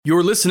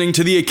You're listening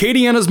to the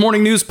Acadiana's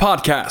Morning News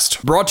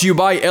Podcast, brought to you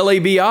by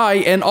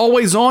LABI and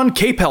always on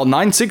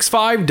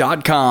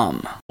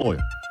KPEL965.com.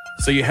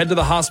 So you head to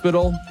the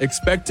hospital,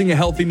 expecting a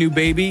healthy new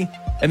baby,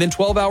 and then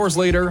 12 hours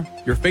later,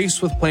 you're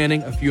faced with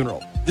planning a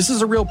funeral. This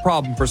is a real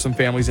problem for some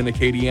families in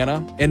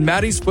Acadiana, and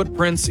Maddie's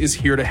Footprints is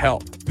here to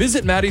help.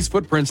 Visit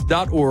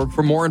maddiesfootprints.org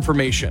for more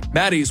information.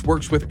 Maddie's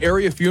works with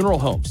area funeral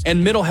homes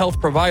and mental health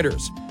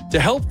providers to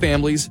help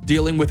families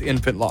dealing with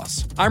infant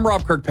loss. I'm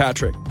Rob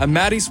Kirkpatrick, a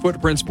Maddie's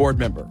Footprints board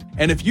member.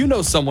 And if you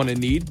know someone in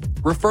need,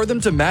 refer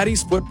them to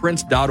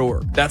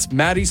maddiesfootprints.org. That's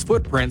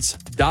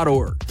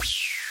maddiesfootprints.org.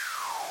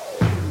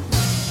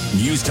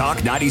 News Talk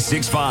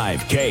 96.5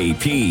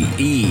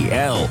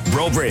 KPEL,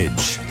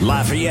 Brobridge,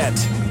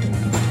 Lafayette.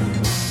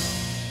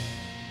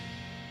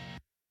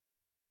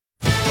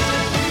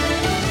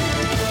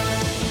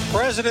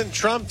 President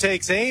Trump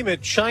takes aim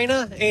at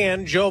China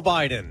and Joe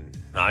Biden.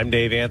 I'm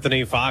Dave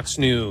Anthony, Fox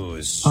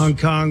News. Hong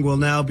Kong will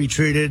now be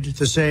treated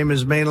the same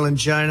as mainland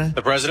China.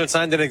 The president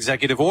signed an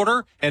executive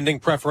order ending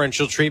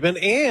preferential treatment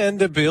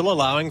and a bill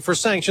allowing for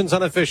sanctions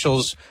on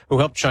officials who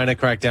helped China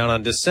crack down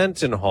on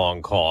dissent in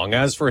Hong Kong.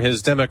 As for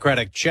his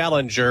Democratic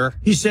challenger,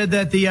 he said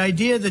that the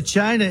idea that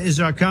China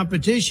is our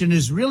competition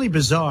is really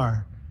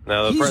bizarre.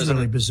 Now, the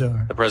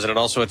president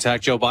also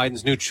attacked Joe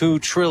Biden's new $2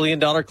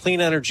 trillion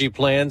clean energy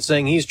plan,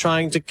 saying he's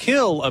trying to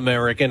kill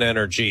American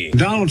energy.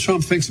 Donald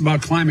Trump thinks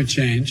about climate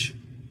change.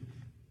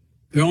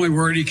 The only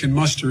word he can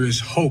muster is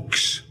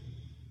hoax.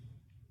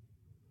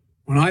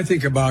 When I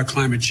think about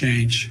climate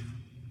change,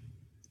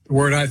 the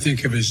word I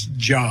think of is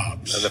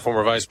jobs. And the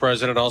former vice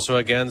president also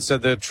again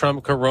said the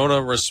Trump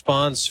corona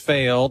response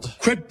failed.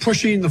 Quit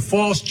pushing the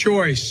false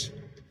choice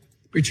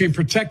between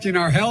protecting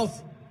our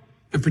health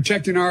and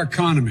protecting our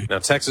economy. Now,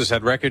 Texas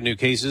had record new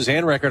cases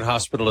and record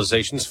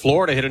hospitalizations.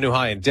 Florida hit a new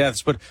high in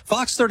deaths, but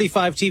Fox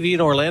 35 TV in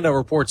Orlando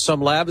reports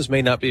some labs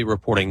may not be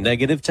reporting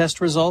negative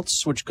test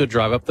results, which could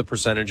drive up the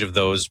percentage of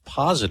those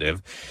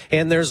positive.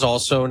 And there's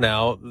also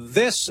now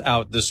this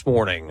out this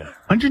morning.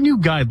 Under new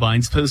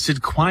guidelines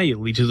posted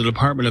quietly to the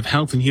Department of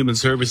Health and Human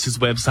Services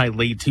website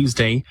late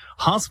Tuesday,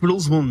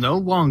 hospitals will no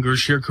longer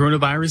share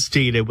coronavirus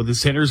data with the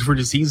Centers for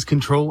Disease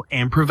Control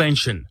and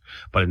Prevention,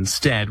 but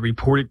instead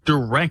report it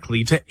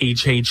directly to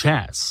HHS.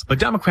 But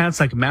Democrats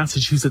like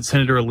Massachusetts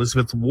Senator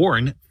Elizabeth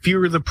Warren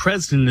fear the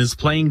president is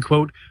playing,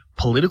 quote,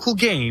 political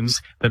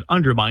games that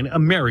undermine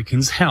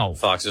Americans'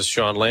 health. Fox's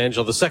Sean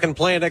Langell. The second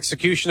planned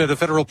execution at a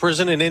federal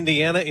prison in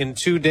Indiana in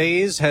 2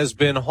 days has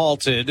been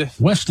halted.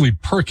 Wesley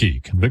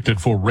Perkey, convicted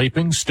for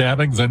raping,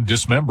 stabbing, then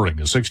dismembering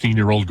a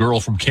 16-year-old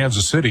girl from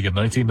Kansas City in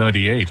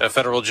 1998. A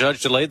federal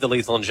judge delayed the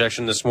lethal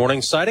injection this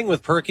morning, siding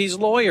with Perkey's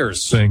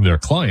lawyers, saying their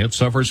client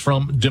suffers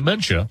from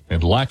dementia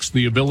and lacks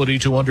the ability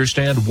to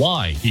understand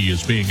why he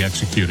is being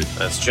executed.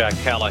 That's Jack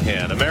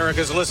Callahan.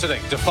 America's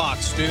listening to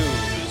Fox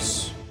News.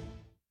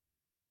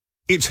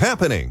 It's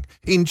happening.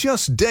 In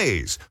just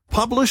days,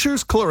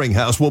 Publishers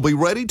Clearinghouse will be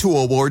ready to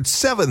award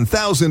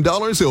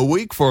 $7,000 a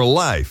week for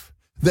life.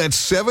 That's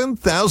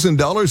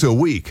 $7,000 a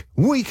week,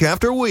 week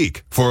after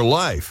week, for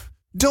life.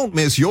 Don't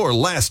miss your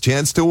last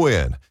chance to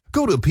win.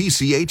 Go to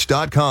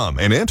PCH.com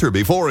and enter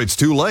before it's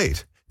too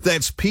late.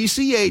 That's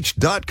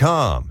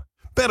PCH.com.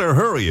 Better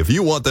hurry if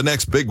you want the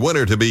next big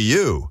winner to be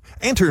you.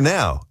 Enter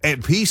now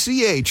at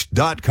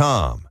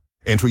PCH.com.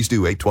 Entries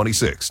due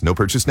 8/26. No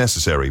purchase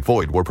necessary.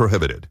 Void where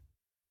prohibited.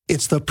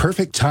 It's the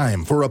perfect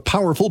time for a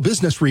powerful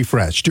business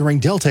refresh during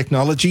Dell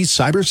Technologies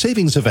Cyber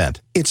Savings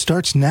Event. It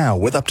starts now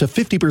with up to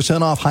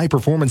 50% off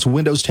high-performance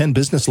Windows 10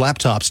 business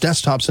laptops,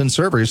 desktops, and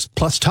servers,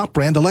 plus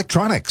top-brand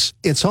electronics.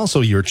 It's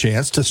also your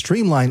chance to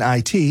streamline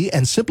IT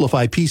and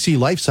simplify PC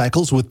life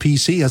cycles with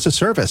PC as a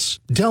service.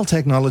 Dell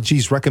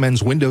Technologies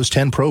recommends Windows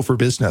 10 Pro for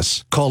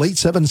business. Call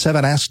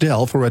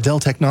 877-ASK-DELL for a Dell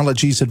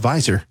Technologies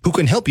advisor who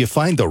can help you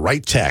find the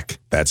right tech.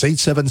 That's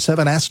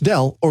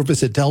 877-ASK-DELL or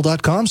visit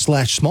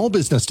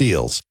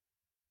Dell.com/smallbusinessdeals.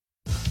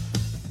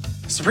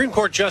 Supreme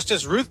Court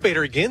Justice Ruth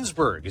Bader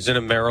Ginsburg is in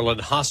a Maryland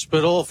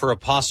hospital for a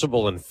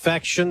possible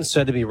infection,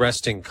 said to be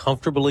resting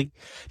comfortably.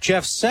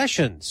 Jeff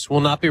Sessions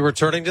will not be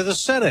returning to the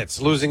Senate,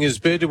 losing his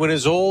bid to win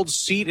his old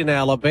seat in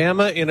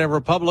Alabama in a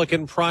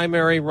Republican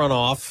primary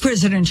runoff.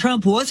 President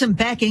Trump wasn't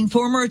backing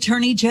former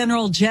Attorney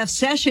General Jeff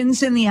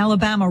Sessions in the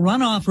Alabama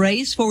runoff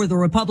race for the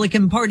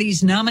Republican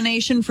Party's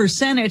nomination for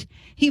Senate.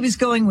 He was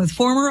going with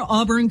former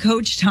Auburn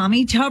coach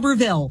Tommy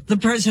Tuberville. The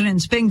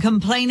president's been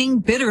complaining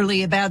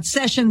bitterly about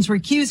Sessions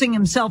recusing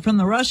himself from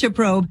the Russia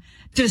probe.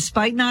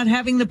 Despite not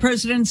having the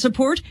president's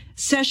support,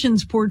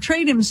 Sessions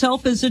portrayed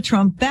himself as a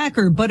Trump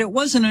backer, but it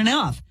wasn't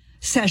enough.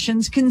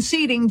 Sessions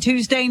conceding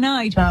Tuesday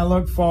night. I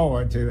look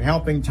forward to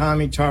helping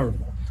Tommy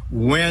Tuberville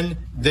win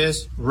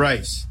this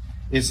race.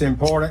 It's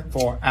important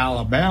for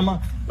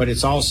Alabama, but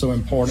it's also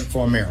important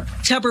for America.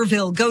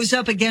 Tuberville goes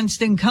up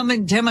against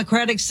incumbent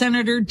Democratic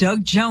Senator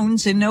Doug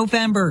Jones in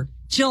November.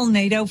 Jill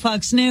Nato,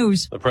 Fox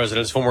News. The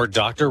president's former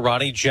doctor,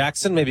 Ronnie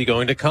Jackson, may be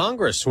going to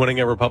Congress, winning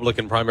a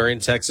Republican primary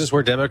in Texas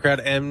where Democrat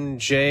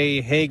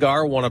M.J.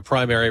 Hagar won a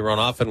primary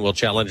runoff and will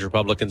challenge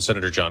Republican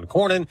Senator John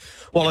Cornyn,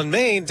 while in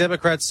Maine,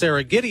 Democrat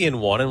Sarah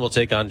Gideon won and will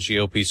take on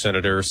GOP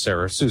Senator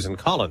Susan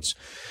Collins.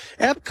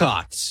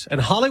 Epcot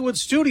and Hollywood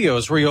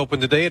Studios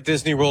reopened today at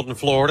Disney World in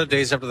Florida,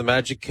 days after the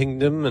Magic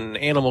Kingdom and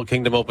Animal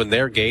Kingdom opened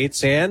their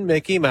gates, and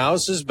Mickey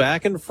Mouse is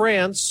back in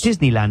France.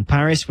 Disneyland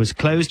Paris was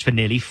closed for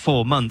nearly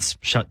 4 months,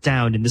 shut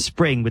down in the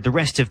spring with the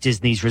rest of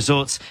Disney's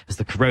resorts as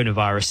the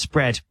coronavirus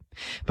spread.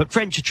 But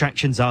French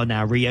attractions are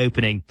now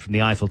reopening, from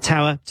the Eiffel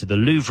Tower to the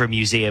Louvre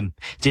Museum.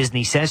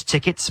 Disney says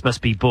tickets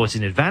must be bought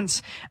in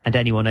advance, and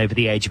anyone over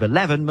the age of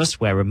 11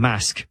 must wear a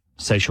mask.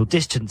 Social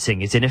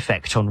distancing is in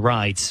effect on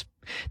rides.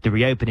 The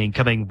reopening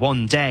coming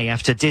one day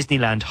after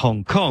Disneyland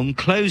Hong Kong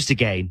closed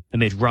again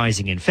amid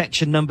rising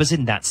infection numbers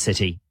in that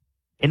city.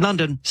 In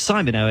London,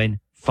 Simon Owen,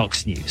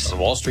 Fox News. On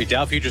Wall Street,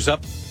 Dow futures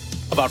up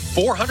about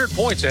 400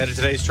 points ahead of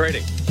today's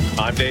trading.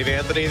 I'm Dave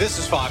Anthony. This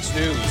is Fox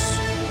News.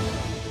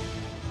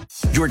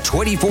 Your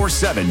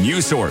 24/7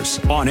 news source,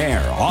 on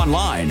air,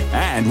 online,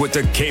 and with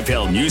the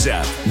KPEL News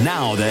app.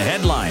 Now the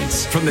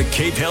headlines from the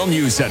KPEL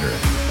News Center.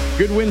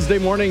 Good Wednesday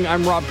morning.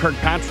 I'm Rob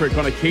Kirkpatrick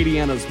on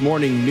Acadiana's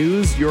Morning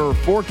News. Your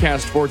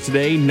forecast for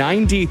today,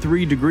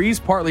 93 degrees,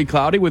 partly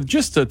cloudy with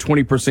just a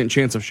 20%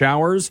 chance of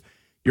showers.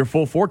 Your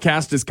full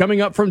forecast is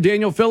coming up from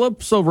Daniel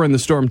Phillips over in the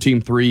Storm Team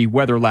 3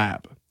 Weather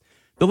Lab.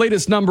 The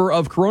latest number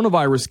of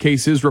coronavirus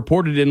cases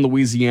reported in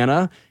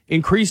Louisiana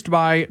increased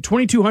by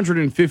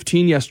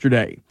 2,215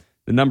 yesterday.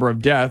 The number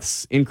of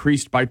deaths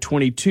increased by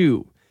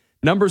 22.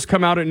 Numbers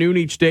come out at noon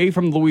each day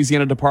from the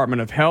Louisiana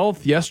Department of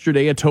Health.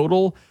 Yesterday, a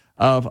total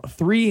of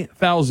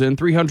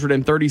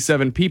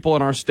 3,337 people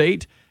in our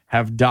state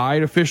have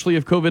died officially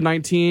of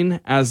COVID-19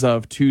 as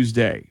of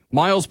Tuesday.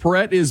 Miles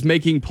Perrette is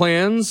making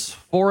plans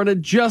for an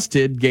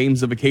adjusted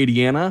Games of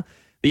Acadiana.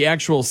 The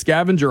actual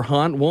scavenger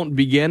hunt won't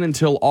begin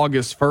until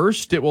August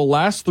 1st. It will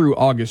last through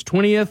August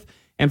 20th,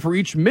 and for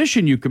each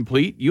mission you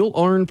complete, you'll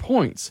earn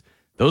points.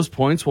 Those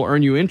points will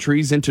earn you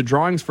entries into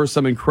drawings for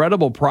some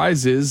incredible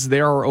prizes.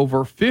 There are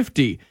over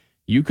 50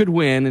 you could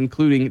win,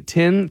 including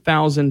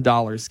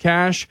 $10,000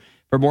 cash.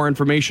 For more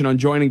information on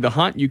joining the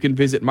hunt, you can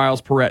visit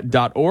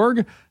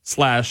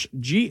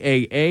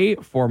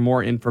milesperrette.org/GAA for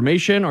more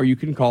information, or you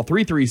can call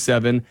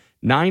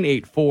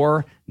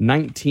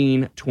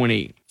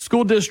 337-984-1920.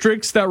 School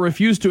districts that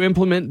refuse to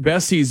implement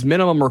Bessie's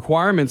minimum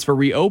requirements for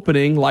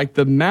reopening, like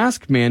the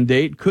mask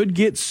mandate, could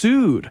get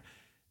sued.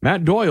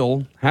 Matt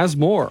Doyle has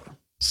more.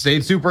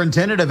 State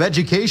Superintendent of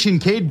Education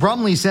Cade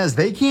Brumley says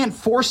they can't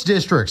force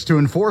districts to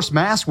enforce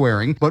mask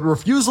wearing, but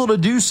refusal to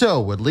do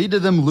so would lead to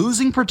them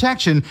losing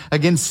protection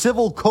against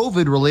civil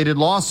COVID-related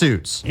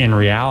lawsuits. In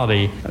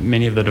reality,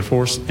 many of the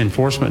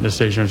enforcement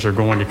decisions are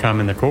going to come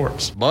in the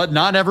courts. But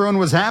not everyone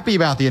was happy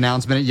about the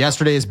announcement at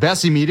yesterday's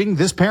Bessie meeting.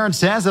 This parent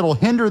says it'll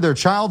hinder their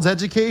child's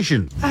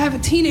education. I have a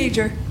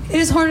teenager. It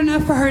is hard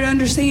enough for her to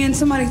understand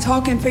somebody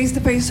talking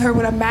face-to-face to her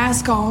with a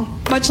mask on,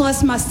 much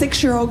less my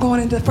 6-year-old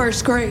going into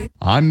first grade.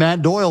 I'm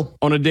Matt Doyle.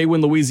 On a day when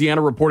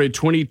Louisiana reported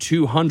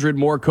 2,200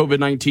 more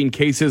COVID-19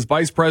 cases,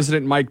 Vice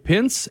President Mike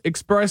Pence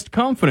expressed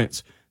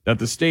confidence that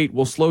the state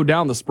will slow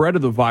down the spread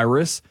of the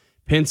virus.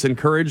 Pence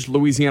encouraged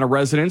Louisiana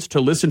residents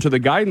to listen to the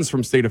guidance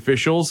from state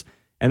officials,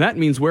 and that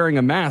means wearing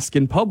a mask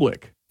in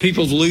public.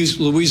 People of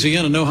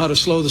Louisiana know how to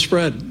slow the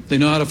spread. They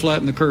know how to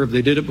flatten the curve.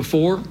 They did it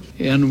before,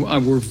 and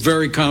we're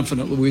very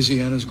confident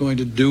Louisiana is going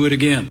to do it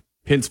again.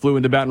 Pence flew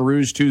into Baton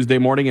Rouge Tuesday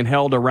morning and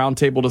held a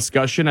roundtable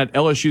discussion at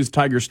LSU's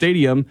Tiger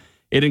Stadium.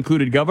 It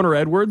included Governor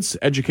Edwards,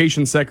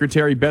 Education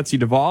Secretary Betsy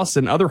DeVos,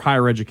 and other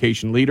higher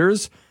education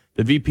leaders.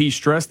 The VP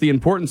stressed the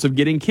importance of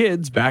getting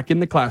kids back in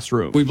the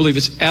classroom. We believe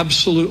it's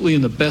absolutely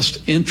in the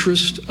best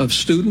interest of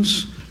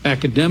students,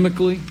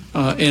 academically,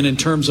 and in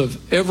terms of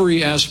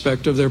every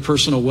aspect of their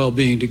personal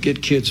well-being, to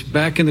get kids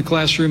back in the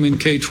classroom in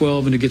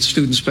K-12 and to get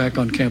students back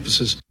on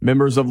campuses.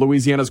 Members of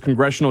Louisiana's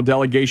congressional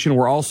delegation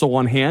were also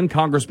on hand.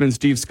 Congressman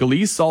Steve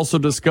Scalise also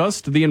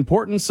discussed the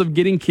importance of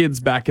getting kids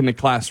back in the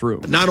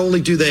classroom. Not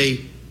only do they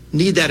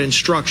need that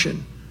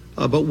instruction,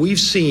 but we've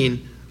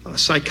seen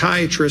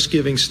psychiatrists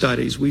giving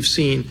studies, we've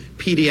seen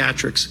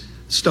pediatrics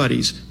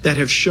studies that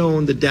have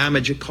shown the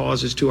damage it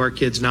causes to our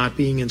kids not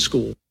being in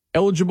school.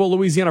 Eligible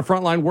Louisiana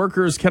frontline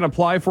workers can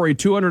apply for a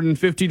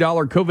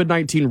 $250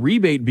 COVID-19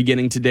 rebate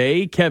beginning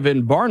today.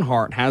 Kevin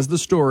Barnhart has the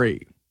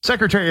story.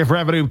 Secretary of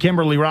Revenue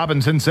Kimberly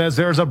Robinson says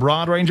there's a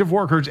broad range of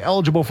workers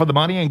eligible for the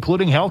money,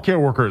 including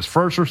healthcare workers,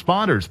 first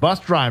responders,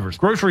 bus drivers,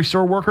 grocery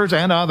store workers,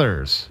 and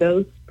others.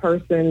 Those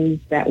persons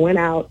that went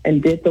out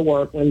and did the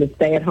work when the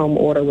stay-at-home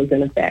order was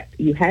in effect.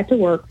 You had to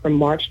work from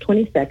March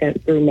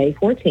 22nd through May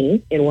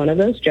 14th in one of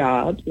those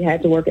jobs. You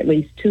had to work at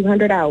least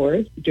 200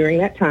 hours during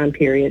that time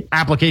period.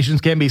 Applications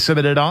can be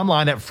submitted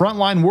online at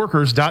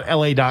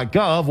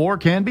frontlineworkers.la.gov or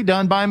can be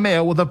done by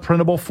mail with a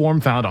printable form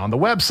found on the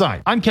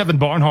website. I'm Kevin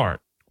Barnhart.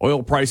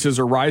 Oil prices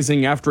are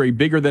rising after a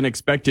bigger than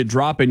expected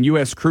drop in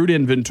U.S. crude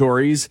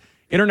inventories.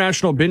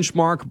 International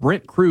benchmark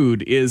Brent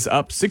crude is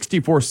up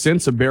 64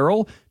 cents a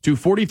barrel to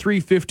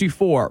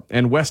 $43.54,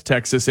 and West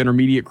Texas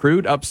Intermediate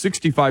crude up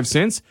 65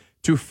 cents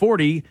to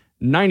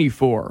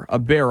 $40.94 a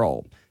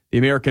barrel. The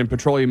American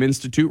Petroleum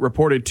Institute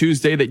reported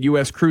Tuesday that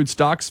U.S. crude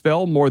stocks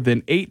fell more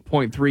than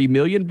 8.3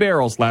 million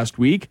barrels last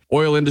week.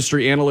 Oil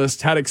industry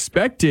analysts had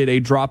expected a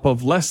drop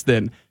of less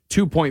than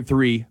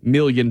 2.3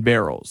 million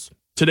barrels.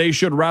 Today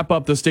should wrap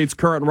up the state's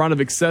current run of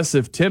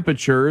excessive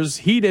temperatures.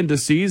 Heat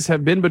indices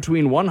have been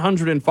between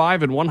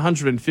 105 and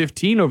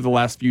 115 over the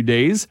last few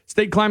days.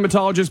 State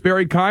climatologist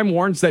Barry Keim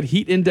warns that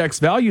heat index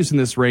values in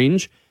this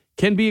range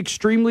can be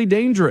extremely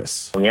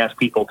dangerous. We ask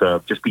people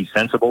to just be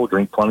sensible,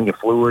 drink plenty of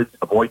fluids,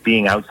 avoid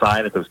being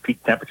outside at those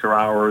peak temperature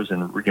hours,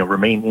 and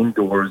remain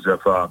indoors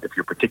if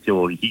you're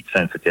particularly heat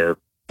sensitive.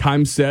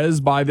 Keim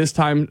says by this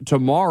time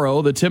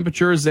tomorrow, the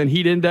temperatures and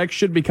heat index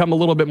should become a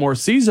little bit more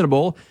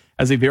seasonable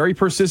as a very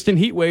persistent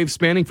heat wave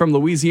spanning from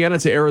Louisiana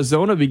to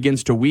Arizona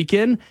begins to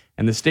weaken,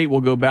 and the state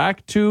will go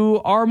back to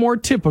our more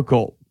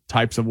typical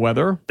types of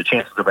weather. The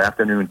chances of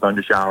afternoon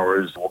thunder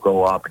showers will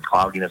go up and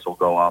cloudiness will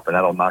go up, and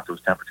that'll knock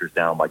those temperatures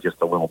down by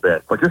just a little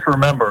bit. But just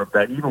remember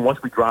that even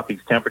once we drop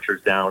these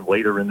temperatures down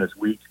later in this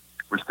week,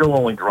 we're still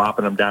only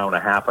dropping them down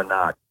a half a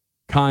notch.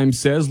 Keim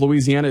says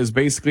Louisiana is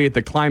basically at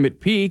the climate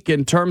peak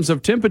in terms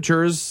of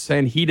temperatures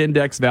and heat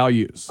index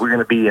values. We're going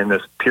to be in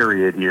this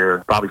period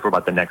here probably for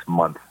about the next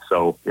month.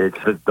 So it's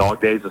the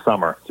dog days of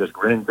summer. Just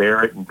grin and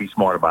bear it and be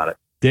smart about it.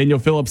 Daniel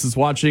Phillips is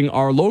watching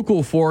our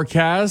local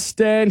forecast,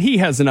 and he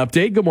has an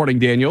update. Good morning,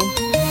 Daniel.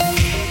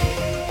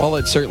 Well,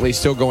 it's certainly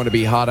still going to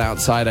be hot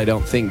outside. I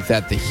don't think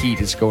that the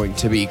heat is going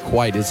to be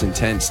quite as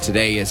intense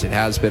today as it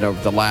has been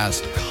over the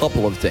last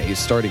couple of days,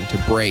 starting to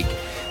break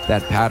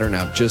that pattern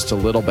up just a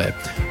little bit.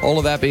 All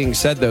of that being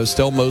said, though,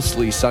 still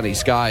mostly sunny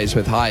skies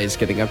with highs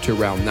getting up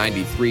to around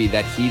 93.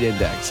 That heat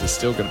index is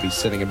still going to be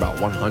sitting about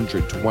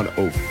 100 to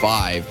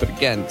 105. But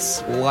again,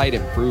 slight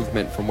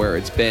improvement from where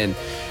it's been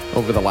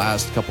over the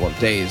last couple of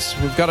days.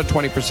 We've got a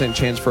 20%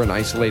 chance for an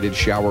isolated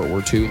shower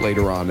or two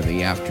later on in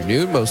the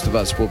afternoon. Most of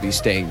us will be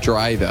staying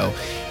dry, though,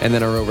 and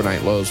then our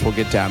overnight lows will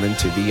get down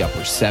into the upper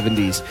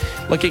 70s.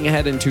 Looking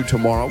ahead into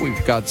tomorrow,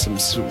 we've got some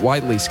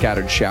widely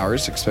scattered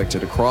showers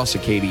expected across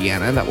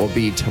Acadiana. That will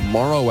be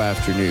tomorrow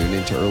afternoon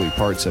into early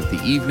parts of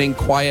the evening.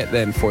 Quiet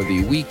then for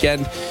the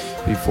weekend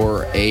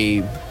before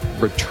a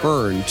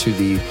return to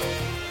the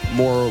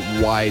more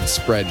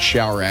widespread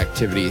shower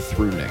activity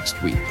through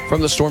next week.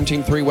 From the Storm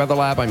Team 3 Weather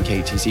Lab, I'm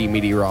KTC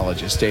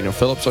meteorologist Daniel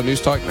Phillips on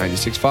News Talk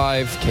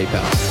 96.5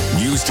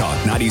 KPEL. News Talk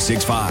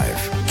 96.5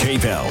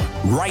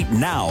 KPEL. Right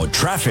now,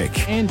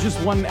 traffic. And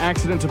just one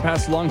accident to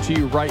pass along to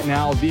you right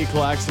now. A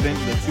vehicle accident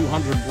in the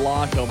 200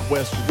 block of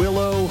West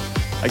Willow.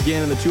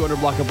 Again, in the 200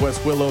 block of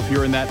West Willow, if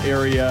you're in that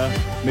area,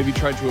 maybe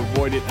try to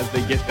avoid it as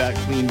they get that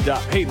cleaned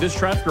up. Hey, this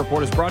traffic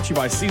report is brought to you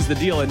by Seize the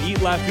Deal and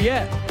Eat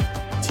Lafayette.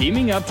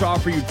 Teaming up to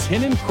offer you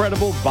 10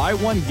 incredible buy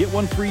one, get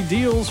one free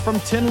deals from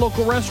 10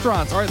 local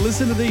restaurants. All right,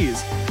 listen to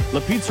these.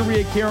 La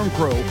Pizzeria Karen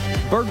Crow,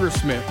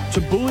 Burgersmith,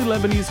 Tabbouleh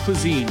Lebanese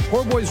Cuisine,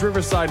 Poor Boys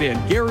Riverside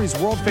Inn, Gary's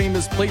World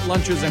Famous Plate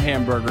Lunches and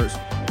Hamburgers,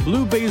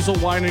 Blue Basil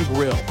Wine and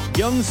Grill,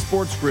 Young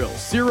Sports Grill,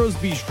 Ciro's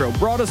Bistro,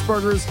 Broadus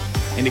Burgers,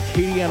 and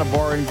Acadiana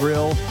Bar and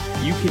Grill.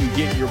 You can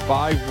get your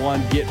buy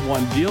one, get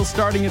one deal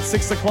starting at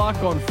 6 o'clock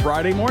on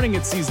Friday morning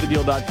at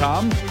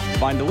seizethedeal.com.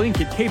 Find a link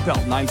at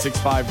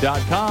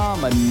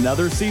KPEL965.com.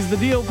 Another Seize the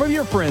Deal from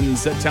your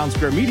friends at Town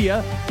Square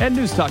Media and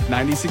News Talk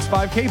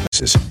 96.5 KPEL.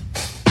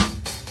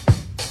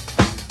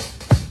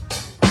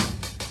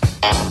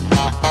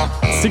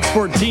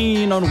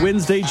 6:14 on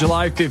Wednesday,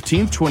 July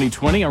 15th,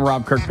 2020. I'm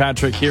Rob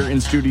Kirkpatrick here in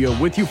studio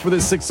with you for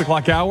this 6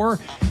 o'clock hour.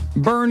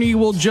 Bernie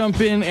will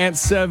jump in at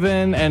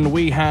 7, and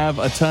we have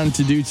a ton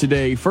to do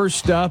today.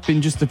 First up,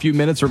 in just a few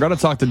minutes, we're going to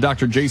talk to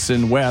Dr.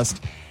 Jason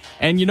West.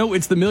 And, you know,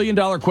 it's the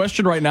million-dollar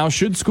question right now.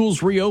 Should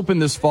schools reopen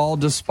this fall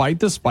despite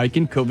the spike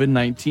in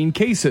COVID-19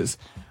 cases?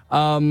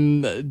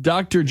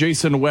 Dr.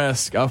 Jason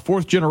West, a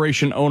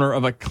fourth-generation owner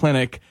of a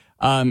clinic,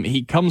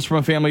 he comes from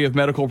a family of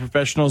medical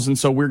professionals, and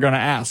so we're going to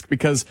ask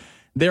because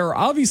there are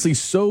obviously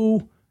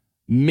so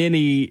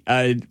many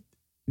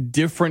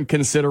different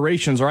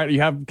considerations, right? You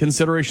have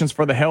considerations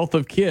for the health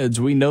of kids.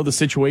 We know the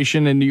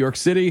situation in New York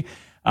City,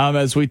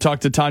 as we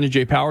talked to Tanya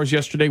J. Powers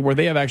yesterday, where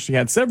they have actually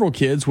had several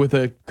kids with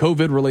a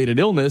COVID-related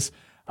illness,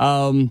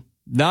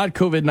 not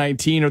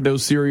COVID-19 or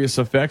those serious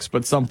effects,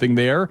 but something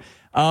there.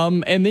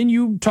 And then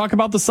you talk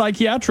about the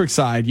psychiatric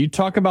side. You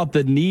talk about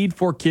the need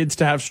for kids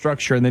to have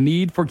structure and the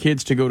need for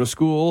kids to go to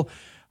school.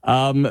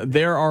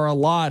 There are a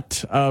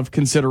lot of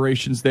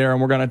considerations there,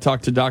 and we're going to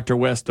talk to Dr.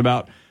 West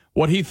about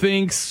what he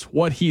thinks,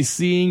 what he's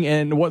seeing,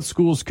 and what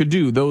schools could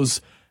do.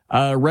 Those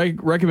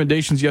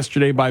recommendations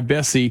yesterday by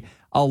Bessie,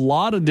 a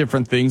lot of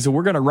different things, and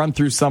we're going to run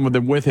through some of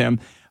them with him,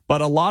 but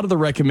a lot of the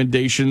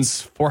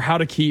recommendations for how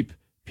to keep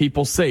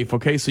people safe.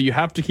 Okay, so you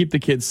have to keep the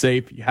kids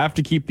safe. You have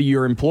to keep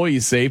your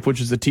employees safe,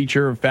 which is the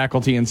teacher,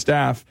 faculty, and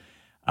staff.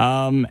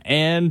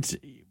 And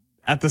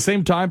at the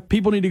same time,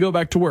 people need to go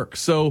back to work.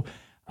 So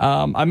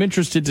I'm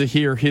interested to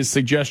hear his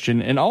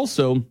suggestion. And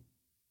also,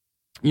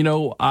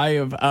 I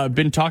have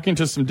been talking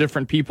to some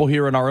different people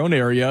here in our own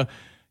area,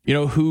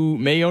 who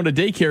may own a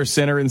daycare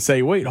center and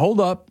say, wait, hold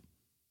up.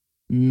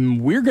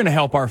 We're going to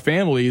help our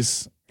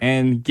families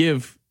and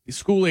give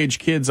school-age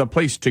kids a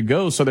place to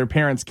go so their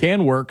parents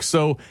can work.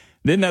 So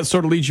then that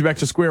sort of leads you back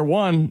to square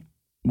one.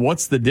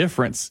 What's the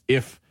difference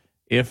if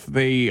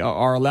they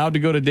are allowed to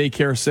go to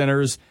daycare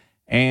centers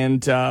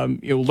and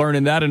learn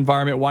in that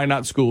environment? Why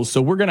not schools?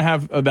 So we're going to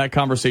have that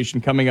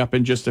conversation coming up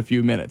in just a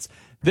few minutes.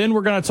 Then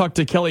we're going to talk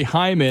to Kelly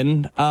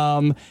Hyman.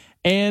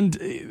 And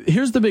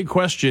here's the big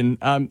question.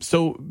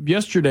 So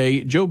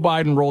yesterday, Joe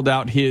Biden rolled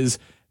out his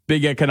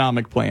big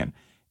economic plan.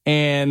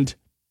 And,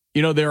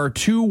 there are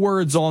two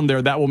words on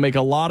there that will make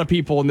a lot of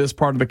people in this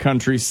part of the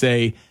country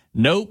say,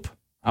 nope,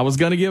 I was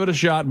going to give it a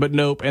shot, but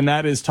nope. And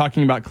that is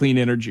talking about clean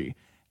energy.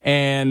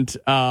 And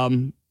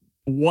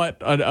what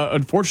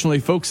unfortunately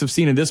folks have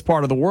seen in this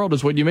part of the world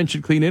is when you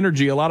mention clean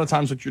energy, a lot of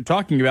times what you're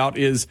talking about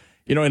is,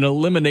 an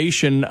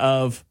elimination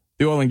of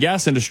the oil and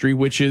gas industry,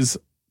 which is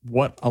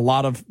what a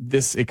lot of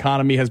this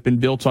economy has been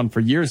built on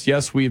for years.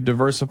 Yes, we've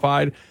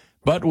diversified,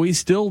 but we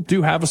still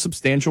do have a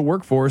substantial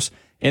workforce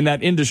in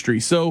that industry.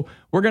 So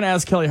we're going to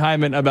ask Kelly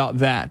Hyman about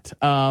that.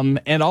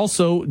 And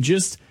also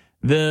just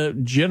the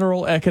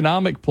general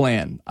economic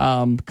plan.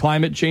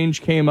 Climate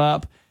change came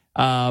up.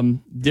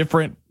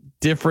 Different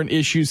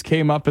issues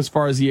came up as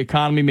far as the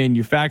economy,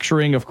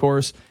 manufacturing, of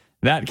course,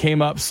 that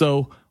came up.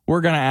 So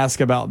we're going to ask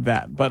about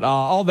that. But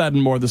all that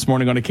and more this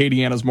morning on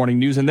Acadiana's Morning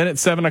News. And then at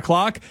 7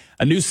 o'clock,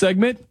 a new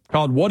segment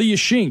called What Do You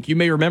Shink? You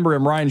may remember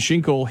him, Ryan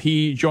Schinkel.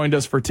 He joined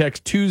us for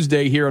Tech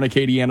Tuesday here on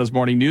Acadiana's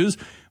Morning News.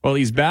 Well,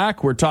 he's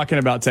back. We're talking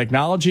about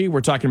technology.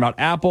 We're talking about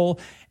Apple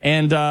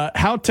and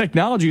how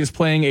technology is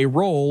playing a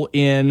role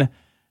in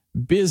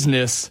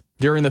business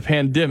during the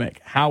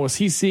pandemic. How is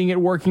he seeing it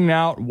working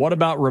out? What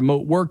about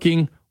remote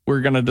working?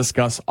 We're going to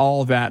discuss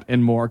all that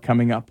and more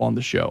coming up on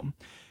the show.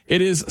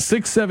 It is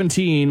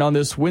 6:17 on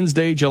this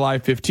Wednesday, July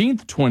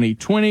 15th,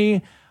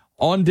 2020.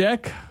 On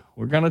deck,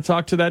 we're going to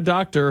talk to that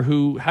doctor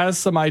who has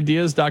some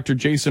ideas, Dr.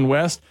 Jason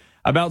West,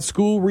 about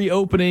school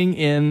reopening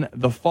in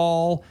the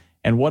fall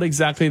and what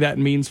exactly that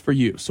means for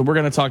you. So we're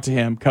going to talk to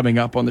him coming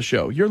up on the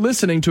show. You're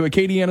listening to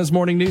Acadiana's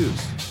Morning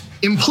News.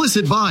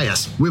 Implicit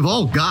bias. We've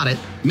all got it.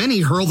 Many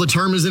hurl the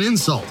term as an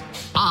insult.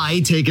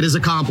 I take it as a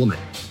compliment.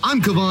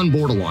 I'm Kavan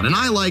Bordelon, and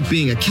I like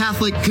being a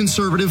Catholic,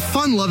 conservative,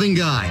 fun-loving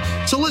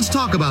guy. So let's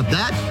talk about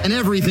that and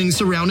everything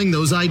surrounding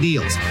those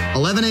ideals.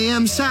 11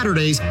 a.m.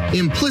 Saturdays,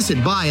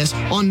 Implicit Bias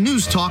on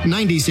News Talk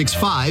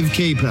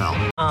 96.5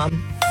 KPEL.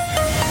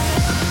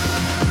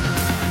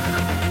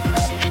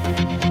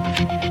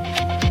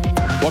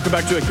 Welcome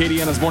back to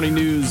Acadiana's Morning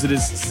News. It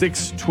is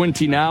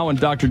 6:20 now, and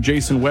Dr.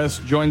 Jason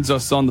West joins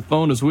us on the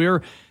phone as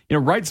we're,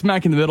 right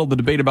smack in the middle of the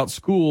debate about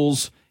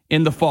schools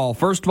in the fall.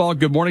 First of all,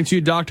 good morning to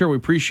you, Doctor. We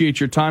appreciate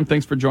your time.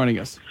 Thanks for joining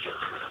us.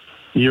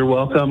 You're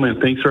welcome,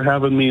 and thanks for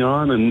having me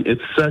on. And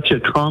it's such a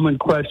common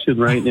question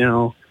right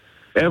now.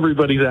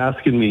 Everybody's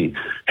asking me,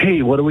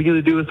 hey, what are we going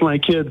to do with my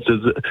kids?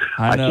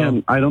 I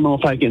don't know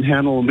if I can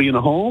handle them being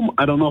at home.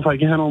 I don't know if I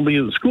can handle them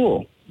being at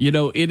school.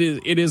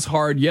 It is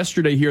hard.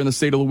 Yesterday here in the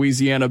state of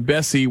Louisiana,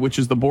 Bessie, which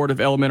is the Board of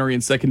Elementary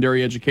and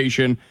Secondary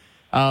Education,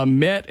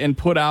 met and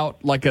put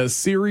out like a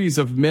series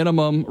of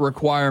minimum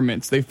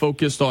requirements. They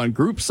focused on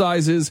group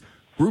sizes,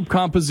 group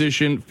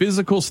composition,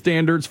 physical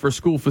standards for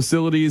school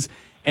facilities,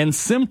 and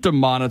symptom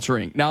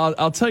monitoring. Now,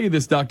 I'll tell you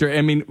this, Doctor.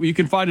 I mean, you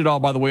can find it all,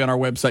 by the way, on our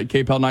website,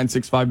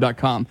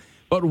 kpel965.com.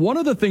 But one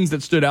of the things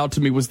that stood out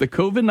to me was the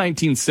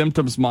COVID-19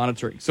 symptoms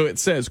monitoring. So it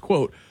says,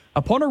 quote,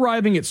 upon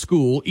arriving at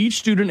school, each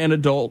student and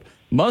adult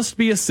must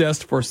be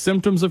assessed for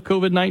symptoms of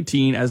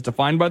COVID-19 as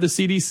defined by the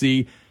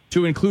CDC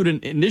to include an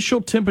initial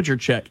temperature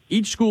check.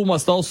 Each school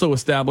must also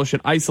establish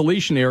an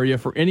isolation area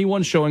for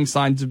anyone showing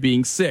signs of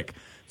being sick.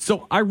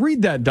 So I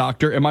read that,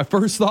 Doctor, and my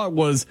first thought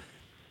was,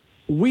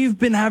 we've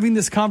been having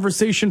this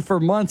conversation for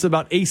months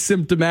about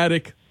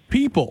asymptomatic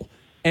people,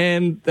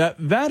 and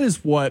that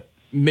is what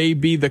may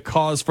be the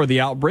cause for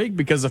the outbreak,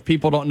 because if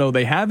people don't know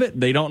they have it,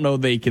 they don't know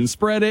they can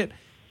spread it.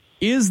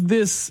 Is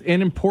this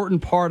an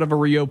important part of a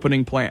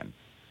reopening plan?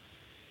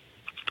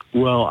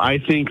 Well, I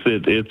think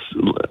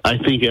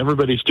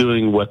everybody's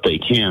doing what they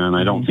can.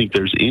 I don't think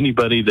there's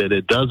anybody that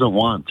it doesn't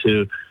want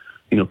to,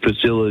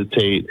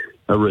 facilitate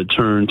a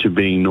return to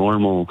being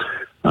normal.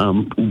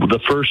 The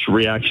first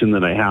reaction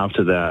that I have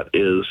to that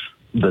is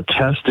the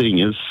testing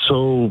is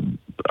so,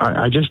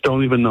 I just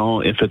don't even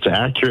know if it's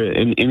accurate.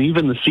 And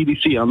even the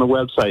CDC on the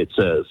website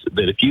says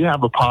that if you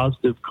have a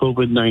positive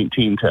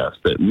COVID-19 test,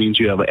 that means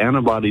you have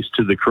antibodies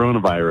to the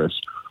coronavirus,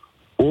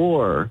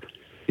 or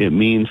it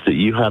means that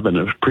you have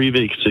a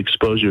previous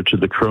exposure to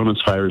the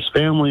coronavirus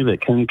family that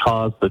can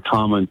cause the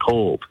common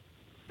cold.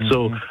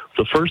 So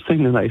the first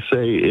thing that I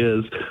say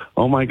is,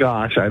 oh my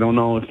gosh, I don't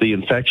know if the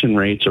infection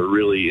rates are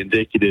really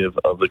indicative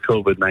of the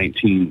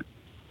COVID-19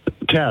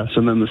 test.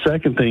 And then the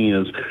second thing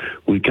is,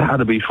 we got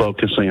to be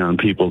focusing on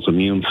people's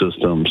immune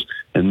systems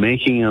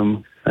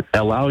and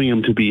allowing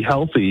them to be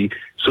healthy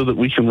so that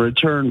we can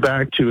return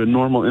back to a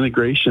normal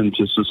integration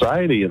to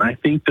society. And I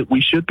think that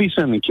we should be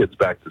sending kids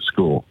back to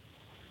school.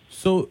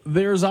 So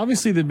there's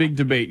obviously the big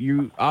debate.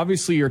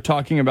 You're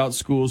talking about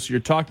schools. You're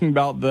talking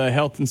about the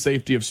health and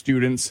safety of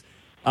students.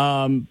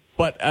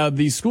 But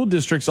the school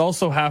districts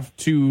also have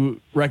to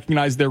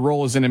recognize their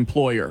role as an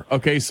employer.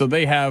 Okay, so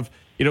they have,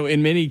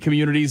 in many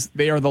communities,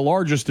 they are the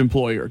largest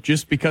employer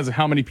just because of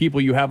how many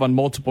people you have on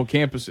multiple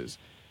campuses.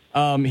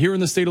 Here in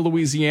the state of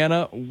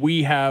Louisiana,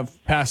 we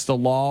have passed a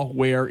law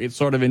where it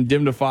sort of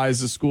indemnifies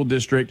the school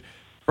district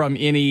from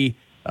any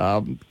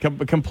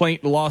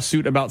complaint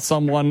lawsuit about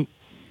someone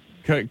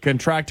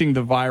contracting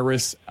the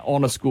virus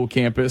on a school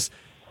campus.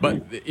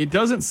 But it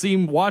doesn't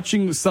seem,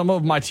 watching some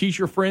of my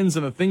teacher friends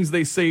and the things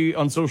they say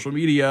on social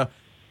media,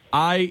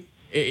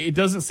 it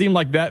doesn't seem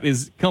like that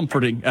is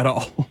comforting at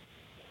all.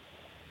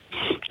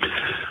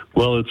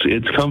 Well,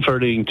 it's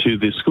comforting to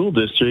the school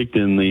district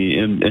and the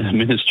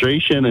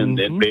administration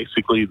and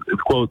basically,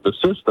 quote, the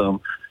system.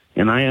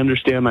 And I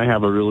understand. I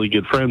have a really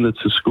good friend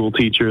that's a school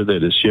teacher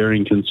that is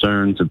sharing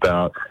concerns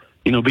about,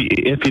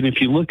 if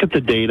you look at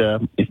the data,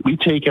 if we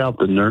take out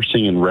the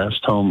nursing and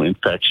rest home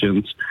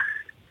infections,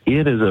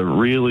 it is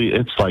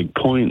it's like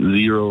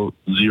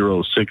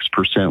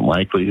 0.006%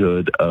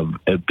 likelihood of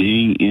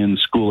being in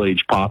school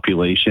age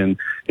population.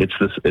 It's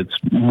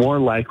more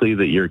likely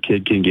that your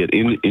kid can get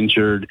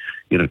injured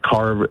in a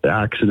car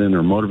accident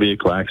or motor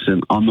vehicle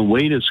accident on the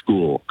way to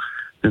school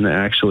than to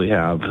actually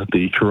have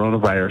the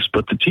coronavirus.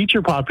 But the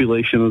teacher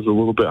population is a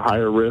little bit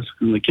higher risk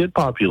than the kid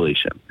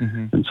population.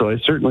 And so I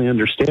certainly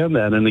understand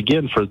that. And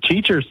again, for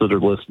teachers that are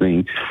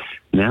listening,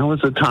 now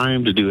is the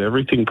time to do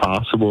everything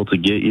possible to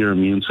get your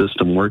immune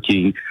system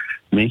working,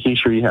 making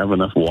sure you have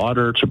enough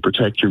water to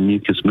protect your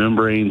mucous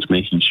membranes,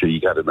 making sure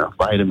you got enough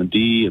vitamin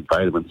D and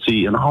vitamin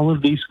C, and all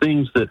of these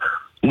things that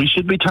we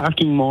should be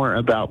talking more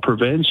about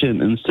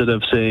prevention instead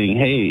of saying,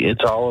 hey,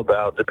 it's all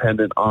about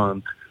dependent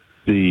on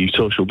the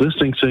social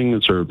distancing,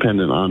 it's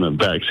dependent on a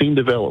vaccine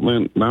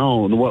development.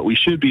 No, what we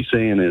should be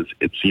saying is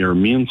it's your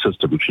immune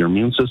system. If your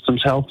immune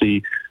system's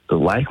healthy, the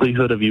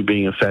likelihood of you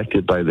being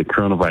affected by the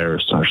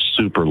coronavirus are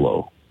super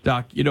low.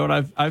 Doc, you know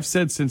what I've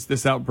said since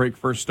this outbreak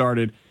first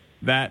started,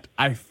 that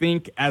I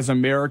think as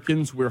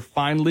Americans, we're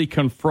finally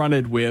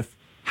confronted with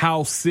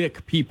how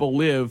sick people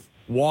live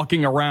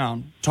walking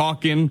around,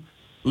 talking,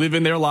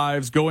 living their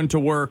lives, going to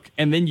work,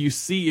 and then you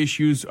see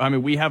issues. I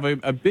mean, we have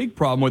a big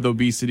problem with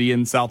obesity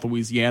in South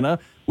Louisiana,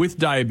 with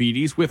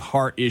diabetes, with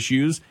heart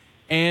issues,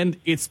 and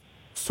it's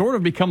sort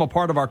of become a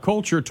part of our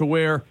culture to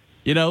where,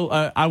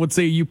 I would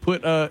say you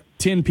put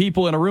 10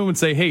 people in a room and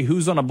say, hey,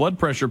 who's on a blood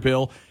pressure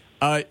pill?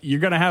 You're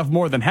going to have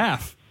more than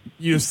half.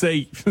 You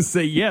say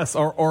yes,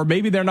 or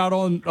maybe they're not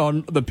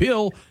on the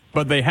pill,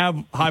 but they have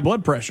high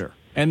blood pressure,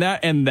 and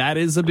that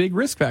is a big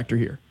risk factor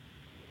here.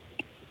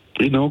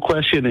 No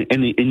question,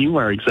 and you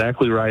are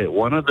exactly right.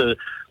 One of the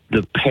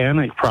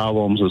panic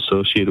problems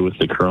associated with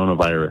the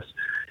coronavirus,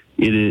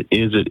 it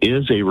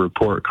is a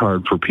report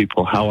card for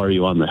people. How are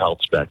you on the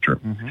health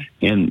spectrum?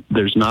 And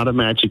there's not a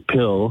magic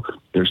pill.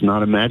 There's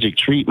not a magic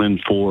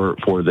treatment for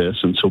this.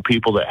 And so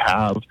people that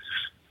have,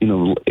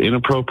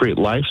 inappropriate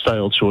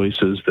lifestyle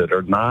choices that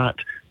are not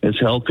as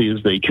healthy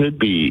as they could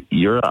be,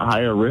 you're at a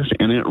higher risk,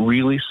 and it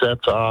really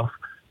sets off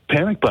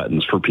panic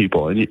buttons for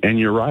people. And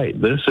you're right.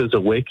 This is a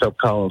wake-up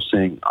call of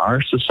saying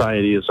our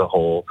society as a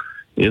whole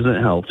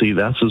isn't healthy.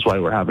 This is why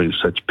we're having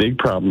such big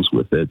problems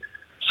with it.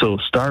 So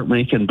start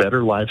making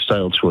better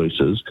lifestyle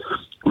choices.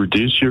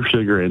 Reduce your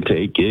sugar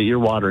intake. Get your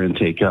water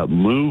intake up.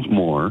 Move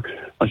more.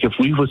 Like if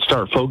we would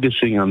start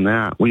focusing on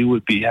that, we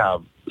would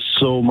have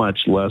so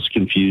much less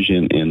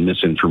confusion and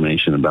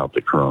misinformation about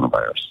the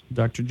coronavirus.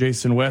 Dr.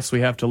 Jason West,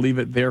 we have to leave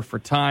it there for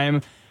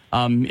time.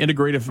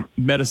 Integrative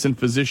medicine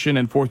physician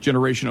and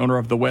fourth-generation owner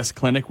of the West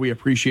Clinic. We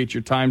appreciate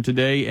your time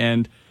today,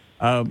 and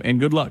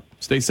good luck.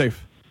 Stay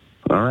safe.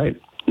 All right.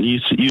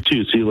 You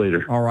too. See you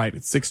later. All right.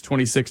 It's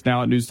 6:26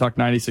 now at News Talk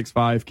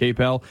 96.5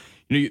 KPEL.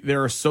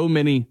 There are so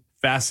many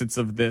facets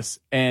of this,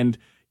 and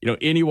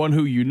anyone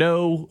who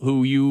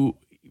who you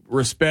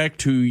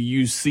respect, who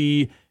you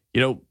see,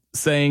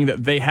 saying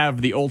that they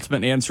have the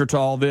ultimate answer to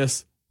all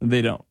this,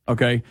 they don't.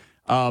 Okay.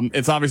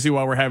 It's obviously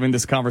why we're having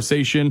this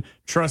conversation.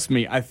 Trust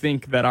me, I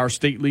think that our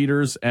state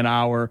leaders and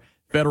our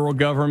federal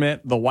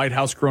government, the White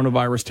House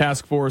Coronavirus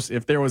Task Force,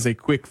 if there was a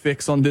quick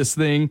fix on this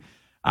thing,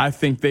 I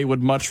think they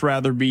would much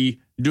rather be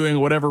doing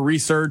whatever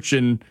research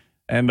and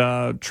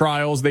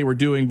trials they were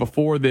doing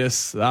before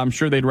this. I'm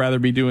sure they'd rather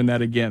be doing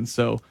that again.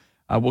 So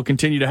we'll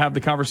continue to have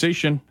the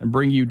conversation and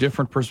bring you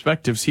different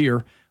perspectives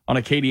here on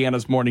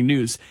Acadiana's Morning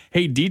News.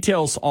 Hey,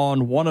 details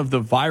on one of the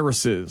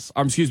vaccines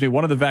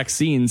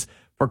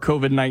for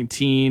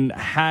COVID-19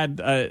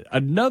 had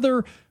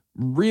another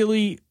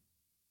really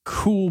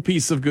cool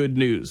piece of good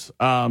news.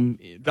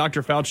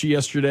 Dr. Fauci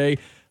yesterday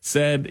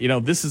said,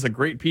 this is a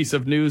great piece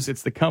of news.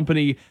 It's the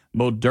company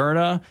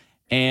Moderna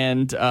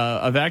and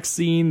a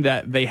vaccine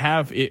that they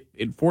have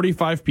in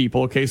 45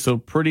 people. Okay, so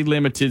pretty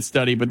limited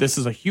study, but this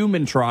is a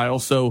human trial.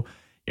 So,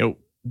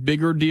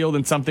 bigger deal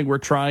than something we're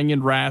trying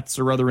in rats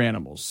or other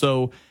animals.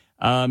 So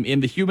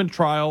in the human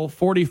trial,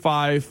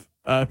 45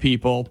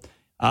 people,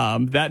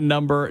 that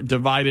number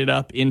divided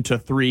up into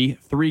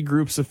three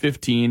groups of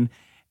 15.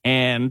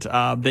 and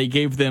they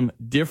gave them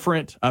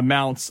different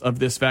amounts of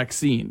this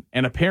vaccine.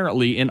 And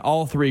apparently in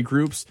all three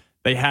groups,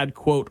 they had,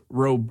 quote,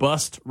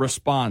 robust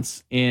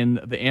response in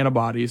the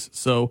antibodies.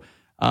 So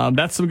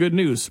that's some good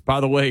news. By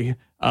the way,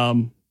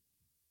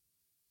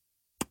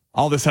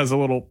 all this has a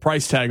little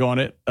price tag on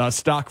it.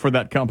 Stock for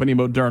that company,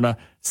 Moderna,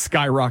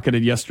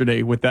 skyrocketed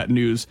yesterday with that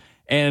news.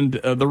 And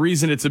the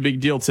reason it's a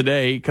big deal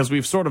today, because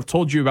we've sort of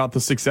told you about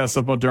the success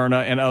of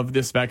Moderna and of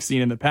this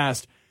vaccine in the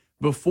past.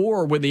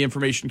 Before, when the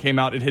information came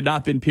out, it had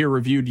not been peer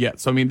reviewed yet.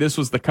 So, I mean, this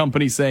was the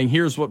company saying,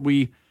 here's what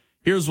we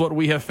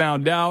have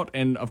found out.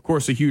 And of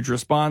course, a huge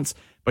response.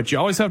 But you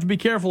always have to be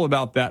careful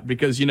about that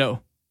because, you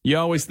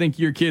always think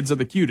your kids are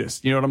the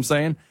cutest. You know what I'm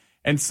saying?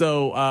 And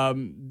so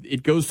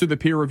it goes through the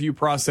peer review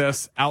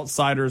process.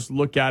 Outsiders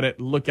look at it,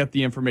 look at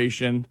the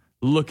information,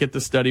 look at the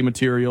study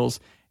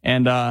materials,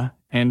 and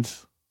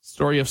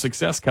story of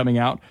success coming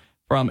out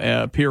from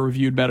a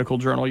peer-reviewed medical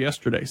journal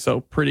yesterday.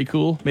 So pretty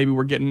cool. Maybe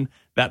we're getting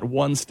that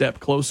one step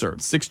closer.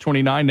 It's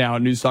 6:29 now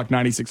at Newstalk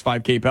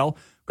 96.5 KPEL.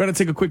 Going to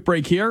take a quick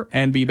break here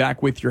and be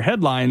back with your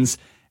headlines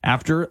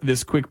after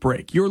this quick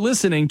break. You're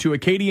listening to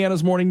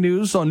Acadiana's Morning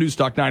News on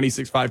Newstalk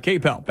 96.5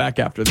 KPEL. Back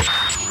after this.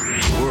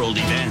 World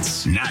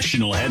events,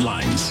 national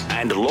headlines,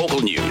 and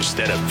local news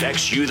that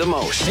affects you the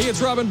most. Hey,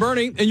 it's Robin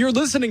Burney, and you're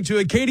listening to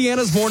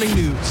Acadiana's Morning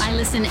News. I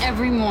listen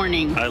every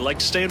morning. I like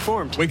to stay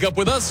informed. Wake up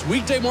with us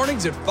weekday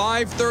mornings at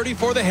 5:30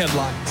 for the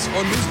headlines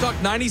on Newstalk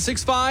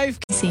 96.5.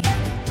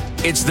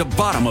 It's the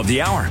bottom of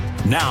the hour.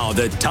 Now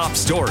the top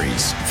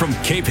stories from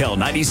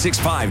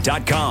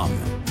KPEL965.com.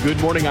 Good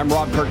morning. I'm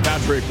Rob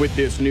Kirkpatrick with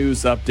this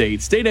news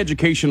update. State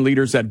education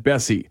leaders at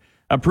Bessie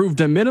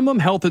approved a minimum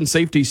health and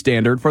safety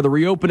standard for the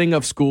reopening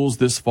of schools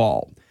this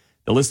fall.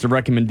 The list of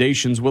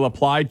recommendations will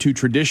apply to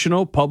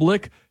traditional,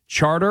 public,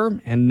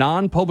 charter, and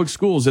non-public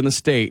schools in the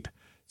state.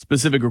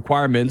 Specific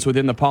requirements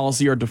within the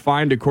policy are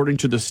defined according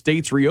to the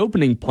state's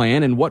reopening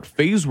plan and what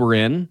phase we're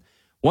in.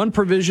 One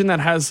provision that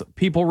has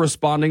people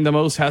responding the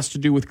most has to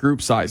do with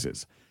group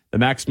sizes. The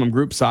maximum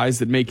group size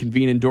that may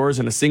convene indoors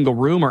in a single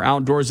room or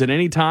outdoors at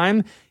any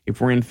time. If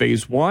we're in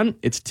phase 1,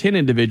 it's 10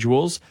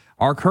 individuals.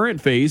 Our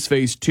current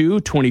phase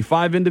 2,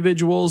 25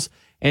 individuals.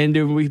 And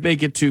if we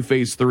make it to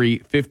phase 3,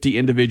 50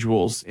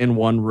 individuals in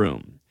one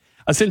room.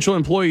 Essential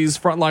employees,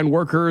 frontline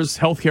workers,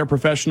 healthcare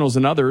professionals,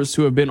 and others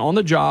who have been on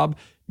the job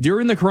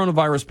during the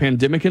coronavirus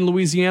pandemic in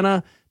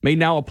Louisiana may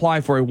now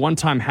apply for a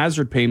one-time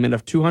hazard payment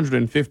of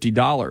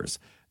 $250.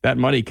 That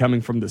money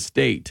coming from the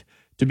state.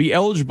 To be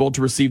eligible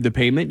to receive the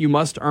payment, you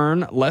must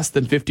earn less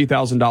than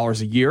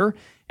 $50,000 a year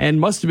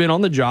and must have been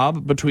on the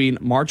job between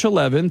March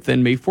 11th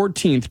and May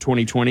 14th,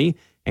 2020,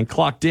 and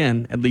clocked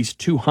in at least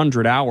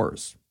 200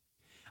 hours.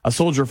 A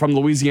soldier from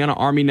Louisiana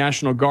Army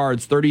National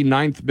Guard's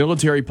 39th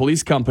Military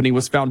Police Company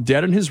was found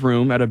dead in his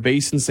room at a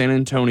base in San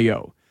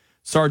Antonio.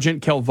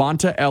 Sergeant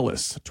Kelvonta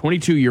Ellis, a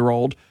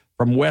 22-year-old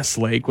from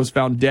Westlake, was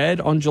found dead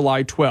on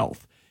July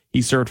 12th.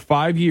 He served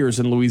 5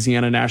 years in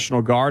Louisiana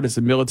National Guard as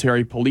a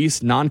military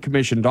police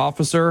non-commissioned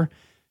officer.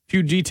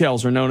 Few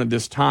details are known at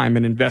this time.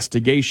 An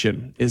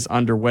investigation is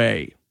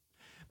underway.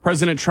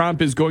 President Trump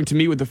is going to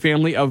meet with the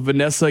family of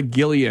Vanessa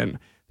Gillian,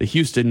 the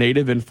Houston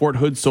native and Fort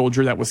Hood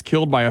soldier that was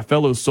killed by a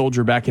fellow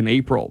soldier back in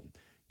April.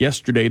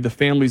 Yesterday, the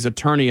family's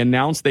attorney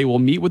announced they will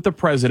meet with the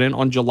president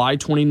on July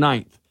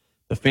 29th.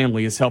 The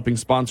family is helping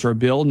sponsor a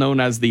bill known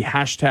as the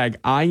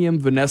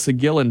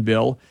 #IamVanessaGillian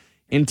bill,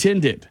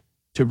 intended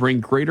to bring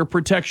greater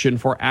protection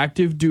for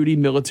active duty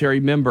military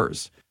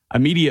members. A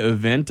media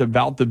event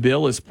about the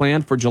bill is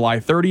planned for July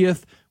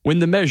 30th, when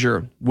the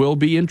measure will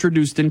be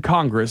introduced in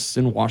Congress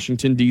in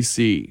Washington,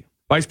 D.C.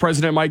 Vice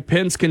President Mike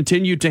Pence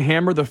continued to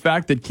hammer the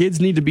fact that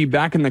kids need to be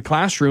back in the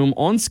classroom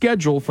on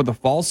schedule for the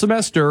fall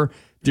semester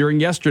during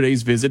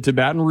yesterday's visit to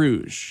Baton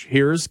Rouge.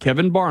 Here's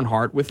Kevin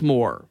Barnhart with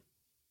more.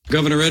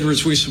 Governor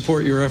Edwards, we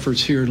support your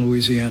efforts here in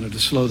Louisiana to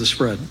slow the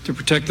spread, to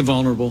protect the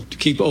vulnerable, to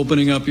keep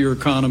opening up your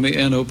economy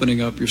and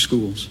opening up your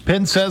schools.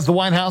 Pence says the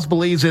White House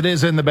believes it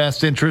is in the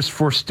best interest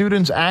for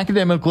students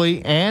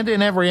academically and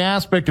in every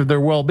aspect of their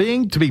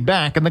well-being to be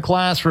back in the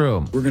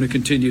classroom. We're going to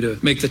continue to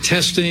make the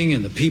testing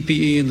and the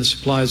PPE and the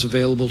supplies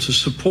available to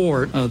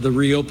support the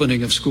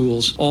reopening of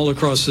schools all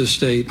across this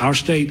state. Our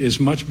state is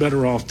much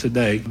better off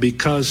today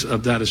because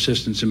of that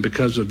assistance and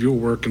because of your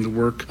work and the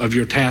work of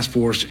your task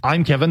force.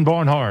 I'm Kevin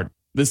Barnhart.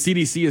 The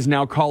CDC is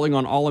now calling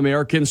on all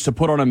Americans to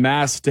put on a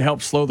mask to help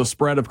slow the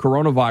spread of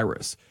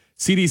coronavirus.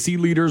 CDC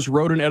leaders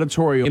wrote an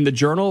editorial in the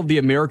Journal of the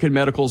American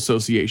Medical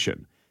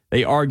Association.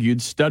 They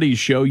argued studies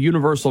show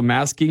universal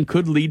masking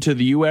could lead to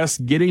the U.S.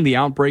 getting the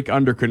outbreak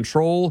under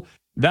control.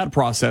 That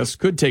process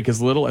could take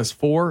as little as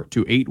 4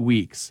 to 8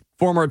 weeks.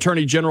 Former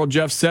Attorney General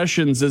Jeff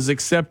Sessions is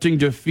accepting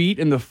defeat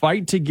in the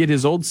fight to get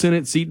his old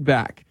Senate seat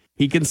back.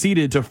 He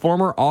conceded to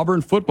former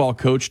Auburn football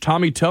coach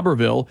Tommy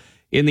Tuberville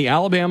in the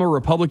Alabama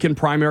Republican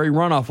primary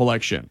runoff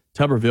election.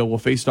 Tuberville will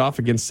face off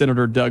against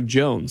Senator Doug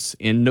Jones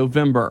in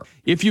November.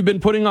 If you've been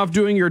putting off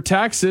doing your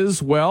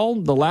taxes, well,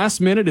 the last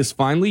minute is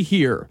finally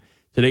here.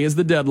 Today is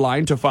the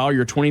deadline to file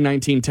your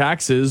 2019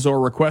 taxes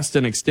or request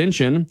an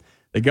extension.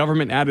 The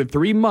government added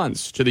 3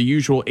 months to the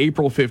usual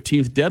April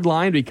 15th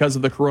deadline because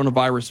of the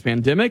coronavirus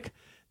pandemic.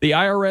 The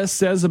IRS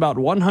says about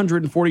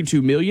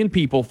 142 million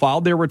people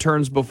filed their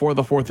returns before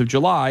the 4th of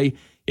July.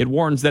 It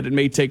warns that it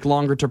may take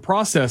longer to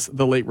process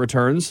the late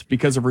returns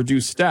because of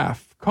reduced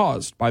staff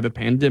caused by the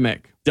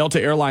pandemic. Delta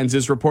Airlines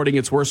is reporting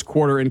its worst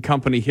quarter in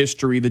company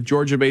history. The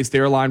Georgia-based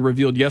airline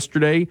revealed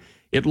yesterday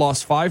it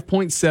lost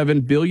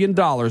 $5.7 billion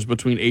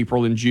between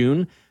April and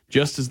June,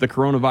 just as the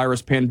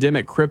coronavirus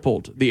pandemic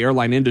crippled the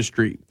airline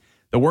industry.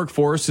 The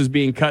workforce is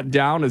being cut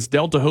down as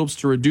Delta hopes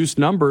to reduce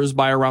numbers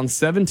by around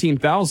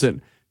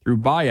 17,000 through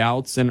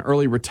buyouts and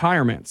early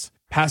retirements.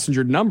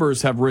 Passenger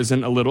numbers have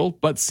risen a little,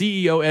 but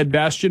CEO Ed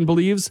Bastian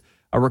believes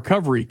a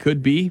recovery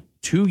could be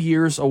 2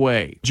 years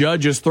away.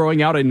 Judge is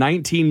throwing out a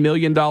 $19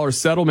 million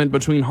settlement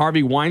between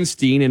Harvey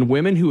Weinstein and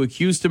women who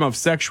accused him of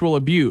sexual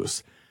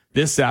abuse.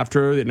 This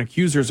after an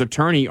accuser's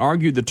attorney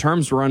argued the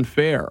terms were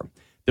unfair.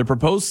 The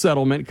proposed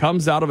settlement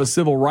comes out of a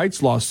civil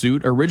rights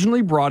lawsuit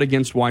originally brought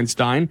against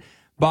Weinstein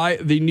by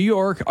the New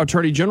York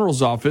Attorney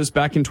General's office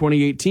back in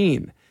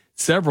 2018.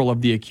 Several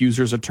of the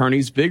accuser's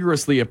attorneys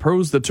vigorously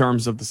opposed the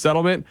terms of the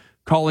settlement,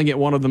 calling it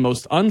one of the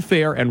most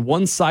unfair and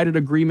one-sided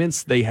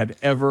agreements they had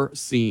ever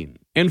seen.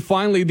 And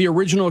finally, the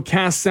original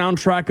cast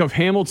soundtrack of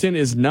Hamilton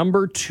is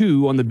number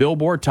 2 on the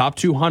Billboard Top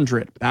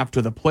 200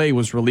 after the play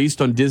was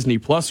released on Disney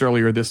Plus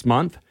earlier this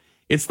month.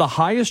 It's the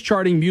highest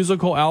charting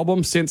musical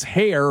album since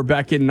Hair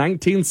back in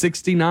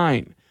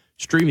 1969.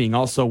 Streaming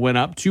also went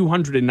up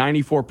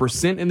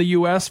 294% in the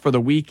U.S. for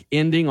the week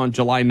ending on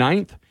July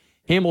 9th.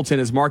 Hamilton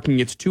is marking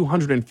its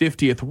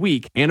 250th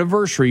week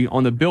anniversary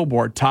on the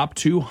Billboard Top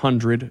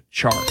 200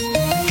 chart.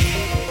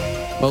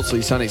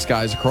 Mostly sunny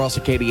skies across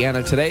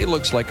Acadiana today.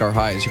 Looks like our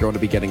highs are going to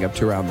be getting up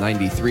to around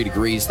 93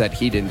 degrees. That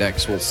heat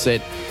index will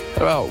sit at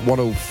about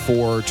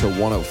 104 to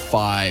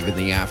 105 in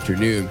the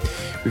afternoon.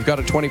 We've got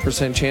a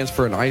 20% chance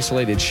for an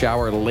isolated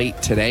shower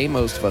late today.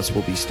 Most of us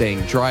will be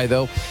staying dry,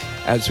 though,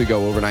 as we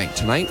go overnight.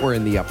 Tonight, we're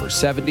in the upper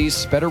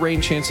 70s. Better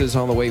rain chances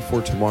on the way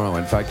for tomorrow.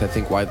 In fact, I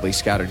think widely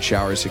scattered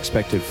showers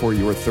expected for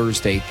your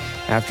Thursday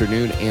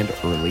afternoon and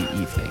early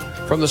evening.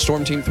 From the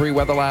Storm Team 3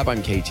 Weather Lab,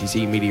 I'm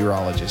KTZ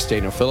meteorologist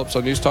Dana Phillips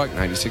on News Talk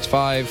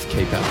 96.5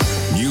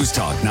 KPEL. News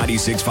Talk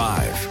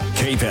 96.5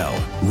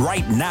 KPEL.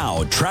 Right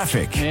now,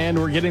 traffic. And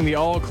we're getting the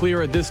all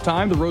clear at this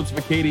time. The roads of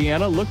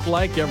Acadiana look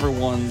like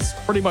everyone's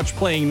pretty much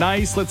playing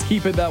nice. Let's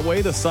keep it that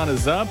way. The sun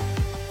is up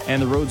and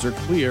the roads are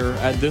clear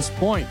at this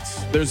point.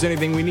 If there's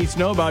anything we need to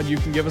know about, you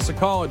can give us a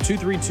call at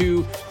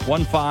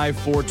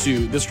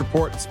 232-1542. This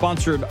report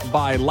sponsored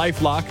by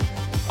LifeLock.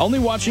 Only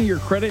watching your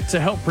credit to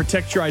help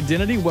protect your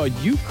identity? Well,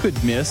 you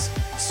could miss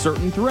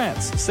certain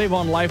threats. Save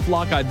on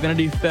LifeLock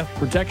identity theft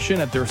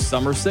protection at their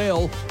summer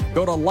sale.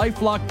 Go to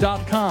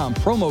lifelock.com,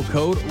 promo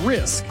code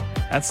RISK.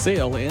 That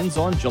sale ends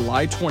on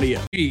July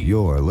 20th.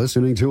 You're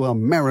listening to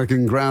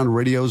American Ground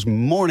Radio's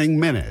Morning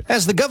Minute.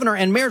 As the governor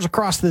and mayors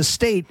across the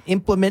state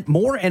implement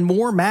more and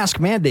more mask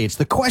mandates,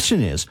 the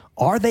question is,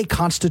 are they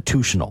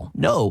constitutional?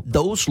 No,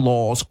 those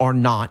laws are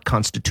not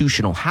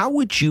constitutional. How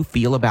would you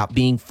feel about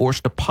being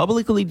forced to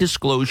publicly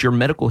disclose your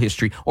medical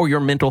history or your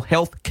mental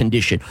health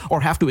condition, or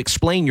have to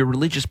explain your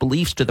religious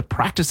beliefs to the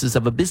practices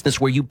of a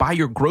business where you buy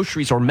your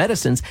groceries or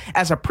medicines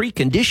as a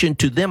precondition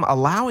to them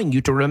allowing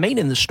you to remain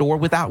in the store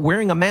without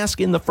wearing a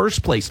mask in the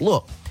first place?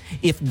 Look,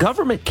 if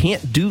government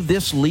can't do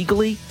this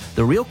legally,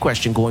 the real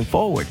question going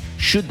forward,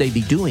 should they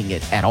be doing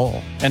it at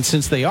all? And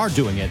since they are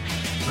doing it,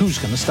 who's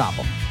going to stop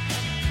them?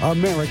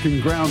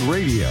 American Ground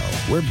Radio,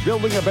 where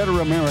building a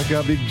better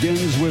America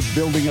begins with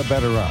building a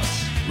better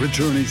us.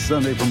 Return each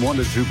Sunday from 1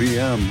 to 2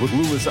 p.m. with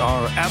Louis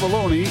R.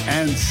 Avalone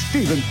and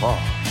Stephen Parr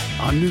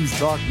on News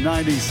Talk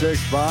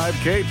 96.5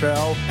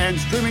 KPEL and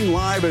streaming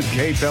live at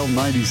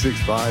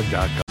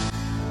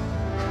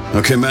KPEL965.com.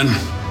 Okay, men,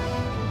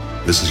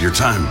 this is your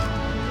time.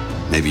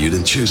 Maybe you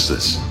didn't choose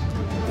this,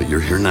 but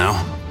you're here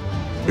now.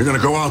 You're going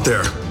to go out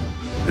there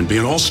and be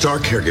an all-star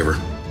caregiver.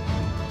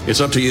 It's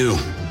up to you.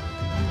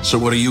 So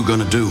what are you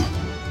going to do?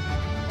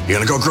 You're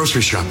going to go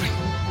grocery shopping,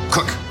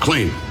 cook,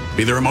 clean,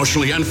 be there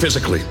emotionally and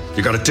physically.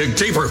 You got to dig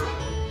deeper.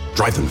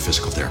 Drive them to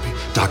physical therapy,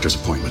 doctor's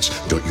appointments.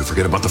 Don't you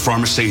forget about the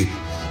pharmacy.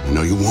 I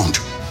know you won't,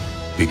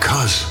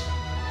 because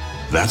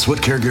that's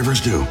what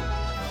caregivers do.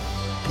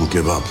 Don't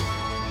give up.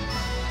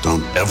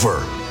 Don't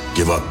ever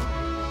give up.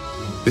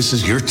 This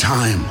is your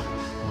time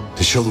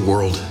to show the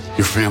world,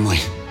 your family,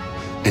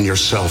 and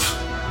yourself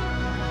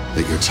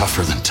that you're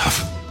tougher than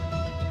tough.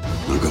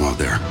 Now go out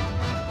there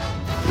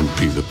and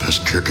be the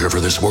best caregiver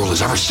this world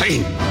has ever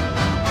seen.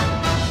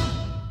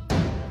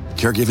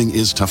 Caregiving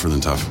is tougher than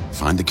tough.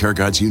 Find the care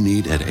guides you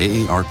need at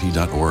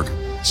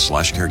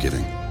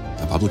aarp.org/caregiving.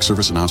 A public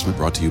service announcement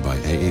brought to you by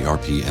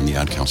AARP and the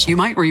Ad Council. You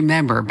might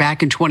remember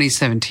back in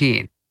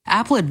 2017,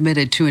 Apple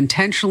admitted to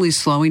intentionally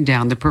slowing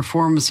down the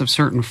performance of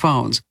certain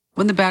phones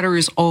when the battery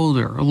is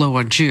older or low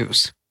on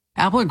juice.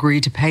 Apple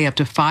agreed to pay up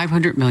to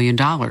 $500 million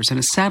in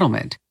a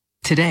settlement.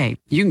 Today,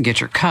 you can get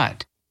your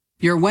cut.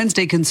 Your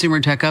Wednesday Consumer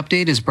Tech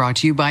Update is brought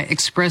to you by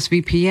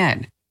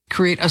ExpressVPN.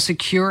 Create a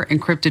secure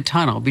encrypted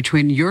tunnel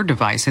between your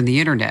device and the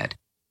internet.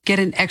 Get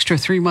an extra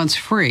 3 months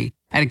free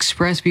at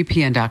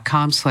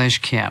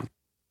expressvpn.com/Kim.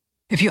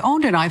 If you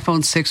owned an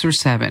iPhone 6 or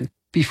 7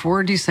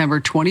 before December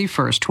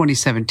 21st,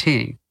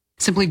 2017,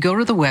 simply go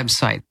to the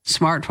website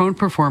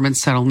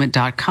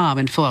smartphoneperformancesettlement.com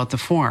and fill out the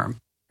form.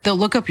 They'll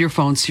look up your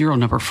phone serial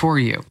number for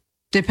you.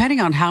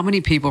 Depending on how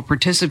many people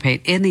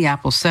participate in the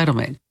Apple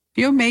settlement,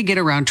 you may get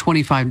around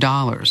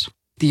 $25.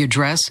 The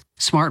address,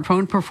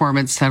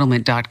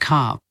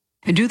 smartphoneperformancesettlement.com.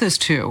 And do this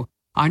too.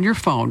 On your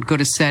phone, go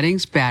to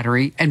Settings,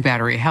 Battery, and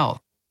Battery Health.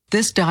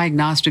 This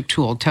diagnostic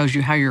tool tells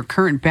you how your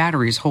current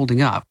battery is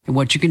holding up and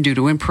what you can do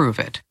to improve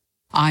it.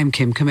 I'm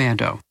Kim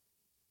Commando.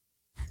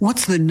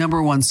 What's the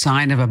number one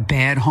sign of a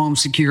bad home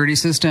security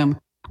system?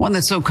 One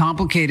that's so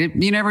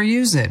complicated you never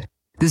use it.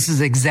 This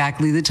is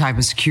exactly the type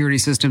of security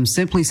system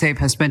SimpliSafe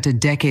has spent a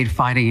decade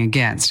fighting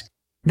against.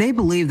 They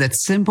believe that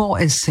simple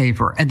is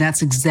safer, and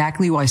that's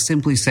exactly why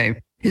SimpliSafe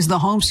is the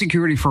home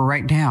security for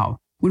right now,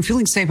 when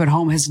feeling safe at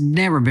home has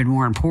never been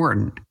more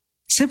important.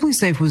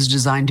 SimpliSafe was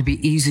designed to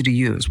be easy to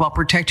use while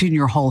protecting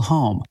your whole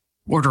home.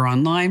 Order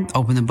online,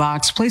 open the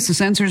box, place the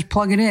sensors,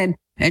 plug it in,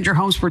 and your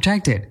home's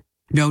protected.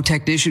 No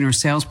technician or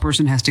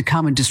salesperson has to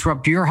come and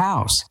disrupt your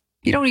house.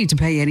 You don't need to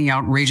pay any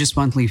outrageous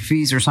monthly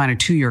fees or sign a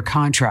 2-year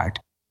contract.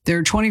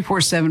 Their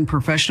 24/7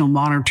 professional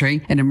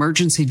monitoring and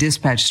emergency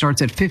dispatch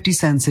starts at 50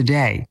 cents a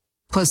day.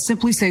 Plus,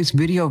 SimpliSafe's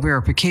video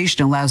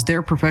verification allows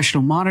their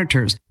professional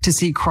monitors to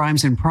see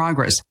crimes in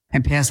progress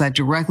and pass that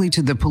directly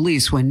to the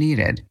police when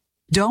needed.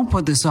 Don't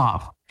put this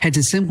off. Head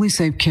to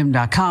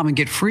simplysafekim.com and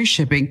get free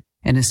shipping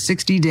and a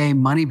 60-day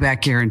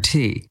money-back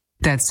guarantee.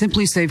 That's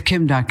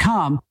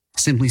simplysafekim.com,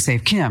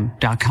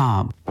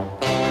 simplysafekim.com.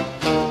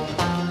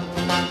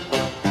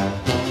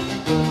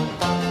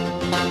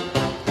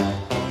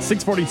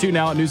 .642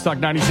 now at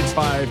Newstalk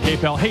 96.5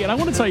 KPEL. Hey, and I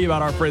want to tell you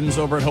about our friends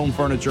over at Home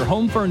Furniture.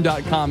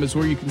 HomeFern.com is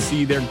where you can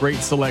see their great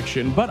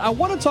selection. But I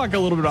want to talk a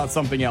little bit about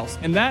something else,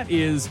 and that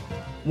is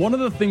one of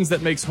the things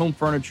that makes Home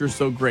Furniture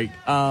so great.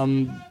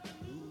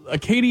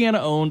 Acadiana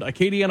owned,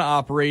 Acadiana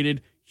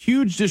operated,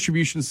 huge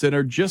distribution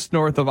center just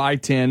north of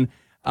I-10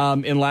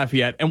 in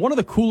Lafayette. And one of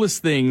the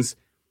coolest things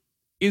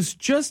is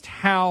just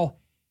how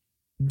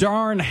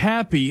darn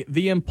happy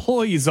the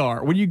employees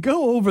are. When you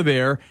go over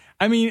there,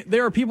 I mean,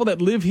 there are people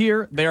that live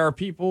here. There are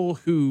people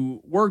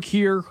who work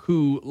here,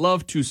 who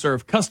love to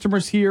serve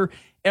customers here,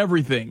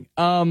 everything.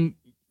 They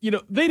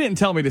didn't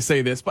tell me to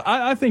say this, but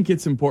I think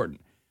it's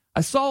important.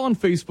 I saw on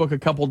Facebook a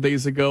couple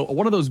days ago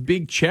one of those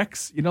big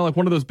checks, like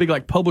one of those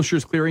big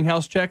Publishers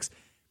Clearinghouse checks,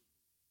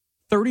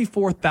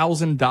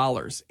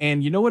 $34,000.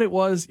 And you know what it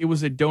was? It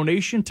was a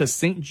donation to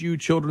St.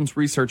 Jude Children's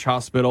Research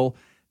Hospital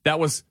that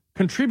was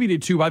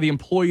contributed to by the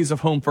employees of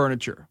Home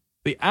Furniture.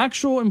 The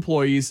actual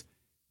employees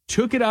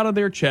took it out of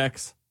their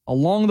checks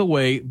along the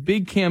way.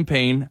 Big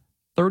campaign,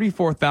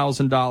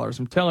 $34,000.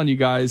 I'm telling you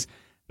guys,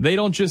 they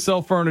don't just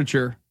sell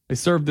furniture. They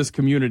serve this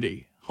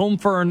community.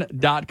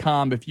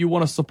 Homefern.com if you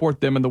want to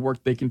support them and the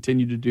work they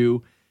continue to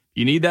do.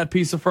 You need that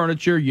piece of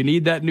furniture. You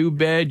need that new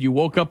bed. You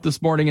woke up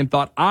this morning and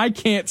thought, I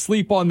can't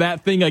sleep on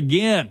that thing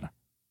again.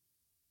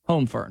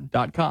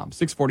 Homefern.com.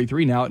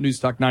 643 now at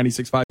Newstalk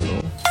 96.5.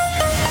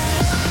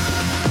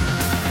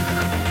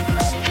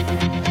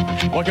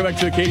 Welcome back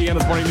to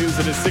Acadiana's Morning News.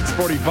 It is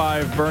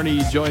 6:45.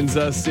 Bernie joins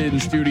us in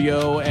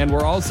studio, and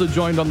we're also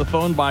joined on the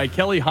phone by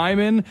Kelly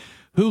Hyman,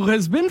 who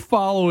has been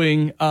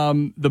following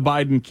the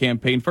Biden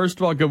campaign. First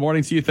of all, good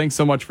morning to you. Thanks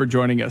so much for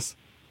joining us.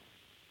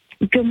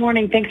 Good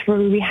morning. Thanks for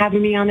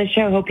having me on the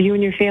show. Hope you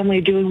and your family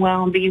are doing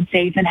well and being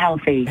safe and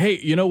healthy. Hey,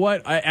 you know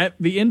what? At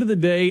the end of the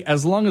day,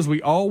 as long as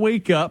we all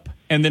wake up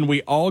and then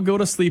we all go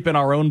to sleep in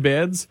our own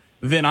beds,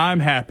 then I'm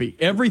happy.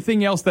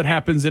 Everything else that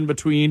happens in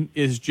between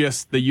is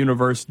just the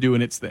universe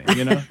doing its thing,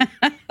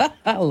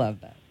 I love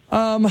that.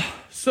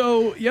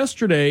 So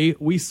yesterday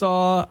we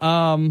saw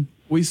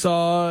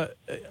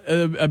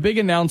a big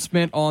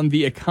announcement on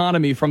the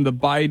economy from the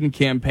Biden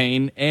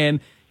campaign, and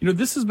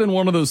this has been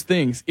one of those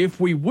things. If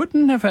we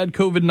wouldn't have had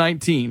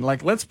COVID-19,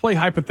 let's play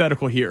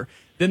hypothetical here,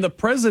 then the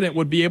president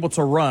would be able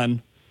to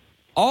run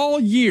all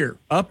year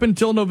up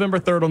until November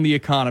 3rd on the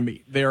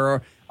economy.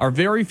 There are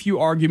very few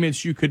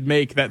arguments you could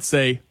make that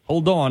say,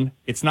 hold on,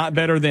 it's not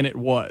better than it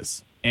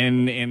was.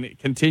 And it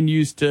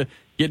continues to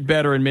get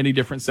better in many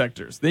different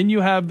sectors. Then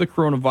you have the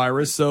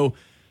coronavirus, so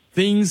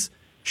things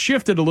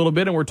shifted a little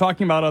bit, and we're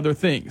talking about other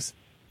things.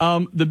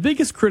 The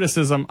biggest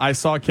criticism I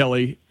saw,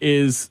 Kelly,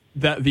 is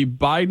that the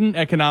Biden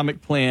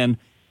economic plan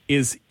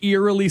is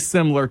eerily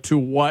similar to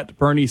what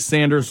Bernie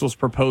Sanders was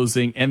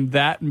proposing, and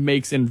that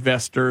makes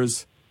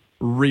investors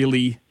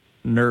really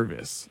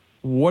nervous.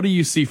 What do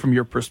you see from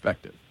your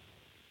perspective?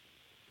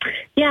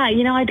 Yeah,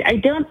 I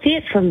don't see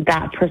it from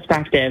that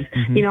perspective.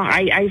 Mm-hmm.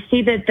 I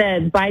see that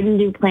the Biden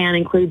new plan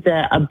includes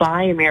a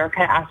Buy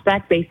America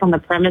aspect based on the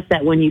premise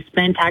that when you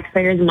spend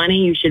taxpayers'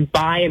 money, you should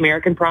buy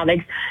American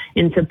products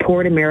and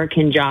support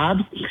American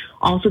jobs.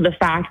 Also, the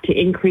fact to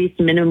increase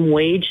minimum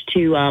wage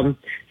to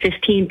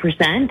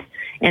 15%.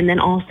 and then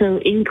also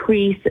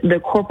increase the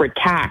corporate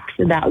tax.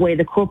 That way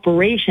the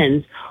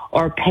corporations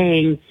are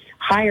paying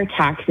higher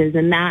taxes,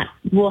 and that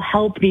will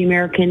help the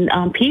American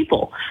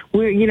people.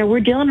 We're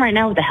dealing right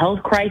now with a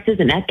health crisis,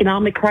 an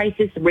economic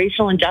crisis,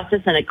 racial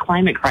injustice, and a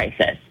climate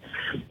crisis.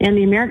 And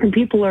the American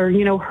people are,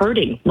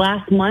 hurting.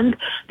 Last month,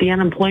 the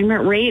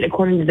unemployment rate,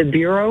 according to the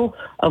Bureau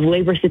of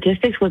Labor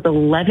Statistics, was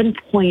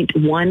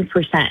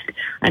 11.1%.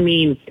 I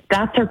mean,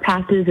 that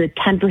surpasses a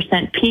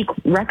 10% peak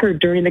record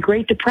during the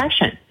Great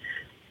Depression.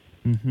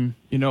 Mm-hmm.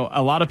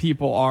 A lot of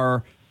people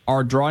are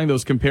drawing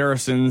those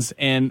comparisons,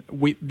 and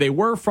they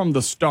were from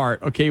the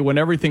start, okay, when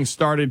everything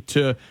started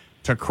to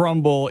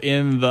crumble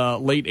in the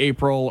late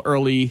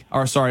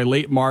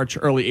March,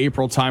 early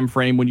April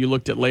timeframe when you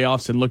looked at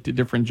layoffs and looked at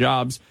different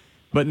jobs.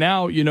 But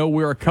now,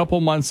 we're a couple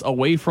months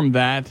away from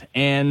that,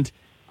 and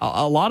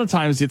a lot of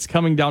times it's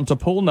coming down to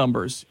poll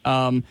numbers.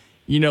 I've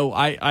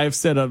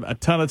said a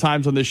ton of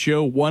times on this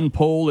show, one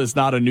poll is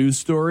not a news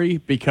story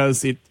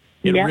because it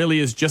really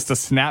is just a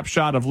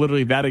snapshot of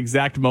literally that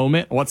exact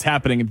moment, what's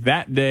happening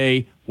that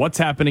day, what's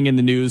happening in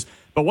the news.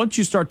 But once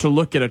you start to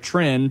look at a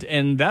trend,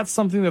 and that's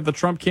something that the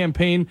Trump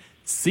campaign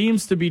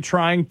seems to be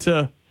trying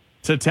to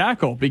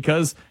tackle,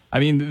 because,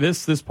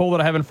 this poll that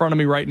I have in front of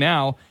me right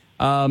now,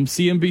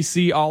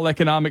 CNBC All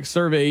Economic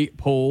Survey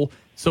poll,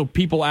 so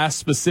people asked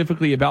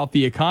specifically about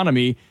the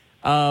economy,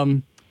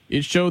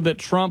 it showed that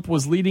Trump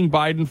was leading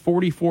Biden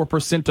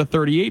 44% to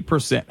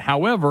 38%.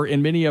 However,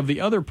 in many of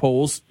the other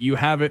polls, you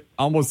have it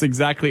almost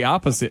exactly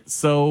opposite.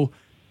 So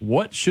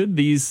what should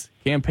these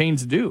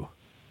campaigns do?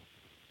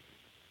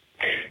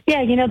 Yeah,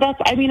 I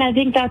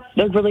think that's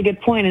a really good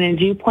point. And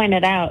as you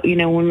pointed out, in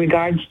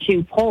regards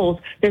to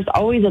polls, there's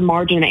always a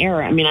margin of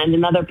error. And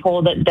another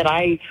poll that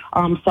I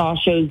saw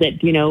shows that,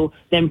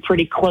 them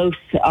pretty close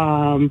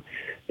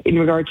in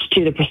regards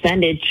to the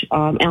percentage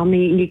on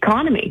the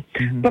economy.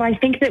 Mm-hmm. But I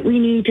think that we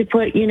need to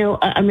put,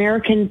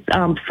 Americans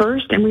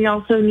first, and we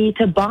also need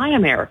to buy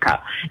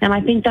America. And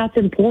I think that's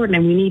important.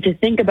 And we need to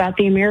think about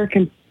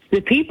the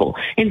people,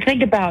 and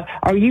think about,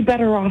 are you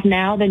better off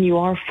now than you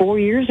are 4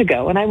 years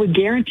ago? And I would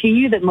guarantee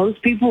you that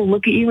most people will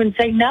look at you and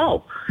say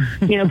no.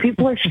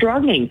 People are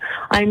struggling.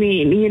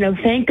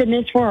 Thank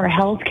goodness for our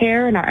health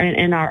care and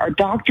our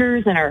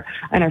doctors and our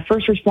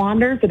first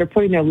responders that are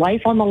putting their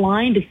life on the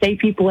line to save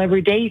people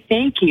every day.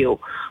 Thank you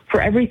for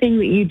everything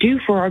that you do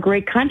for our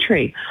great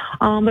country.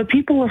 But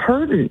people are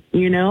hurting,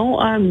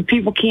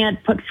 people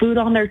can't put food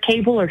on their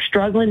table or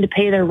struggling to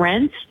pay their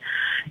rents.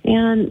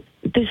 And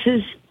this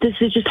is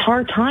just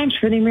hard times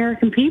for the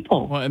American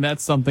people. Well, and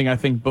that's something I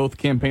think both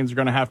campaigns are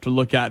going to have to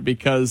look at,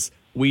 because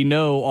we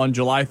know on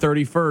July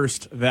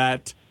 31st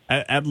that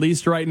at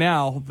least right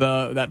now,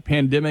 that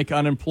pandemic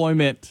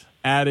unemployment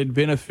added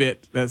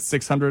benefit, that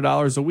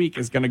 $600 a week,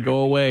 is going to go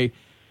away,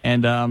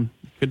 and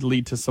could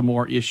lead to some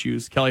more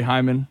issues. Kelly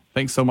Hyman,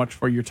 thanks so much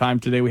for your time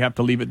today. We have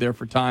to leave it there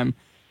for time,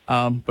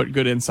 but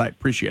good insight.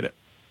 Appreciate it.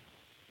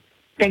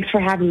 Thanks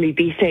for having me.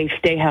 Be safe.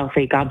 Stay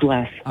healthy. God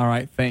bless. All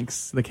right.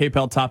 Thanks. The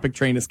KPEL topic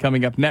train is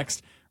coming up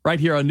next, right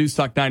here on News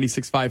Talk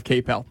 96.5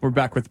 KPEL. We're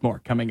back with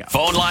more coming up.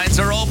 Phone lines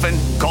are open.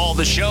 Call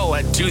the show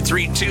at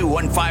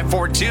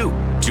 232-1542.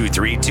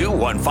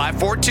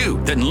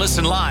 232-1542. Then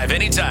listen live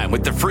anytime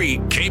with the free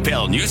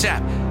KPEL News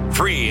app.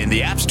 Free in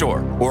the App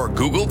Store or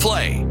Google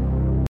Play.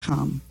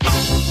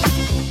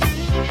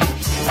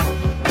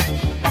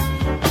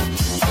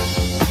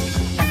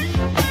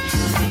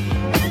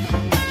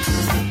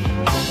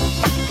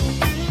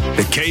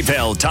 The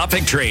KPEL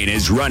topic train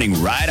is running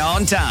right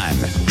on time.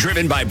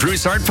 Driven by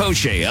Broussard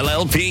Poche,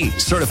 LLP,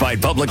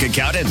 certified public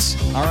accountants.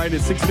 All right,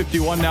 it's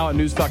 6:51 now at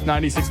News Talk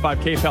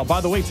 96.5 KPEL.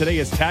 By the way, today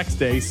is tax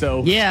day,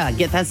 so... Yeah,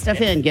 get that stuff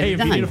in. Get it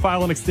done. If you need to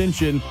file an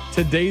extension,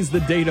 today's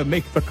the day to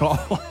make the call.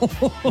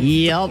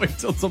 Yep. Wait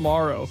till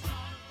tomorrow.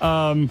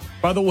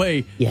 By the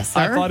way, yes,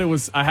 sir?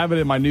 I have it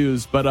in my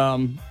news, but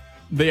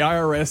the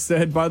IRS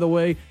said, by the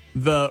way,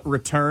 the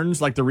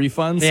returns, like the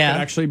refunds, could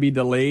actually be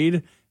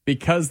delayed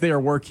because they are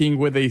working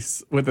with a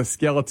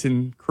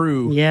skeleton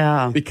crew.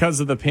 Yeah. Because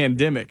of the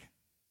pandemic,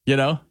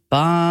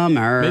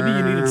 Bummer. Maybe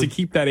you needed to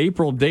keep that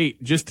April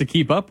date just to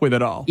keep up with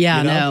it all. Yeah,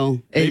 I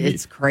know.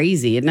 It's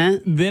crazy, isn't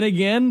it? Then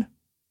again,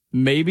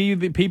 maybe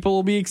the people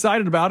will be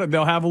excited about it.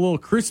 They'll have a little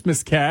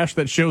Christmas cash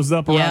that shows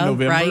up around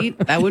November. Right.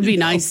 That would be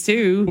nice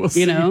too. We'll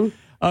see.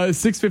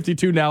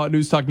 6:52 now at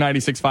News Talk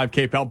 96.5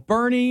 KPEL.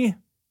 Bernie.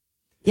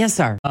 Yes,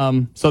 sir.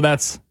 So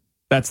that's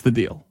the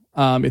deal.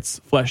 It's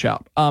flesh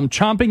out.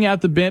 Chomping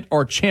at the bit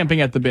or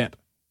champing at the bit?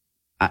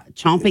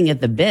 Chomping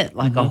at the bit,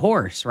 like a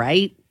horse,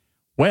 right?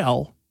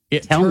 Well,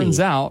 it turns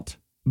out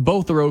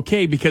both are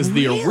okay, because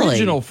the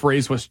original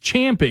phrase was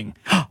champing.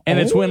 And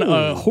it's when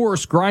a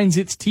horse grinds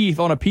its teeth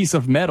on a piece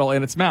of metal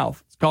in its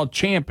mouth. It's called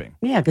champing.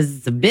 Yeah, because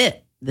it's a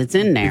bit that's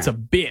in there. It's a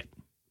bit.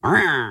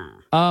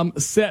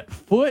 Set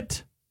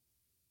foot.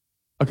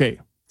 Okay.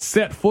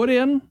 Set foot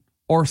in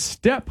or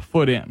step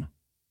foot in.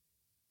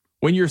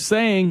 When you're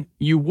saying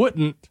you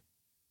wouldn't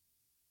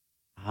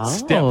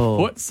step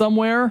foot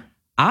somewhere.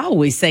 I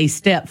always say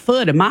step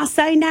foot. Am I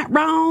saying that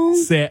wrong?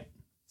 Set.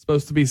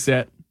 Supposed to be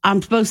set.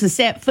 I'm supposed to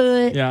set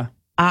foot? Yeah.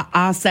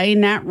 I'll say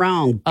that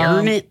wrong.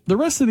 Darn it. The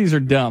rest of these are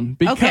dumb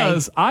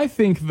because I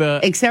think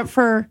except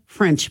for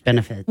French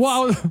benefits.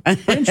 Well,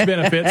 French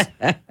benefits.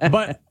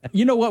 But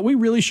you know what? We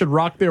really should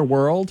rock their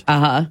world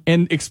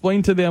and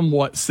explain to them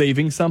what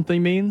saving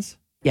something means.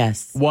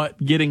 Yes.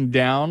 What getting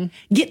down.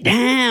 Get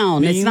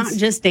down. means. It's not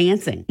just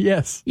dancing.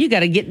 Yes. You got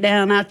to get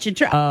down out your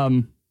truck.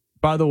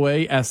 By the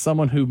way, as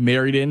someone who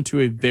married into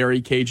a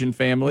very Cajun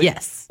family.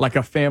 Yes. Like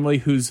a family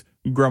whose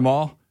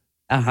grandma.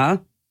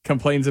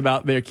 Complains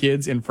about their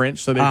kids in French,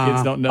 so their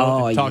kids don't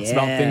know. It talks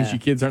about things you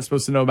kids aren't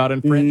supposed to know about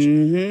in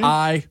French.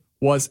 I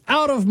was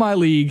out of my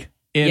league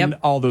in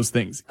all those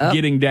things.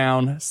 Getting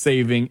down,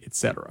 saving,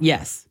 etc.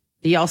 Yes.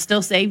 Do y'all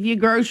still save your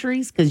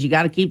groceries? Because you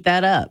got to keep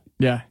that up.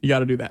 Yeah, you got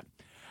to do that.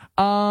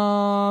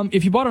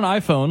 If you bought an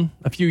iPhone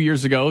a few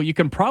years ago, you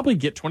can probably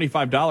get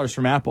 $25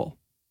 from Apple.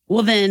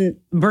 Well, then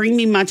bring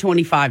me my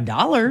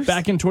 $25.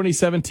 Back in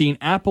 2017,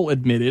 Apple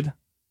admitted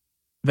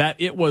that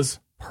it was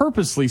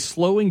purposely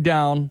slowing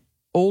down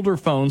older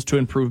phones to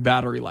improve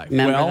battery life.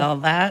 Remember all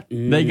that?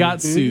 They got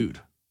sued.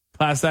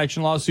 Class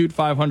action lawsuit,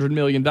 $500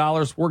 million.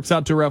 Works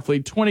out to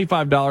roughly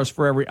 $25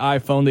 for every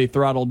iPhone they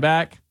throttled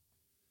back.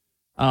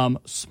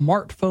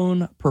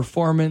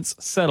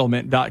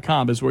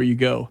 Smartphoneperformancesettlement.com is where you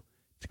go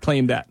to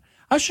claim that.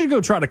 I should go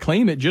try to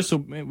claim it just so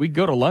we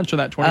go to lunch on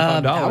that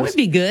 $25. That would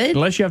be good.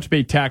 Unless you have to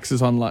pay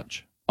taxes on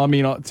lunch.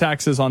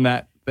 Taxes on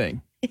that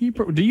thing.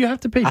 Do you have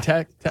to pay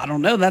tax? I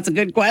don't know. That's a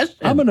good question.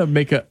 I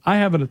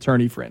have an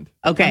attorney friend.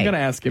 Okay. I'm going to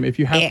ask him if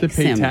you have to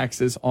pay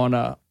taxes on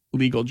a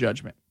legal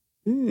judgment.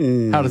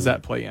 How does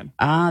that play in?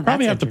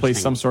 Probably have to pay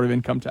some sort of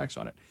income tax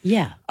on it.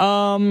 Yeah.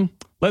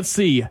 Let's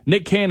see.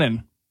 Nick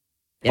Cannon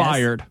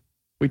fired.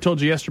 We told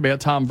you yesterday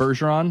about Tom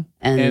Bergeron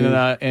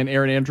and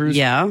Aaron Andrews.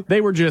 Yeah.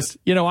 They were just,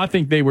 I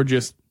think they were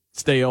just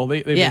stale.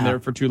 They've been there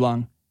for too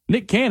long.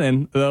 Nick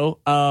Cannon, though,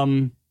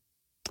 a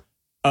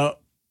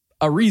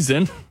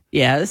reason.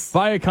 Yes.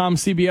 Viacom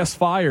CBS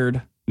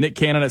fired Nick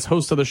Cannon as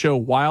host of the show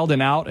Wild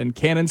and Out and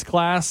Cannon's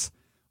Class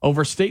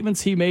over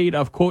statements he made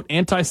of, quote,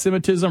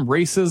 anti-Semitism,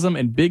 racism,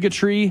 and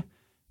bigotry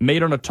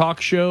made on a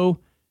talk show.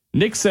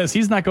 Nick says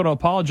he's not going to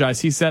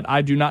apologize. He said,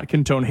 I do not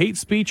condone hate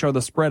speech or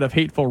the spread of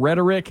hateful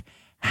rhetoric.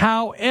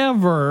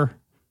 However,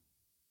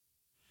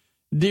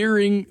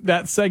 during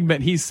that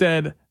segment, he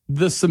said,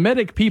 the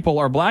Semitic people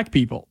are black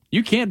people.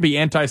 You can't be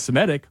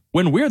anti-Semitic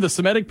when we're the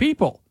Semitic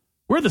people.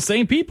 We're the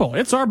same people.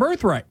 It's our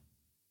birthright.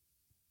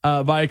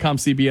 Viacom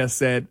CBS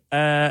said,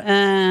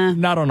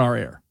 not on our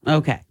air.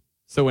 Okay.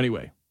 So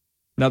anyway,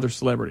 another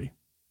celebrity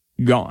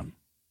gone.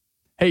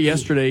 Hey,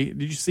 yesterday,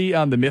 did you see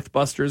the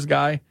Mythbusters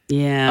guy?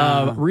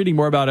 Yeah. Reading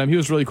more about him. He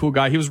was a really cool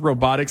guy. He was a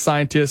robotic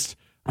scientist.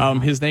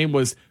 His name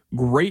was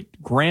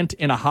Grant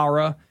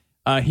Inahara.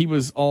 He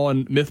was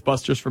on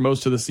Mythbusters for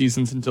most of the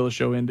seasons until the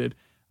show ended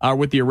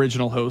with the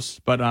original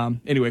host. But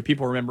anyway,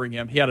 people remembering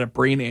him. He had a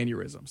brain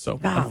aneurysm. So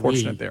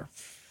unfortunate there.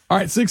 All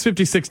right,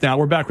 6:56 now.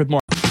 We're back with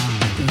more.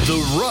 The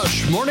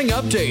Rush Morning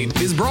Update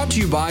is brought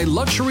to you by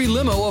Luxury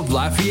Limo of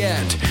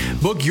Lafayette.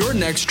 Book your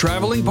next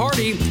traveling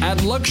party at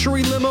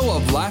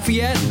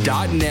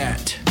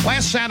luxurylimooflafayette.net.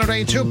 Last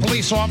Saturday, 2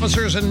 police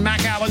officers in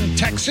McAllen,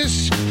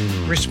 Texas,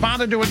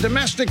 responded to a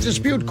domestic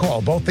dispute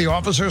call. Both the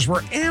officers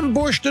were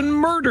ambushed and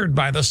murdered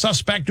by the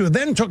suspect, who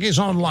then took his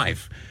own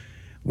life.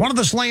 One of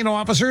the slain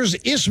officers,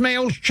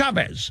 Ismael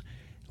Chavez,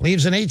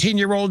 leaves an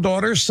 18-year-old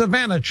daughter,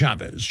 Savannah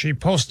Chavez. She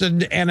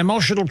posted an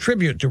emotional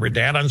tribute to her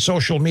dad on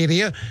social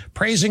media,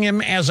 praising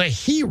him as a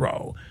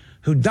hero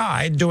who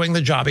died doing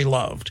the job he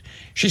loved.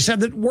 She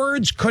said that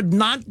words could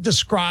not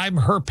describe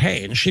her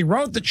pain. She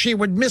wrote that she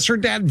would miss her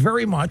dad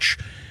very much,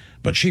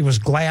 but she was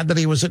glad that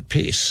he was at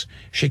peace.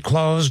 She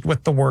closed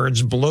with the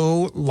words,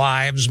 "Blue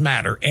Lives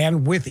Matter."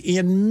 And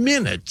within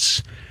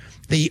minutes,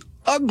 the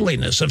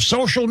ugliness of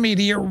social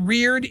media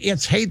reared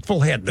its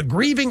hateful head. The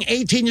grieving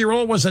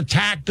 18-year-old was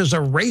attacked as a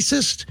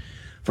racist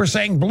for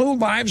saying Blue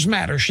Lives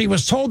Matter. She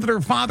was told that her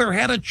father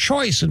had a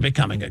choice in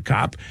becoming a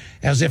cop,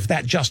 as if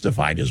that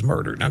justified his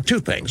murder. Now,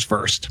 2 things.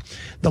 First,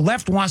 the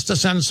left wants to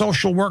send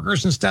social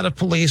workers instead of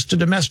police to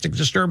domestic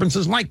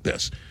disturbances like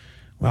this.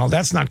 Well,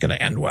 that's not going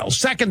to end well.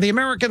 Second, the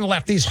American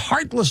left, these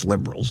heartless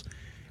liberals,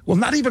 will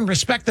not even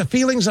respect the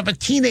feelings of a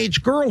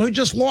teenage girl who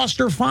just lost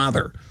her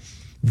father.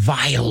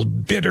 Vile,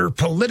 bitter,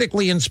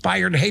 politically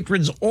inspired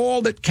hatred's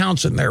all that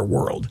counts in their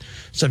world.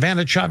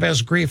 Savannah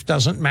Chavez's grief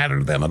doesn't matter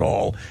to them at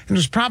all. And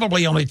there's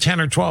probably only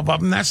 10 or 12 of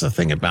them. That's the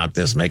thing about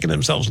this, making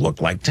themselves look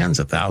like tens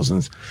of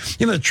thousands.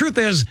 The truth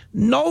is,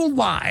 no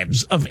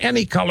lives of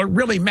any color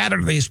really matter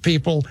to these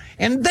people,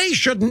 and they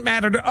shouldn't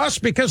matter to us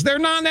because they're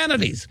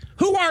non-entities.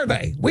 Who are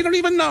they? We don't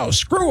even know.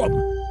 Screw them.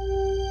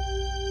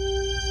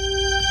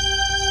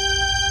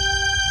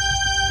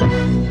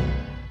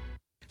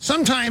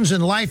 Sometimes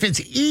in life, it's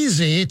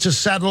easy to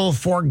settle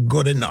for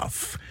good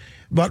enough.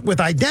 But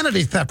with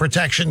identity theft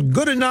protection,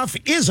 good enough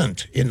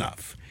isn't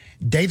enough.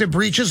 Data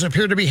breaches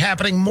appear to be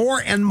happening more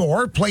and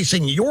more,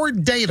 placing your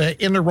data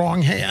in the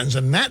wrong hands,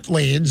 and that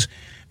leads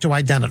to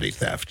identity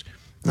theft.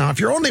 Now, if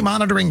you're only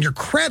monitoring your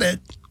credit,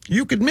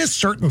 You could miss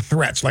certain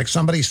threats, like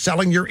somebody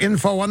selling your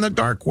info on the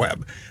dark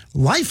web.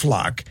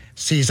 LifeLock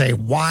sees a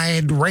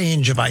wide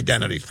range of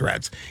identity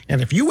threats. And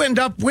if you end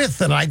up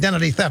with an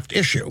identity theft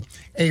issue,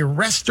 a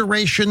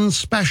restoration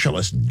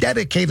specialist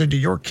dedicated to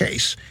your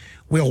case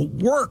will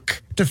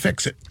work to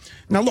fix it.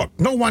 Now, look,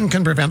 no one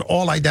can prevent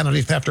all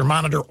identity theft or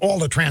monitor all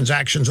the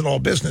transactions at all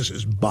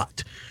businesses,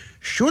 but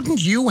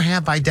shouldn't you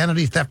have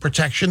identity theft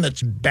protection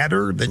that's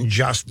better than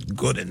just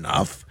good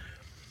enough?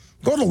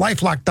 Go to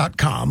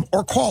lifelock.com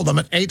or call them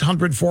at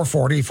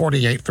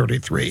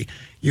 800-440-4833.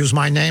 Use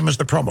my name as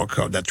the promo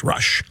code. That's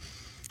RUSH.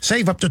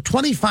 Save up to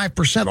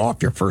 25%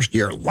 off your first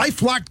year.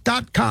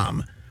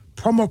 Lifelock.com.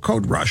 Promo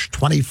code RUSH,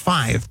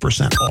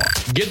 25%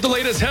 off. Get the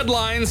latest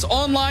headlines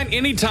online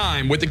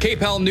anytime with the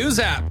KPEL News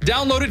app.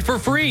 Download it for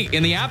free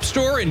in the App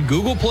Store and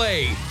Google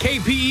Play.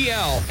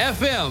 KPEL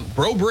FM,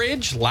 Breaux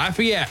Bridge,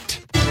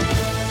 Lafayette.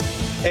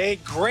 A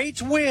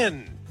great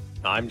win.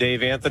 I'm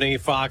Dave Anthony,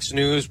 Fox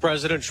News.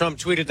 President Trump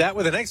tweeted that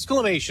with an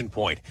exclamation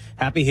point.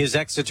 Happy his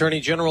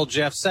ex-Attorney General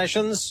Jeff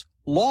Sessions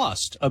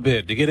lost a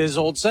bid to get his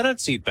old Senate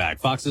seat back.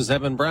 Fox's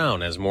Evan Brown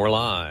has more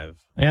live.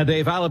 Yeah,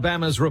 Dave,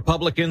 Alabama's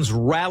Republicans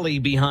rally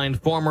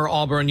behind former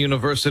Auburn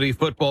University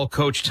football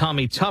coach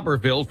Tommy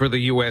Tuberville for the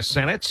U.S.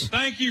 Senate.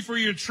 Thank you for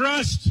your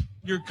trust,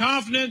 your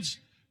confidence.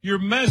 Your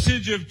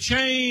message of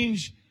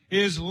change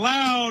is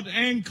loud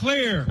and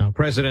clear. Now,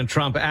 President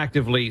Trump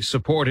actively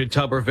supported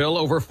Tuberville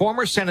over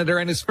former senator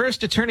and his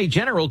first attorney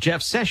general,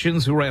 Jeff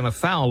Sessions, who ran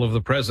afoul of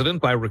the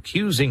president by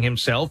recusing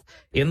himself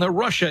in the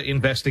Russia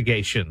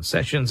investigation.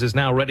 Sessions is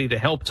now ready to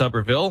help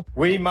Tuberville.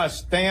 We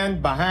must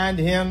stand behind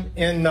him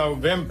in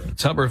November.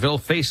 Tuberville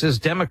faces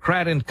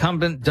Democrat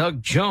incumbent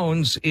Doug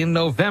Jones in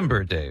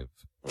November, Dave.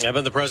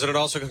 Evan, the president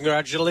also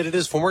congratulated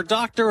his former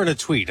doctor in a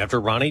tweet after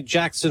Ronnie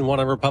Jackson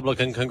won a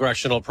Republican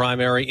congressional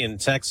primary in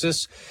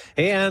Texas.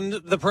 And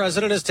the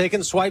president has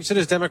taken swipes at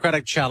his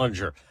Democratic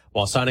challenger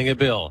while signing a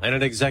bill and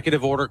an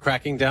executive order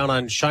cracking down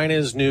on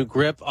China's new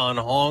grip on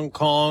Hong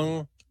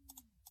Kong.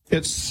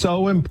 It's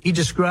so important. He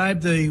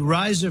described the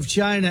rise of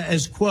China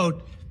as,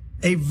 quote,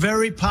 a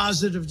very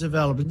positive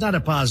development. Not a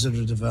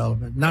positive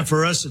development. Not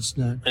for us, it's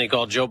not. And he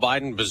called Joe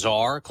Biden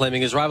bizarre,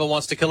 claiming his rival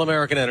wants to kill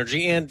American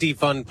energy and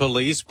defund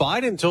police.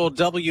 Biden told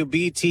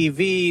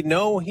WBTV,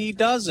 no, he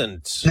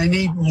doesn't. They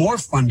need more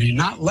funding,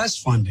 not less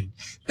funding.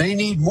 They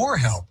need more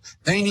help.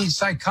 They need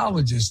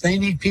psychologists. They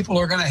need people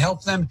who are going to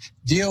help them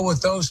deal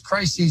with those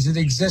crises that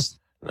exist.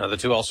 Now, the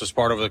two also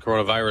sparred over the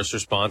coronavirus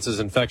response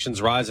as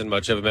infections rise in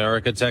much of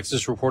America.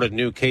 Texas reported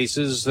new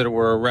cases that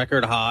were a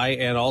record high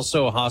and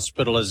also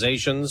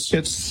hospitalizations.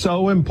 It's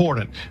so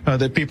important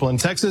that people in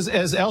Texas,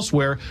 as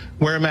elsewhere,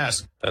 wear a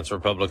mask. That's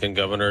Republican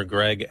Governor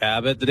Greg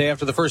Abbott. The day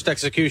after the first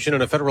execution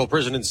in a federal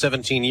prison in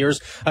 17 years,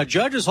 a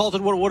judge has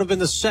halted what would have been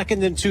the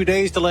second in 2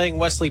 days, delaying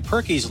Wesley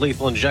Perkey's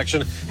lethal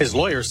injection. His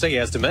lawyers say he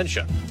has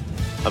dementia.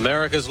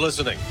 America's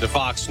listening to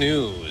Fox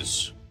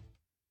News.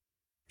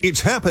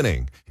 It's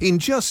happening. In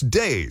just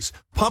days,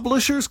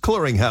 Publishers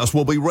Clearinghouse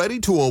will be ready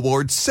to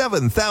award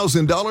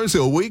 $7,000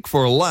 a week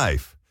for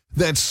life.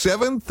 That's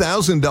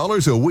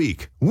 $7,000 a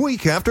week,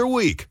 week after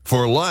week,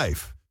 for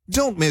life.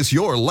 Don't miss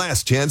your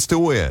last chance to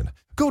win.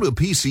 Go to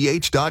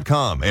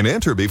PCH.com and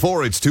enter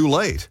before it's too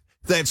late.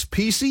 That's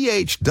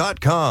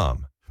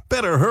PCH.com.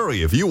 Better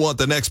hurry if you want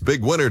the next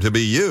big winner to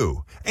be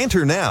you.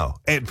 Enter now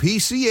at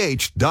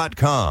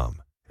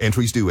PCH.com.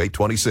 Entries due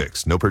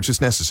 8/26. No purchase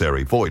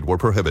necessary. Void where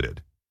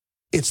prohibited.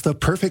 It's the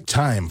perfect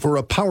time for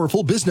a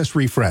powerful business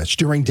refresh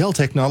during Dell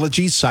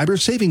Technologies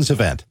Cyber Savings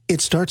Event.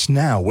 It starts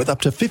now with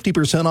up to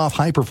 50% off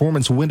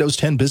high-performance Windows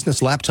 10 business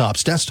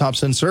laptops,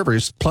 desktops, and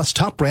servers, plus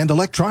top-brand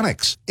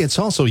electronics. It's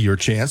also your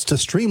chance to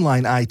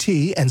streamline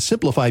IT and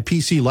simplify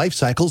PC life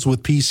cycles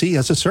with PC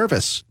as a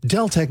service.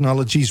 Dell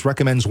Technologies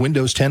recommends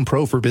Windows 10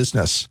 Pro for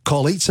business.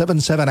 Call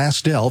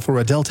 877-ASK-DELL for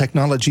a Dell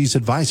Technologies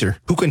advisor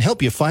who can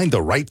help you find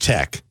the right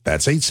tech.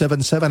 That's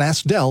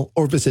 877-ASK-DELL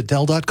or visit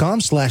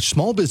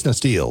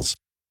Dell.com/smallbusinessdeals.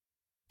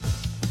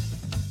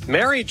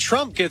 Mary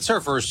Trump gets her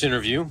first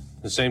interview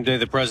the same day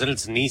the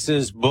president's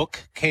niece's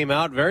book came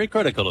out, very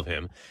critical of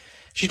him.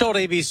 She told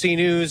ABC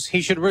News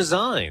he should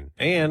resign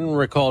and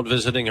recalled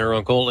visiting her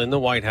uncle in the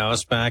White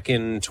House back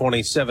in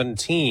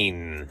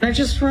 2017. I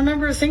just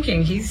remember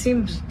thinking he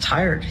seems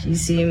tired. He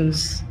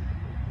seems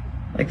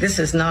like this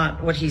is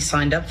not what he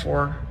signed up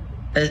for,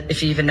 if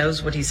he even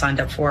knows what he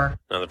signed up for.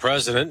 Now the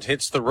president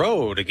hits the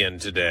road again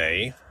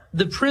today.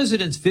 The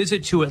president's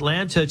visit to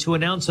Atlanta to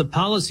announce a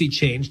policy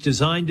change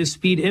designed to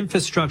speed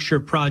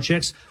infrastructure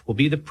projects will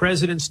be the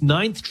president's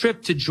 9th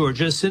trip to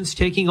Georgia since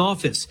taking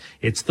office.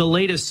 It's the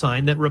latest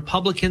sign that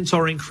Republicans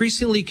are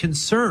increasingly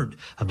concerned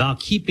about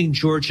keeping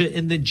Georgia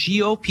in the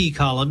GOP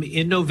column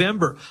in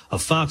November. A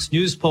Fox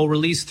News poll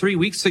released 3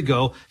 weeks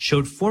ago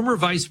showed former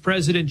Vice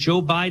President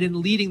Joe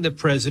Biden leading the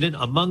president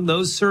among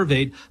those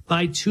surveyed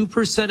by 2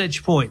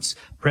 percentage points.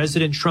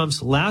 President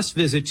Trump's last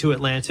visit to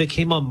Atlanta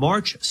came on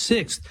March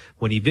 6th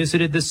when he visited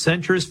visited the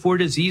Centers for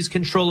Disease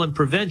Control and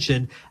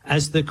Prevention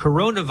as the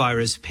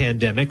coronavirus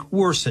pandemic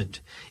worsened.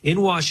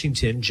 In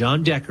Washington,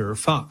 John Decker,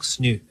 Fox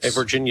News. A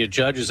Virginia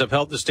judge has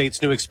upheld the state's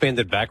new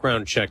expanded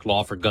background check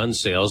law for gun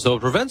sales, though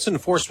it prevents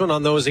enforcement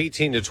on those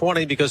 18 to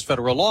 20 because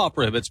federal law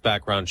prohibits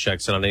background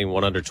checks on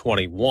anyone under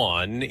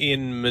 21.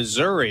 In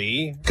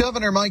Missouri,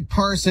 Governor Mike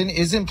Parson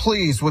isn't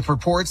pleased with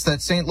reports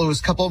that St.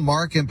 Louis couple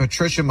Mark and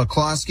Patricia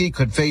McCloskey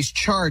could face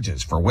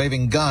charges for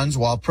waving guns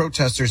while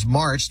protesters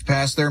marched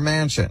past their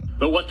mansion.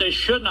 But what they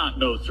should not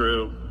go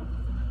through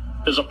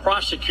is a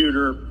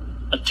prosecutor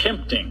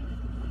attempting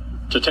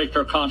to take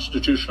their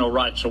constitutional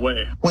rights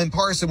away. When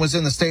Parson was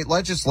in the state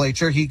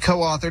legislature, he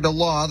co-authored a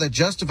law that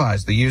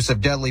justifies the use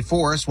of deadly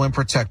force when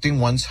protecting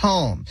one's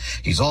home.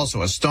 He's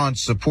also a staunch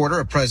supporter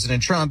of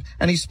President Trump,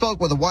 and he spoke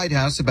with the White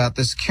House about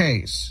this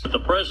case. The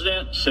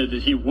president said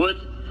that he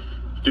would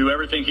do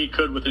everything he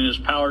could within his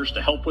powers to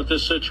help with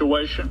this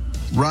situation.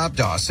 Rob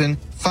Dawson,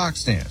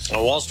 Fox News.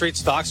 On Wall Street,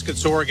 stocks could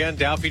soar again.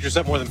 Dow futures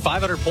up more than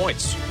 500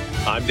 points.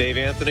 I'm Dave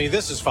Anthony.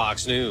 This is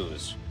Fox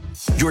News.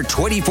 Your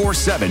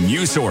 24/7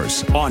 news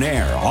source, on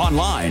air,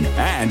 online,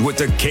 and with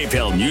the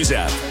KPEL News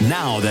app.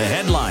 Now the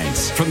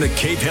headlines from the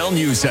KPEL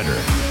News Center.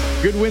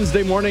 Good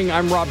Wednesday morning.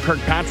 I'm Rob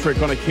Kirkpatrick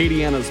on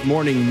Acadiana's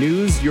Morning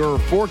News. Your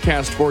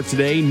forecast for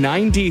today,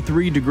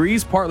 93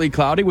 degrees, partly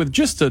cloudy with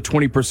just a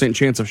 20%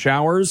 chance of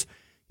showers.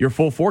 Your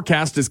full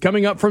forecast is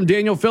coming up from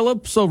Daniel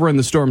Phillips over in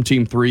the Storm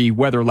Team 3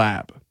 Weather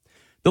Lab.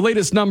 The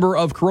latest number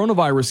of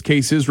coronavirus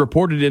cases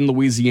reported in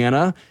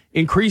Louisiana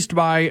increased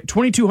by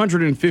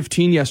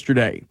 2,215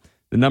 yesterday.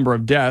 The number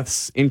of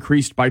deaths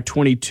increased by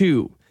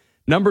 22.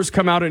 Numbers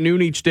come out at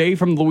noon each day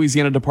from the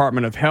Louisiana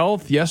Department of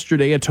Health.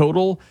 Yesterday, a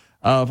total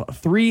of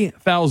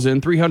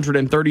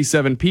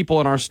 3,337 people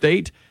in our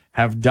state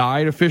have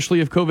died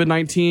officially of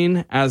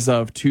COVID-19 as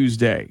of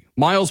Tuesday.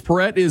 Miles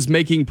Perrette is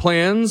making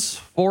plans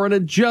for an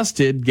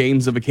adjusted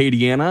Games of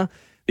Acadiana.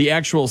 The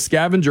actual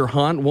scavenger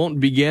hunt won't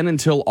begin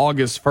until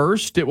August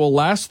 1st. It will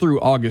last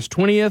through August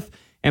 20th,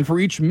 and for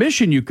each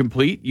mission you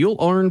complete, you'll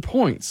earn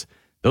points.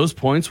 Those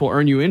points will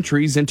earn you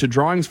entries into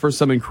drawings for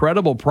some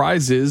incredible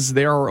prizes.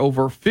 There are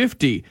over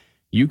 50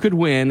 you could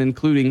win,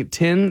 including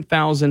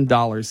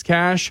 $10,000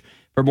 cash.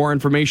 For more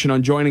information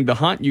on joining the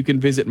hunt, you can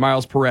visit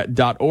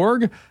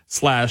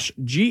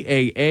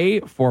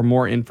milesperrette.org/GAA for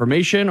more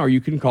information, or you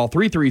can call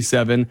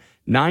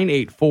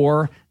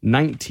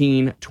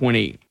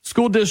 337-984-1920.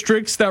 School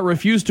districts that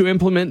refuse to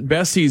implement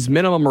Bessie's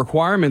minimum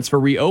requirements for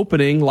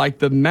reopening, like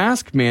the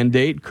mask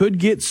mandate, could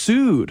get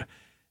sued.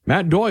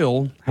 Matt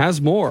Doyle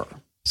has more.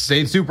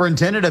 State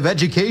Superintendent of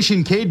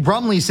Education Cade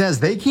Brumley says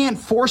they can't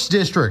force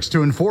districts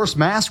to enforce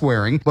mask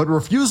wearing, but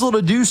refusal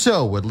to do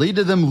so would lead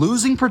to them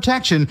losing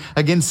protection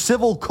against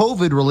civil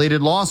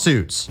COVID-related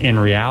lawsuits. In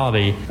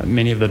reality,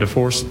 many of the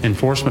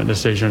enforcement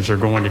decisions are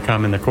going to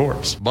come in the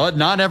courts. But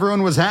not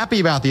everyone was happy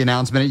about the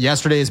announcement at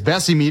yesterday's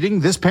Bessie meeting.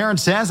 This parent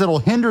says it'll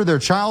hinder their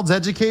child's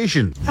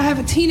education. I have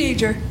a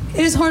teenager.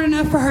 It is hard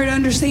enough for her to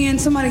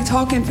understand somebody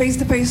talking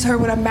face-to-face to her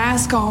with a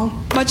mask on,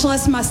 much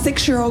less my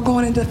 6-year-old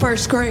going into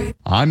first grade.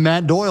 I'm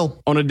Matt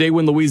Doyle. On a day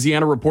when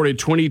Louisiana reported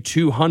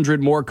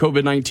 2,200 more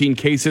COVID-19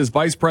 cases,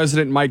 Vice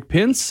President Mike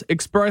Pence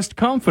expressed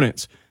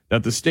confidence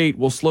that the state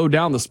will slow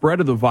down the spread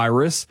of the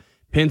virus.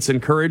 Pence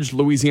encouraged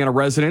Louisiana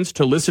residents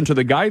to listen to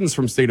the guidance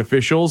from state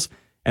officials,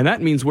 and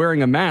that means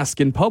wearing a mask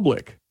in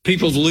public.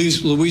 People of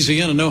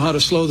Louisiana know how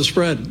to slow the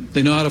spread.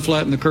 They know how to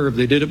flatten the curve.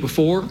 They did it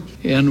before,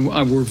 and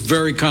we're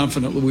very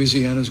confident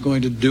Louisiana is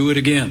going to do it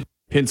again.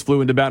 Pence flew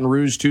into Baton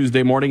Rouge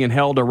Tuesday morning and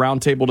held a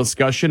roundtable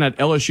discussion at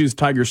LSU's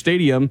Tiger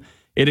Stadium.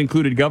 It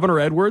included Governor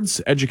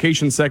Edwards,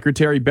 Education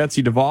Secretary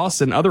Betsy DeVos,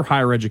 and other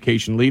higher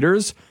education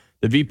leaders.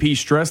 The VP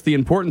stressed the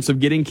importance of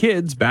getting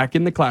kids back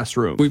in the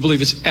classroom. We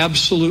believe it's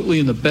absolutely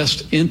in the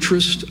best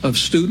interest of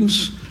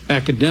students,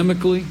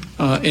 academically,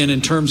 and in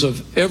terms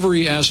of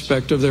every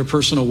aspect of their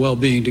personal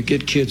well-being, to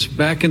get kids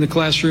back in the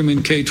classroom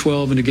in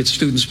K-12 and to get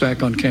students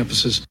back on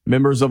campuses.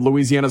 Members of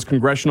Louisiana's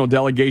congressional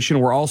delegation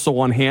were also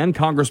on hand.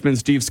 Congressman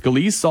Steve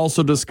Scalise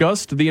also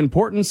discussed the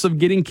importance of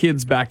getting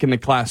kids back in the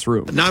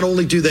classroom. Not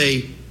only do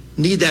they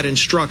need that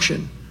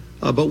instruction,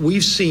 but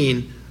we've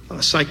seen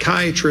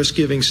psychiatrists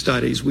giving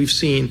studies, we've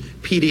seen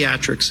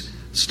pediatrics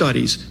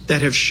studies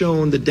that have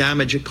shown the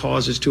damage it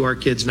causes to our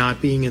kids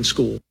not being in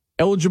school.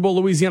 Eligible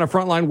Louisiana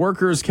frontline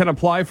workers can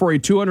apply for a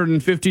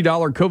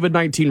 $250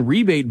 COVID-19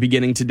 rebate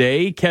beginning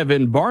today.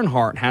 Kevin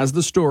Barnhart has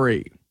the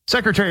story.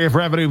 Secretary of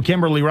Revenue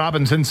Kimberly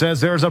Robinson says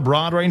there's a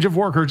broad range of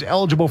workers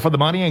eligible for the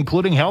money,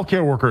 including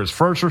healthcare workers,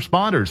 first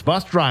responders,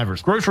 bus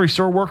drivers, grocery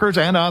store workers,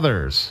 and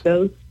others.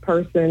 Those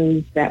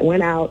persons that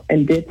went out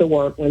and did the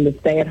work when the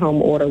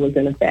stay-at-home order was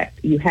in effect.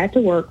 You had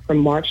to work from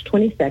March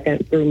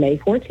 22nd through May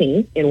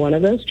 14th in one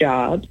of those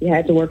jobs. You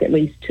had to work at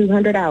least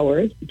 200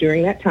 hours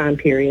during that time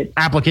period.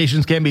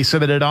 Applications can be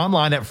submitted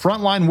online at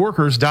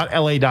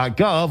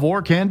frontlineworkers.la.gov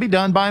or can be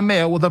done by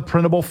mail with a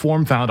printable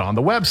form found on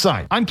the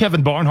website. I'm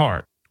Kevin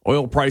Barnhart.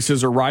 Oil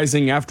prices are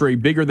rising after a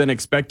bigger than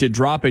expected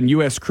drop in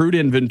U.S. crude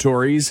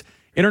inventories.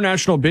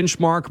 International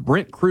benchmark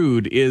Brent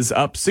crude is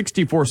up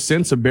 64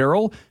 cents a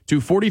barrel to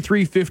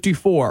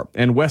 $43.54,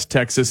 and West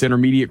Texas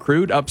Intermediate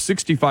crude up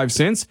 65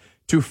 cents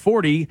to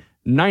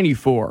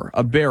 $40.94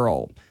 a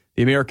barrel.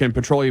 The American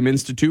Petroleum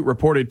Institute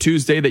reported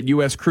Tuesday that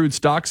U.S. crude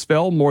stocks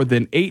fell more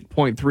than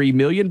 8.3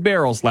 million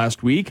barrels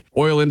last week.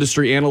 Oil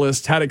industry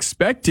analysts had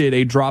expected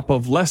a drop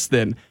of less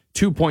than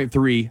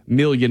 2.3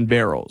 million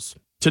barrels.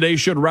 Today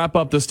should wrap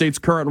up the state's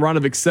current run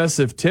of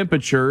excessive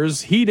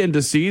temperatures. Heat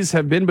indices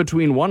have been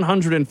between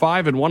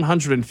 105 and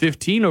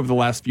 115 over the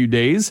last few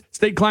days.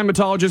 State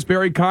climatologist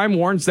Barry Keim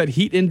warns that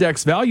heat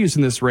index values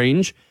in this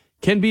range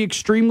can be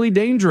extremely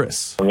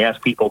dangerous. We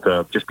ask people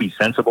to just be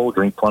sensible,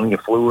 drink plenty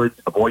of fluids,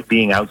 avoid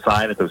being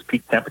outside at those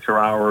peak temperature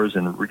hours,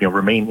 and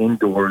remain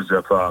indoors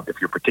if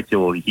you're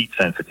particularly heat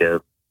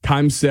sensitive.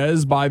 Keim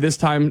says by this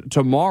time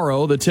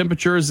tomorrow, the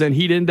temperatures and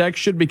heat index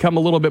should become a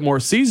little bit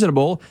more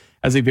seasonable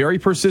as a very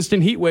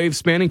persistent heat wave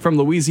spanning from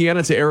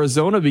Louisiana to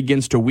Arizona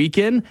begins to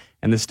weaken,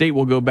 and the state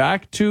will go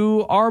back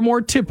to our more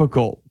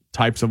typical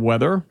types of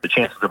weather. The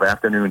chances of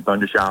afternoon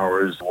thunder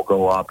showers will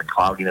go up and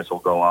cloudiness will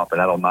go up, and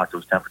that'll knock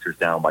those temperatures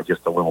down by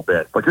just a little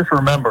bit. But just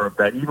remember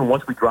that even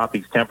once we drop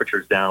these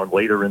temperatures down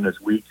later in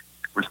this week,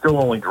 we're still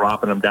only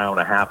dropping them down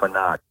a half a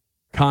notch.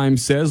 Keim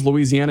says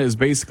Louisiana is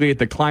basically at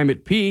the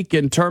climate peak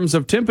in terms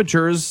of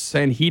temperatures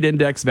and heat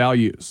index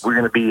values. We're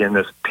going to be in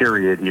this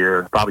period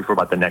here probably for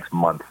about the next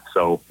month.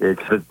 So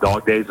it's the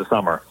dog days of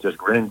summer. Just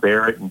grin and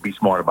bear it and be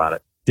smart about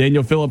it.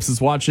 Daniel Phillips is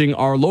watching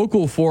our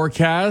local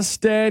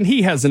forecast, and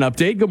he has an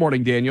update. Good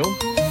morning, Daniel.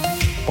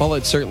 Well,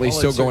 it's certainly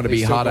still going to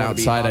be hot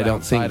outside. I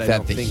don't think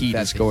that the heat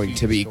is going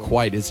to be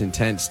quite as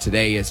intense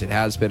today as it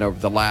has been over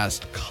the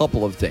last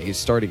couple of days,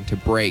 starting to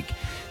break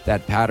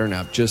that pattern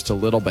up just a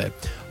little bit.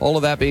 All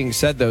of that being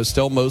said, though,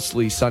 still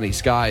mostly sunny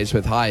skies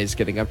with highs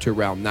getting up to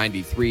around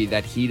 93.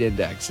 That heat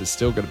index is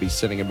still going to be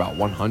sitting about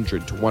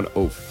 100 to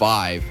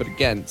 105. But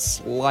again,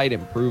 slight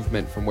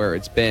improvement from where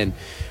it's been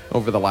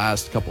over the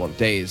last couple of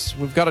days.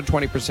 We've got a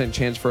 20%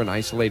 chance for an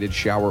isolated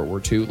shower or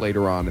two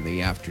later on in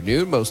the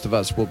afternoon. Most of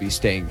us will be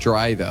staying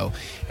dry, though.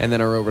 And then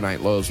our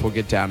overnight lows will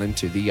get down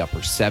into the upper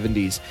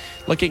 70s.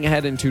 Looking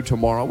ahead into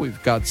tomorrow,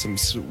 we've got some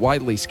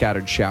widely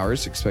scattered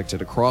showers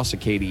expected across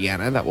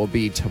Acadiana. That will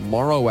be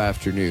tomorrow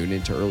afternoon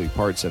into early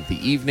parts of the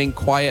evening.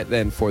 Quiet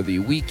then for the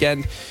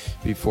weekend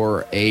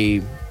before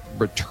a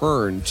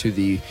return to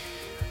the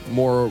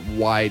more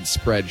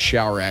widespread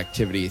shower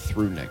activity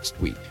through next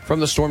week.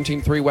 From the Storm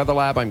Team 3 Weather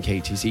Lab, I'm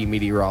KTZ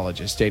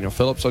meteorologist Daniel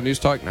Phillips on News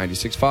Talk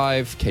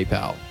 96.5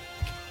 KPEL.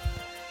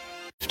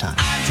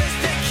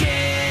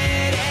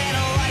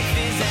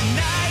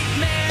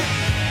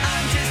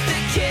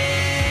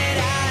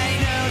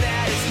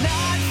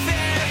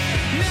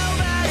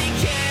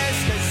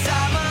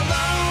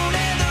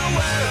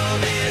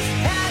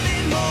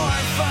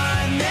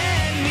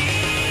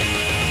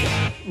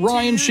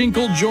 Ryan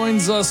Schinkel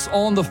joins us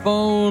on the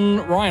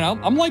phone.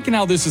 Ryan, I'm liking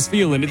how this is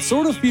feeling. It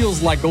sort of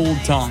feels like old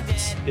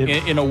times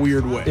in a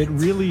weird way. It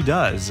really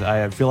does.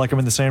 I feel like I'm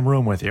in the same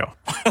room with you.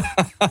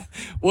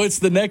 Well, it's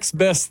the next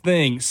best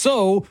thing.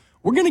 So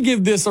we're going to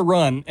give this a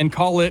run and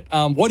call it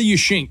What Do You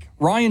Shink?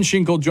 Ryan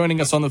Schinkel joining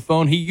us on the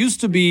phone. He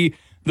used to be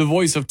the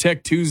voice of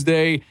Tech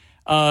Tuesday,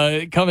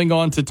 coming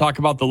on to talk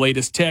about the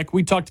latest tech.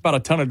 We talked about a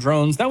ton of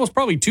drones. That was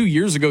probably 2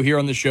 years ago here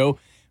on the show.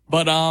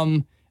 But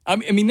I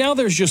mean, now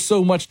there's just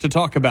so much to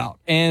talk about,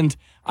 and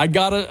I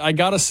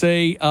gotta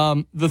say,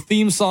 the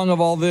theme song of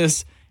all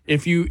this,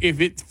 if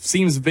it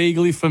seems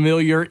vaguely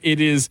familiar,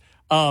 it is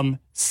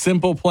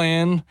Simple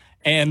Plan,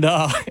 and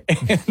I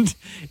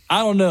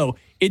don't know,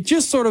 it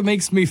just sort of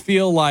makes me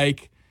feel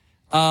like,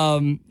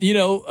 Ryan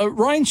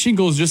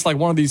Schinkel is just like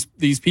one of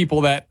these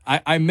people that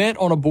I met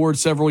on a board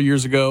several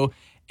years ago,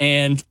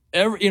 and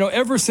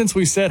ever since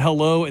we said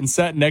hello and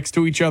sat next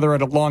to each other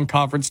at a long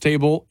conference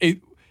table,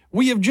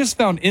 we have just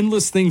found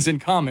endless things in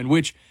common,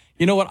 which,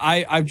 you know what,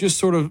 I've just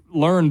sort of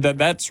learned that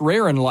that's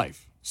rare in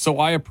life. So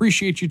I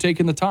appreciate you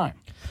taking the time.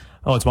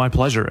 Oh, it's my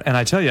pleasure. And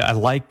I tell you, I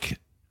like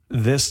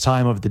this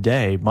time of the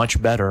day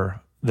much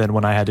better than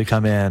when I had to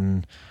come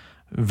in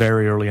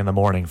very early in the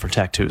morning for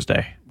Tech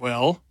Tuesday.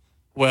 Well,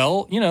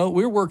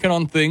 we're working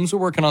on things.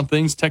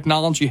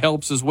 Technology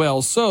helps as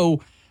well. So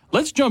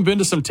let's jump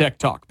into some tech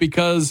talk,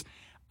 because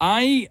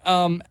I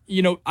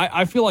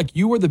feel like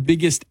you are the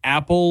biggest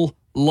Apple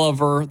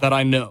lover that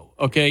I know.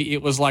 Okay,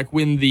 it was like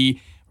when the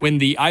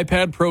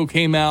iPad Pro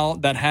came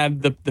out that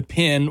had the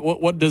pen.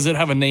 What does it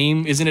have a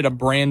name? Isn't it a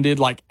branded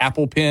like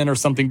Apple Pen or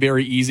something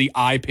very easy?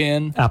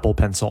 iPen? Apple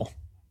Pencil.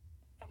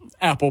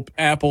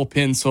 Apple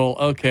Pencil.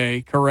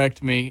 Okay,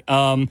 correct me.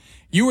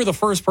 You were the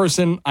first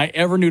person I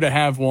ever knew to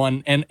have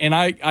one, and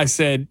I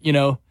said, I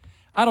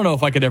don't know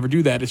if I could ever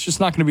do that. It's just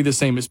not going to be the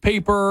same as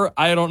paper.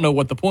 I don't know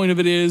what the point of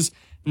it is.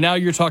 Now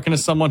you're talking to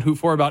someone who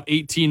for about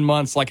 18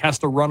 months has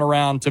to run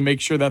around to make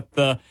sure that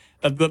the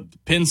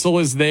pencil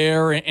is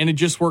there and it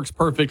just works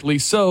perfectly.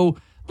 So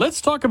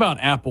let's talk about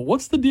Apple.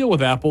 What's the deal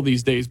with Apple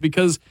these days?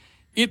 Because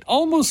it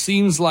almost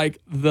seems like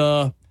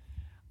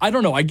I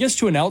don't know. I guess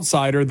to an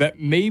outsider that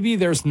maybe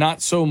there's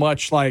not so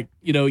much like,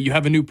 you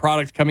have a new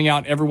product coming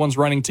out, everyone's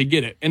running to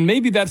get it. And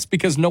maybe that's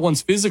because no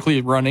one's physically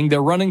running.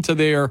 They're running to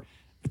their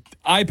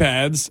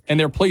iPads and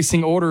they're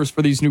placing orders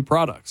for these new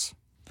products.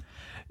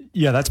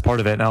 Yeah, that's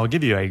part of it. And I'll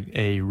give you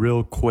a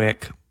real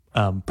quick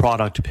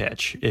product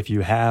pitch. If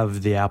you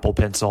have the Apple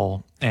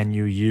Pencil and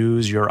you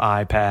use your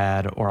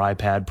iPad or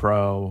iPad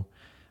Pro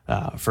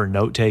for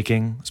note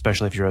taking,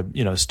 especially if you're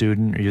a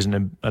student or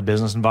using a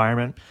business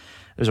environment,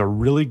 there's a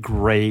really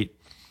great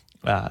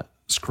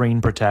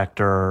screen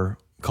protector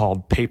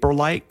called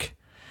Paper-like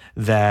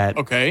that,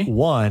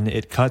 one,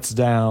 it cuts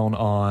down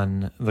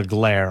on the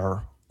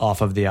glare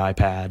off of the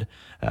iPad,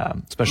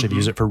 especially if you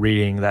use it for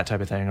reading, that type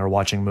of thing, or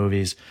watching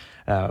movies.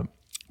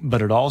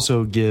 But it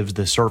also gives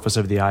the surface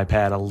of the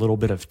iPad a little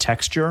bit of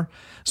texture.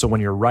 So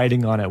when you're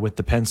writing on it with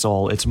the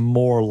pencil, it's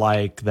more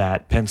like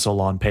that pencil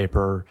on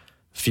paper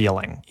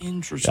feeling.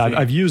 Interesting.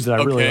 I've used it.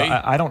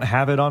 I don't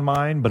have it on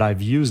mine, but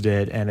I've used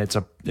it, and it's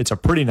a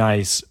pretty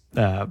nice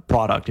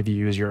product if you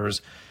use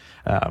yours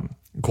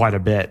quite a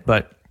bit.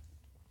 But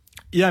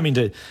yeah, I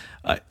mean,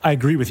 I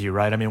agree with you,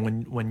 right? I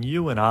mean, when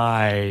you and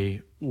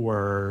I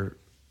were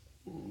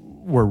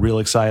real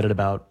excited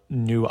about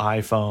new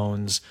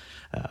iPhones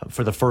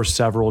for the first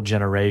several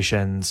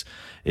generations,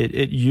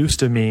 it used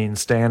to mean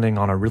standing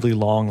on a really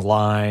long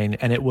line,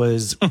 and it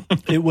was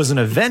an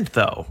event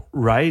though,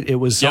 right? It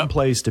was some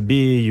place to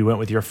be. You went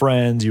with your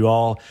friends, you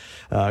all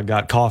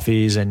got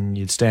coffees, and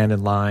you'd stand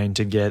in line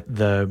to get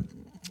the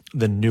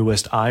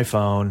newest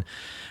iPhone.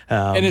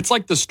 And it's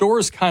like the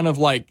stores kind of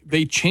like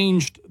they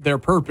changed their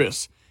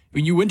purpose.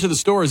 When you went to the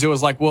stores, it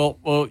was like, well,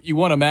 you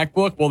want a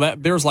MacBook? Well,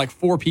 there's like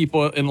 4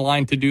 people in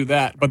line to do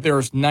that, but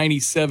there's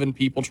 97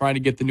 people trying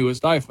to get the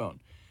newest iPhone.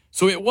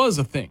 So it was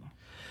a thing.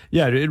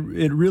 Yeah, it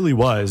really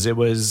was. It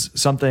was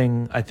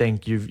something. I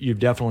think you've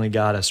definitely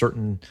got a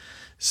certain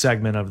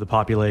segment of the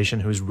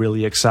population who's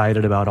really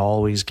excited about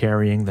always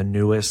carrying the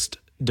newest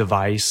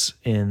device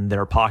in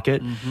their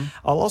pocket. Mm-hmm.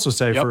 I'll also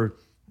say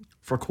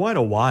for quite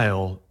a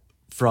while,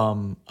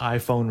 from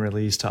iPhone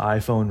release to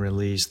iPhone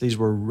release, these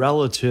were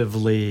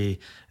relatively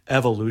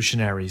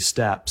evolutionary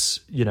steps.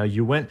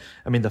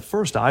 The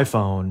first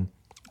iPhone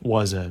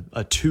was a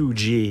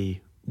 2G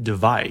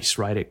device,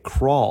 right? It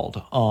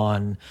crawled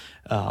on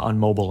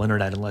mobile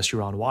internet unless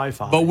you're on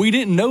Wi-Fi. But we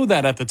didn't know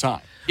that at the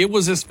time. It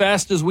was as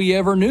fast as we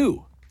ever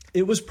knew.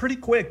 It was pretty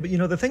quick. But,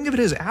 the thing of it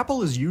is,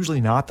 Apple is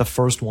usually not the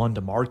first one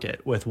to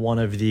market with one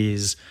of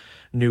these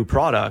new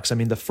products. I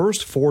mean, the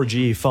first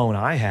 4G phone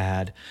I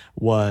had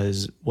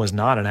was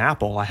not an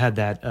Apple. I had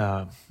that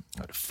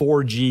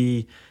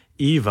 4G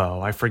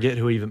Evo. I forget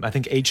I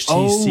think HTC.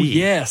 Oh,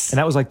 yes. And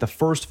that was like the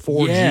first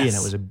 4G, and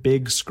it was a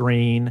big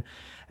screen.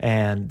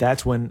 And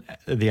that's when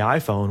the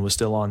iPhone was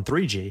still on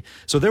 3G.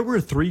 So there were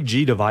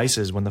 3G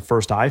devices when the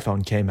first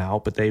iPhone came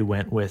out, but they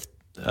went with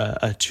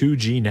a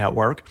 2G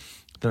network.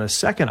 Then the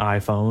second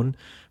iPhone,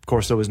 of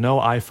course, there was no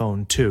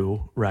iPhone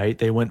 2, right?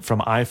 They went from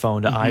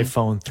iPhone to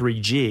iPhone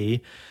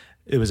 3G.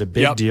 It was a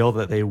big deal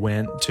that they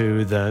went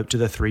to the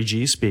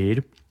 3G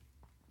speed.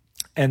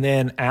 And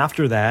then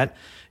after that,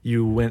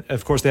 you went,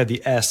 of course, they had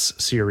the S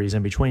series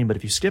in between, but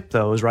if you skip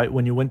those, right,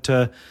 when you went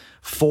to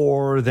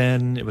 4,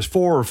 then it was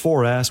 4 or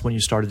 4S when you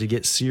started to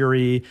get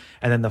Siri,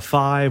 and then the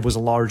 5 was a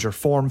larger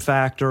form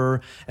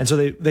factor. And so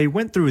they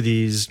went through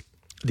these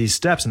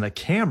steps, and the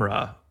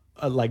camera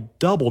like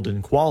doubled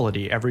in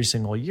quality every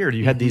single year.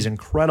 You had these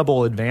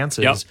incredible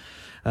advances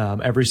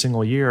every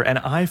single year, and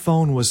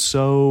iPhone was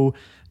so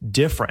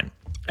different,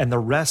 and the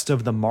rest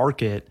of the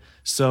market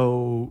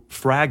so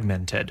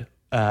fragmented.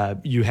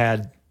 You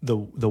had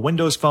the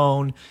Windows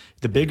Phone.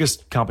 The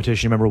biggest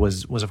competition, remember,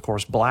 was of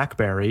course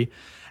BlackBerry.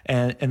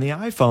 And the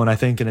iPhone, I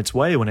think, in its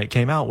way when it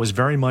came out, was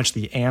very much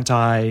the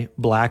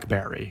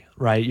anti-BlackBerry,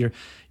 right?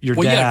 Your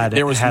dad.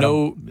 There was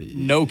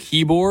no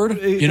keyboard,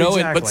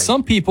 Exactly. But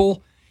some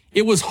people,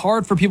 it was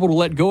hard for people to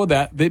let go of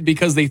that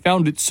because they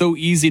found it so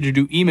easy to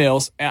do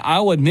emails. And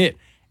I'll admit,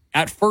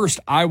 at first,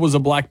 I was a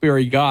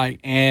BlackBerry guy,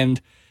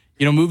 and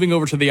moving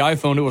over to the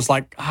iPhone, it was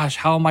like, gosh,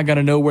 how am I going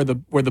to know where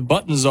the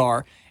buttons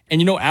are?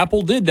 And,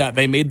 Apple did that.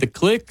 They made the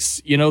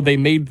clicks, they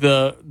made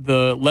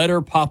the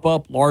letter pop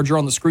up larger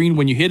on the screen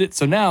when you hit it.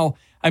 So now,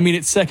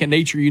 it's second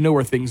nature. You know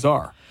where things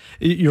are.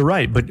 You're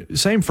right. But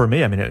same for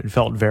me. It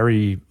felt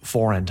very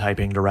foreign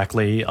typing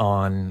directly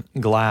on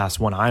glass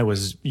when I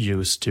was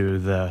used to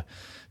the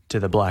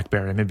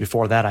BlackBerry.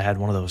 Before that, I had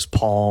one of those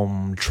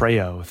Palm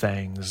Treo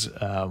things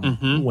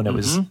when it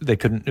was,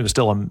 it was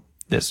still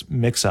this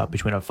mix up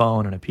between a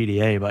phone and a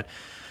PDA. But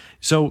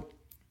so,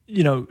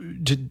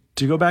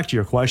 to go back to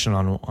your question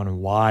on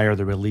why are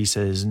the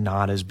releases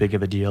not as big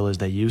of a deal as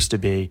they used to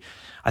be,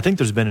 I think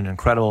there's been an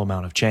incredible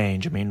amount of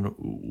change.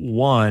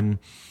 One,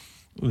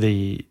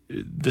 the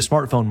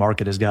smartphone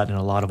market has gotten in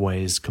a lot of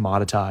ways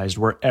commoditized,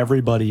 where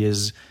everybody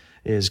is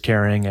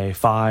carrying a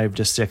 5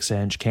 to 6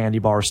 inch candy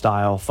bar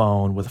style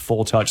phone with a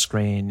full touch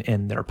screen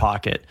in their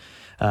pocket.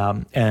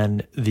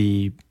 And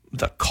the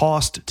the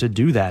cost to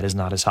do that is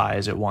not as high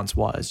as it once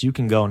was. You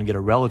can go and get a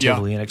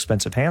relatively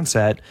inexpensive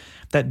handset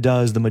that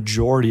does the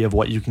majority of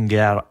what you can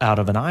get out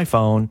of an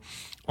iPhone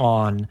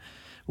on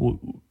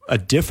a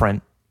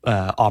different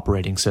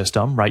operating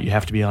system, right? You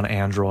have to be on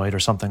Android or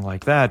something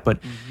like that. But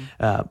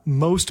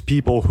most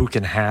people who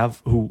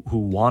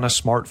want a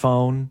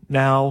smartphone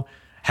now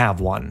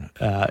have one,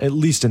 at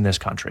least in this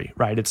country,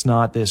 right? It's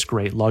not this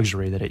great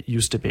luxury that it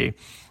used to be.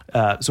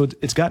 So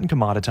it's gotten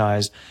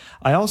commoditized.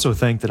 I also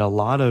think that a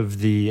lot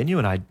of and you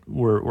and I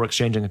were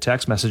exchanging a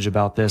text message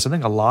about this. I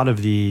think a lot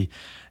of the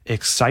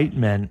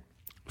excitement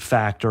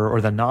factor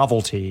or the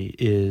novelty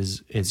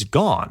is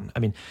gone. I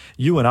mean,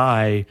 you and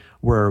I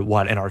were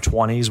in our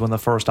 20s when the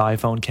first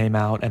iPhone came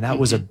out, and that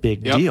was a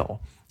big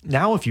deal.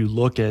 Now, if you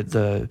look at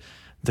the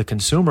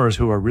consumers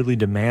who are really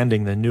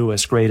demanding the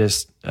newest,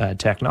 greatest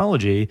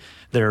technology,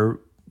 they're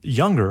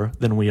younger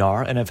than we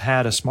are and have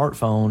had a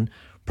smartphone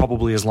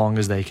probably as long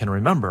as they can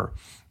remember.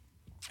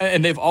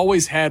 And they've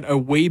always had a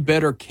way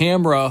better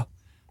camera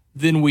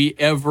than we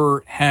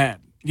ever had,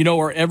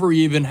 or ever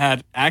even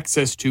had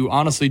access to,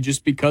 honestly,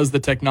 just because the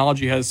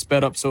technology has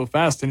sped up so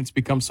fast and it's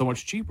become so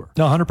much cheaper.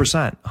 No,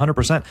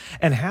 100%.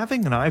 And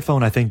having an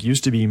iPhone, I think,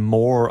 used to be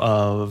more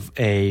of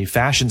a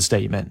fashion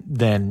statement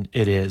than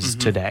it is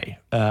today.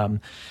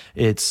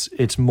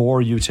 It's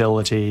more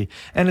utility.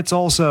 And it's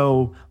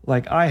also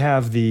like I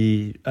have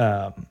the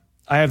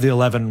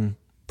 11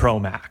 Pro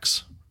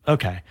Max.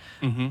 Okay.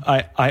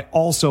 I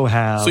also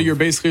have... So you're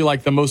basically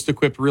like the most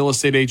equipped real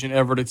estate agent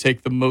ever to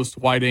take the most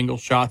wide-angle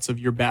shots of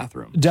your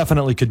bathroom.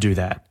 Definitely could do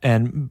that,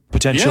 and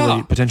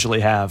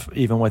potentially have,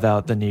 even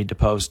without the need to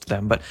post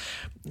them. But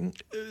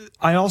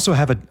I also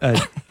have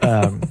the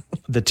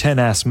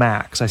 10S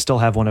Max. I still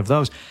have one of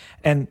those.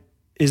 And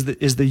is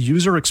the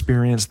user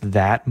experience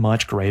that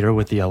much greater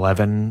with the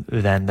 11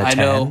 than the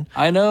 10?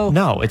 I know.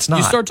 No, it's not.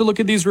 You start to look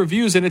at these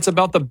reviews, and it's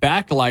about the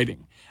backlighting.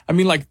 I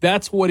mean, like,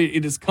 that's what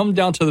it has come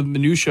down to, the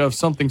minutia of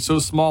something so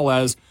small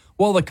as,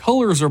 well, the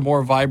colors are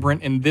more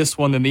vibrant in this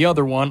one than the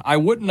other one. I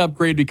wouldn't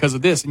upgrade because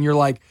of this. And you're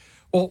like,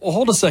 well,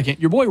 hold a second.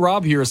 Your boy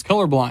Rob here is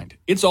colorblind.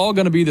 It's all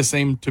going to be the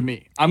same to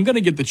me. I'm going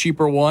to get the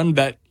cheaper one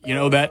that,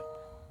 that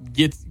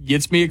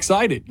gets me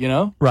excited,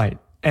 Right.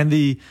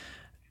 And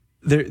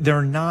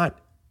they're not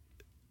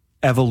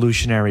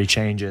evolutionary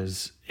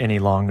changes any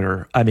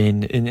longer. I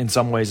mean, in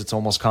some ways, it's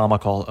almost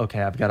comical.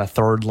 Okay, I've got a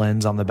third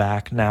lens on the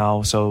back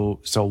now, so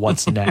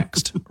what's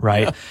next,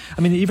 right?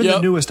 I mean, even the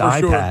newest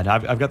iPad,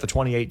 sure. I've got the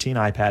 2018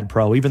 iPad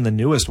Pro, even the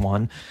newest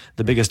one,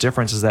 the biggest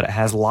difference is that it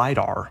has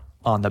LiDAR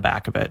on the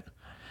back of it.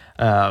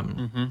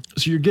 So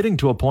you're getting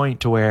to a point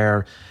to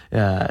where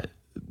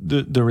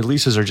the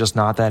releases are just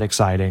not that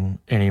exciting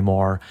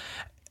anymore.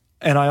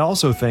 And I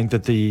also think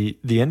that the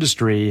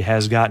industry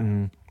has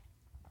gotten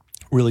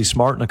really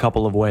smart in a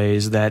couple of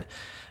ways that,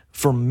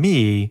 for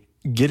me,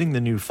 getting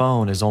the new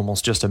phone is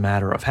almost just a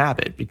matter of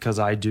habit, because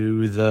I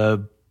do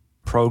the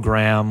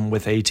program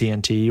with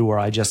AT&T where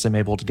I just am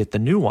able to get the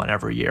new one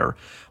every year,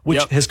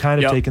 which has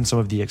kind of taken some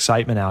of the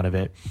excitement out of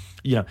it.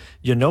 You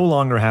no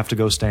longer have to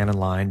go stand in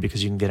line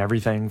because you can get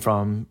everything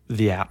from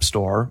the App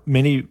Store.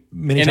 Many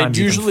and times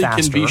it usually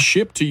can be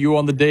shipped to you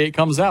on the day it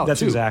comes out.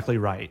 That's exactly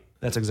right.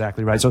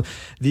 So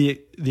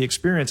the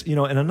experience,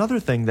 and another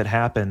thing that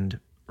happened,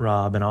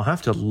 Rob, and I'll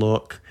have to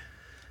look,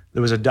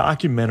 there was a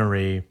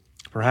documentary,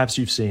 perhaps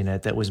you've seen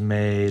it, that was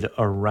made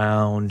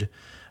around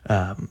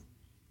the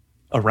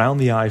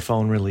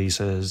iPhone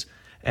releases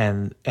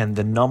and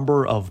the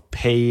number of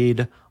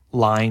paid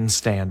line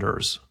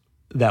standers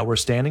that were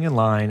standing in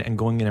line and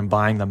going in and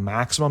buying the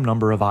maximum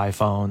number of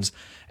iPhones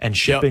and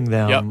shipping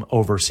them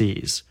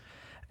overseas.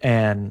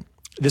 And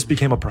this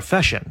became a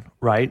profession,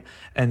 right?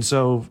 And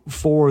so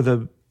for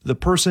the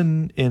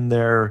person in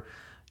their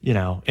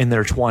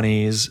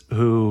 20s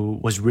who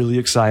was really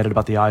excited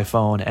about the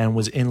iPhone and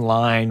was in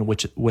line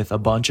with a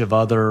bunch of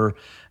other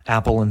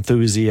Apple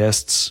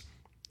enthusiasts.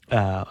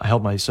 I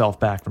held myself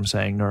back from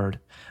saying nerd,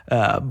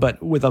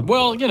 but with a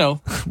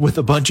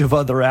bunch of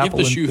other Apple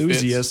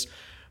enthusiasts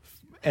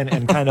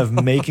and kind of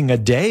making a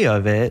day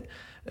of it,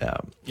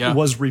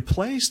 was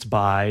replaced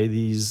by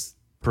these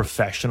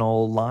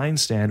professional line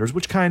standers,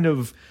 which kind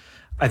of,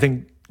 I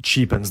think,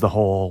 cheapens the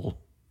whole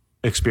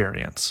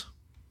experience.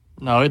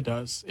 No, it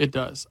does. It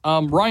does.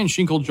 Ryan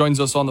Schinkel joins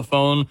us on the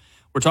phone.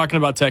 We're talking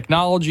about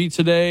technology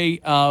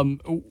today.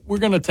 We're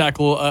going to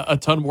tackle a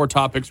ton more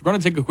topics. We're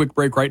going to take a quick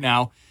break right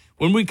now.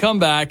 When we come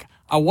back,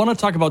 I want to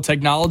talk about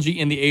technology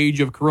in the age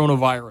of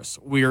coronavirus.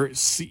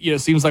 It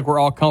seems like we're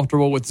all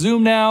comfortable with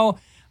Zoom now.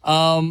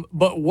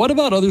 But what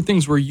about other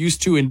things we're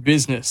used to in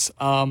business?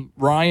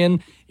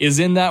 Ryan is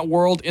in that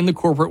world, in the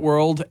corporate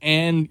world,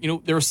 and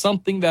there's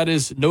something that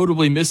is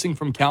notably missing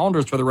from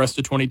calendars for the rest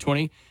of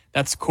 2020.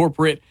 That's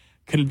corporate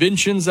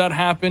conventions that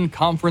happen,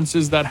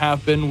 conferences that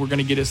happen. We're going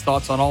to get his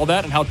thoughts on all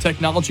that and how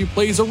technology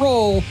plays a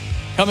role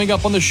coming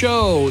up on the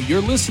show.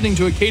 You're listening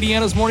to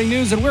Acadiana's Morning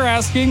News, and we're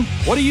asking,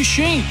 what do you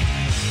think?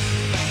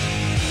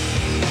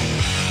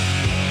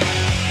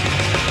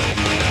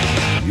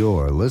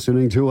 You're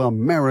listening to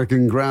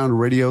American Ground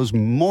Radio's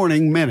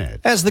Morning Minute.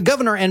 As the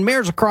governor and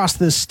mayors across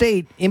the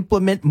state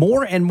implement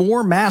more and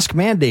more mask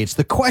mandates,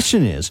 the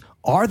question is,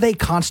 are they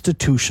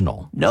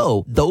constitutional?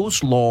 No,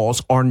 those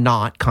laws are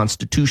not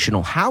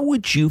constitutional. How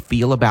would you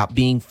feel about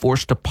being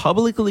forced to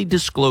publicly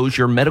disclose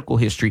your medical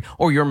history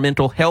or your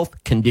mental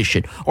health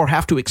condition, or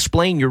have to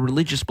explain your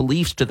religious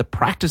beliefs to the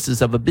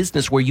practices of a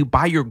business where you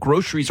buy your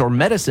groceries or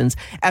medicines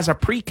as a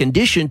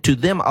precondition to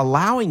them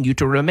allowing you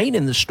to remain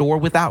in the store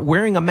without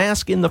wearing a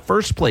mask in the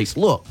first place?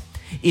 Look,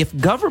 if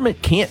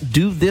government can't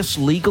do this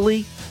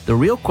legally, the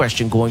real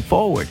question going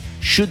forward,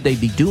 should they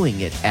be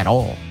doing it at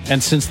all?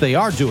 And since they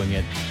are doing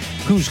it,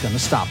 who's going to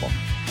stop them?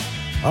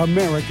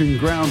 American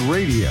Ground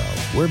Radio,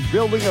 where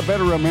building a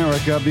better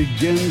America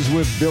begins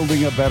with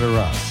building a better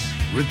us.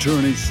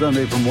 Return each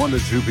Sunday from 1 to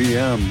 2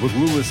 p.m. with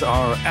Louis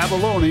R.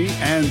 Avalone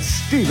and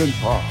Stephen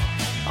Parr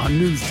on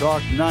News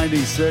Talk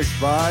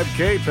 96.5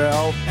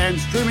 KPEL and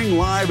streaming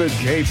live at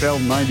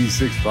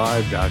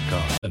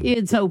KPEL965.com.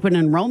 It's open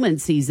enrollment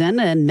season,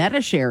 and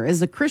MediShare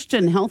is a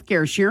Christian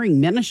healthcare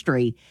sharing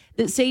ministry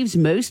that saves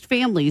most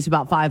families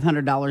about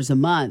 $500 a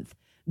month.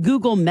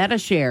 Google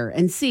MediShare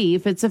and see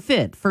if it's a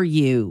fit for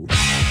you.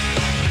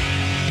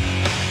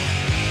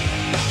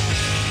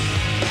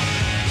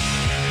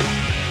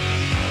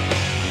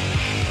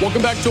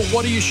 Welcome back to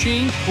What Do You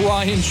Shink?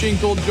 Ryan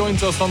Shinkle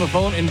joins us on the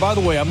phone. And by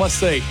the way, I must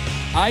say,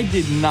 I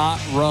did not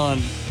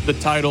run the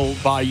title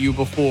by you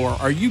before.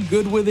 Are you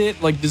good with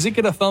it? Like, does it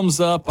get a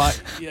thumbs up?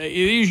 It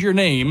is your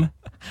name.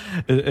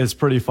 It's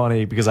pretty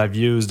funny because I've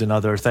used in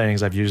other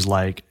things. I've used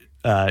like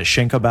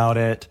Shink About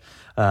It.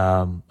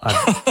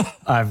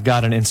 I've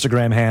got an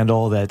Instagram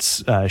handle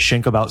that's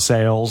Shink About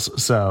Sales.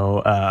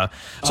 So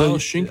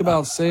Shink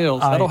About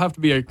Sales. That'll have to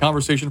be a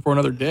conversation for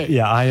another day.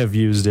 Yeah, I have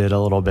used it a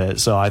little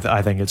bit, so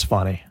I think it's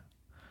funny.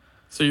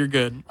 So you're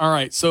good. All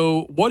right.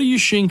 So what do you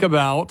shink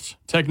about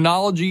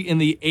technology in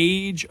the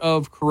age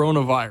of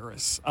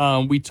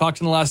coronavirus? We talked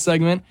in the last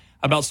segment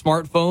about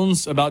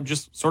smartphones, about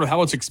just sort of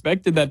how it's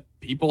expected that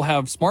people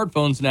have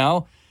smartphones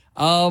now.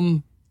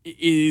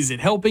 Is it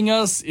helping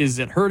us? Is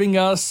it hurting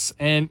us?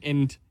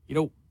 And you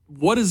know,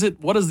 what is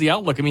it? What is the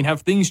outlook? I mean,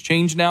 have things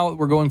changed now that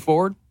we're going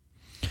forward?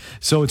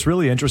 So it's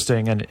really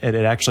interesting, and it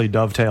actually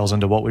dovetails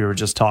into what we were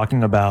just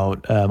talking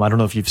about. I don't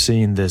know if you've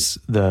seen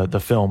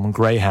the film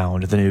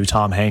Greyhound, the new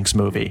Tom Hanks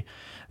movie.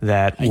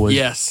 That was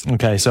yes.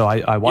 Okay, so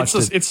I watched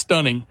it. It's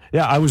stunning.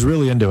 Yeah, I was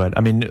really into it.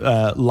 I mean,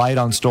 light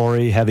on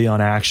story, heavy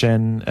on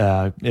action.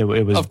 It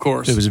was, of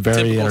course, it was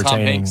very typical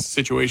entertaining. Tom Hanks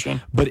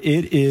situation. But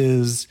it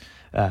is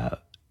a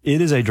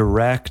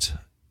direct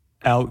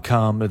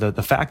outcome.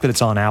 The fact that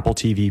it's on Apple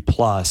TV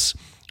Plus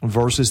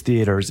versus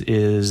theaters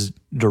is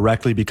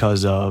directly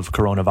because of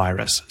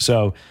coronavirus.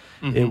 So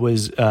it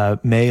was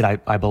made,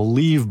 I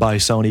believe, by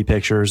Sony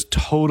Pictures,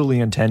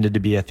 totally intended to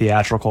be a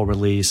theatrical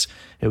release.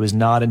 It was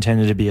not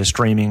intended to be a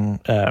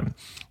streaming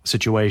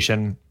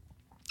situation.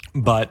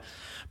 But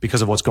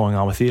because of what's going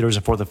on with theaters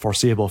and for the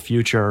foreseeable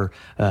future,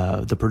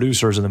 the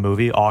producers of the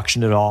movie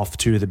auctioned it off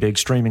to the big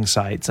streaming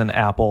sites, and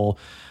Apple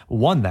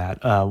won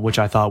that, which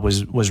I thought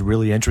was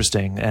really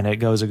interesting. And it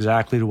goes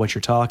exactly to what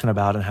you're talking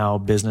about and how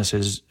business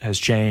has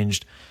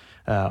changed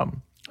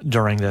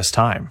during this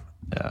time.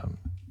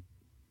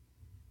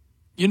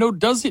 You know,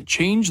 does it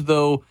change,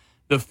 though,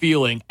 the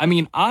feeling? I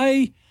mean,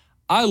 I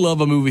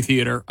love a movie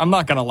theater. I'm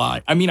not going to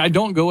lie. I mean, I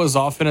don't go as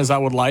often as I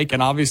would like.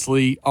 And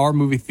obviously, our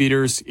movie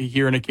theaters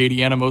here in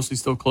Acadiana mostly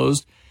still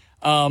closed.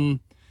 You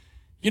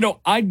know,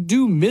 I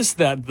do miss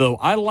that, though.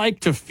 I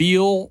like to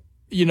feel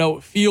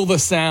the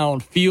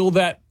sound, feel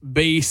that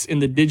bass in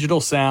the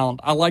digital sound.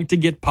 I like to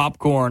get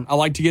popcorn. I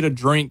like to get a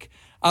drink.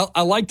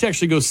 I like to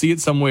actually go see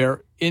it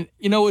somewhere. And,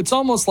 you know, it's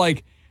almost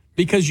like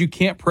because you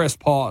can't press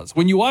pause.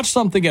 When you watch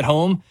something at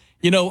home,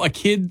 you know, a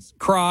kid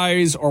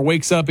cries or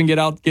wakes up and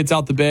gets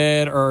out the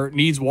bed or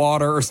needs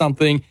water or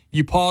something.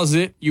 You pause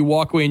it, you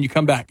walk away, and you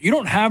come back. You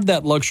don't have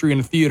that luxury in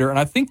a theater, and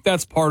I think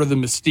that's part of the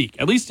mystique.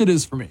 At least it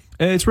is for me.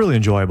 It's really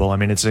enjoyable. I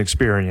mean, it's an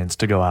experience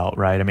to go out,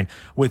 right? I mean,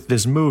 with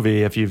this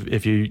movie, if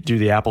you do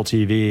the Apple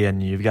TV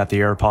and you've got the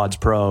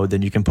AirPods Pro,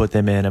 then you can put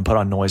them in and put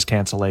on noise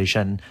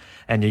cancellation,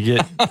 and you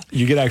get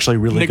actually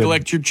really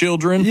neglect good, your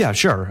children. Yeah,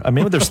 sure. I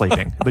mean, they're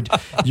sleeping, but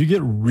you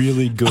get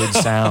really good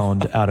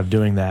sound out of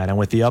doing that. And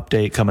with the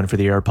update coming for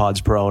the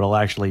AirPods Pro, it'll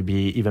actually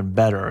be even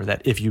better.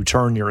 That if you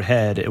turn your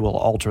head, it will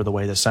alter the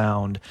way the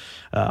sound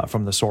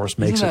from the source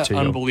makes Isn't it that to you.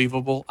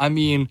 Unbelievable. I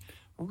mean,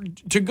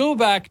 to go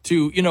back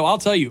to, you know, I'll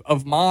tell you,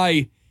 of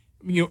my,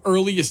 you know,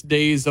 earliest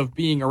days of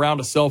being around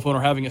a cell phone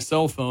or having a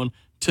cell phone,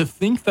 to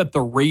think that the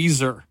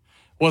Razr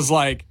was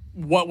like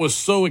what was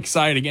so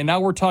exciting. And now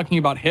we're talking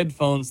about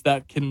headphones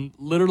that can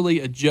literally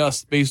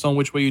adjust based on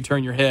which way you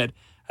turn your head.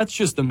 That's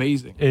just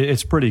amazing.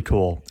 It's pretty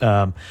cool.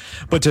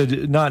 But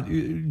to not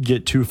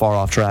get too far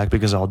off track,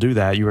 because I'll do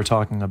that, you were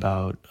talking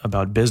about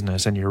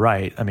business, and you're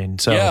right. I mean,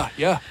 so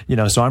yeah. You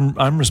know, so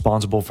I'm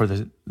responsible for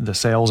the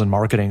sales and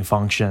marketing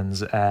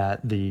functions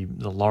at the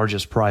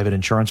largest private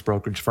insurance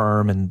brokerage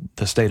firm in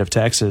the state of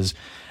Texas.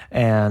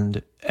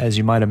 And as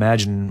you might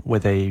imagine,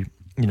 with a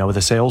with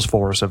a sales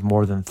force of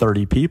more than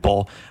 30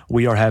 people,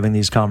 we are having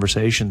these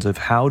conversations of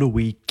how do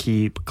we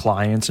keep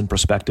clients and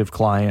prospective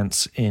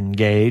clients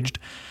engaged?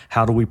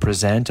 How do we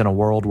present in a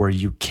world where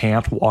you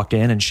can't walk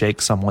in and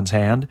shake someone's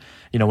hand?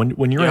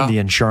 When you're in the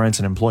insurance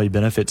and employee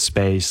benefits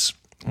space,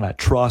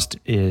 trust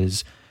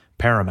is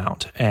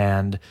paramount,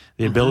 and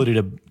the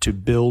ability to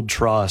build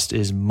trust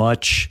is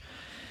much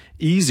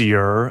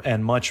easier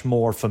and much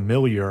more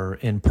familiar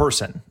in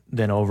person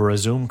than over a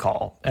Zoom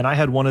call. And I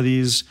had one of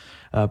these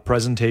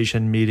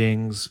presentation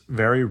meetings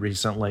very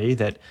recently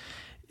that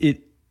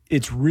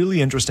it's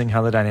really interesting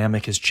how the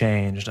dynamic has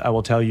changed. I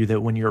will tell you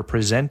that when you're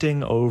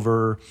presenting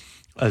over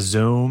a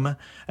Zoom,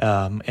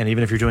 and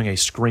even if you're doing a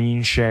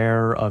screen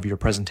share of your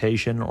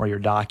presentation or your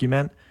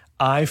document,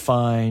 I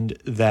find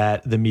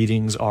that the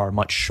meetings are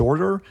much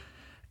shorter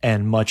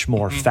and much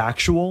more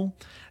factual,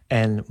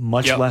 and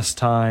much less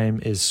time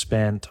is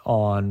spent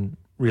on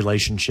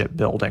relationship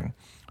building.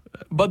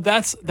 But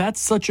that's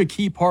such a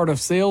key part of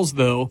sales,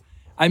 though.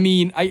 I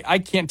mean, I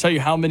can't tell you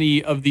how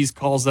many of these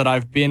calls that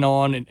I've been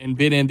on and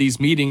been in these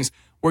meetings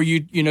where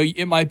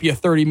it might be a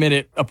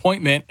 30-minute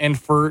appointment, and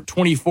for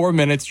 24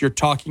 minutes you're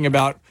talking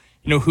about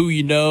who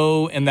you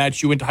know and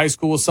that you went to high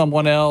school with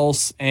someone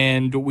else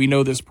and we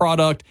know this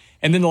product,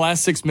 and then the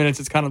last 6 minutes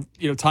it's kind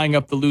of tying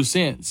up the loose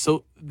ends.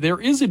 So there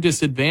is a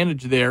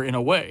disadvantage there in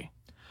a way.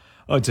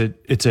 Oh,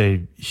 it's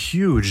a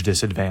huge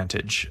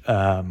disadvantage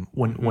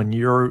when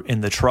you're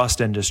in the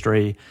trust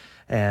industry.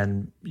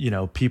 And,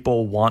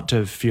 people want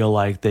to feel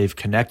like they've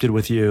connected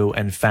with you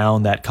and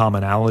found that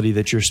commonality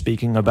that you're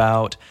speaking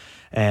about,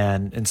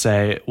 and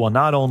say, well,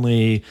 not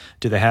only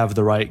do they have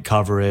the right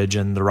coverage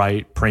and the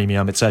right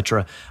premium, et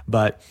cetera,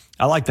 but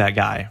I like that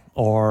guy,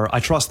 or I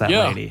trust that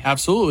lady. Yeah,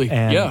 absolutely.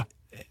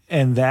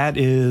 And that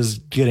is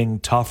getting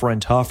tougher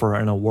and tougher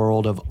in a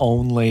world of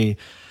only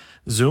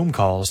Zoom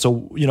calls. So,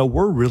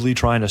 we're really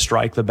trying to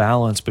strike the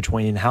balance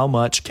between how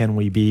much can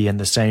we be in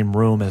the same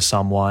room as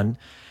someone,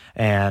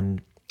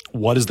 and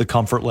what is the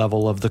comfort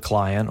level of the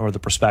client or the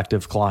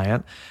prospective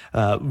client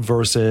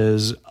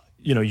versus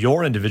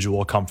your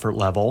individual comfort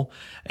level,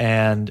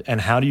 and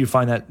how do you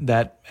find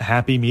that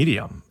happy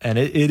medium? And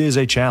it is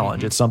a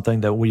challenge. It's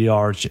something that we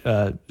are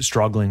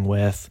struggling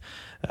with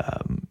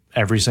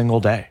every single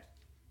day.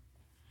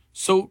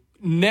 So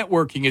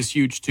networking is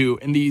huge too,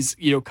 and these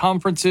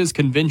conferences,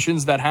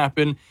 conventions that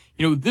happen.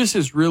 This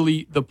is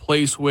really the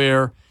place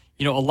where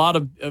a lot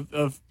of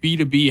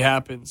B2B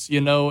happens,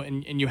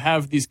 and you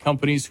have these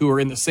companies who are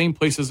in the same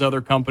place as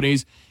other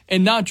companies,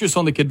 and not just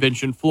on the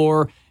convention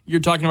floor. You're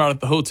talking about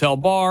at the hotel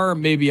bar,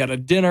 maybe at a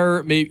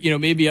dinner,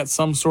 maybe at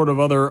some sort of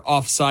other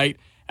offsite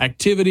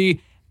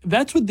activity.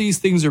 That's what these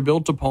things are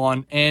built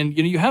upon. And,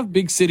 you have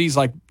big cities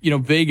like,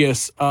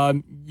 Vegas.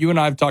 You and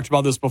I have talked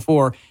about this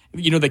before,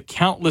 the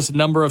countless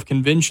number of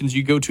conventions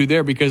you go to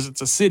there, because it's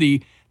a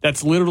city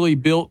that's literally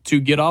built to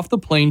get off the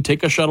plane,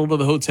 take a shuttle to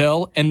the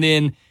hotel, and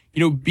then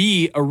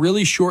be a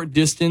really short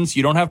distance.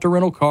 You don't have to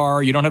rent a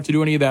car. You don't have to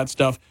do any of that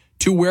stuff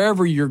to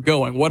wherever you're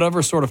going,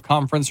 whatever sort of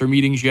conference or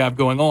meetings you have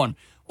going on.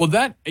 Well,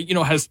 that,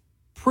 has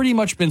pretty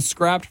much been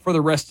scrapped for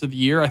the rest of the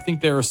year. I think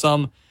there are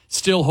some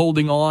still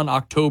holding on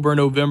October,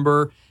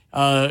 November.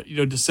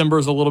 December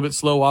is a little bit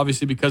slow,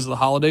 obviously, because of the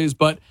holidays.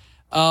 But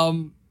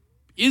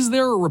is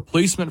there a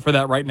replacement for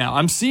that right now?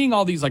 I'm seeing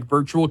all these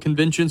virtual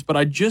conventions, but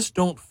I just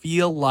don't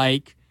feel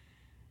like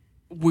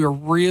we're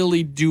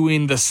really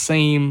doing the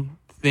same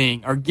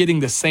thing or getting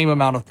the same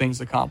amount of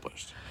things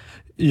accomplished.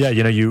 Yeah,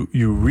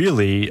 you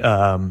really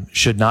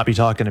should not be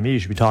talking to me. You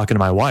should be talking to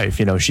my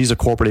wife. She's a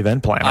corporate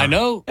event planner. I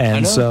know.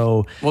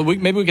 So, well,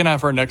 maybe we can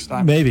have her next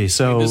time. Maybe.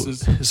 So, this is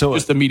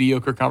just a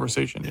mediocre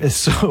conversation here.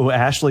 So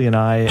Ashley and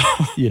I,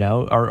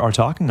 are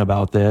talking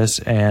about this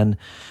and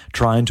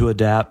trying to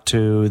adapt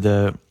to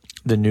the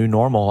new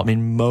normal. I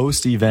mean,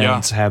 most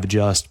events have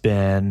just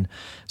been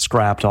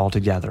scrapped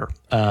altogether.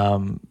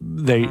 I'll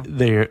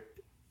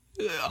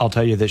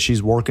tell you that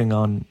she's working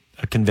on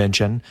a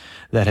convention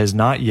that has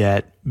not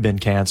yet been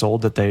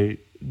canceled that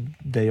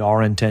they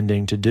are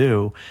intending to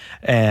do,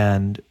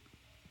 and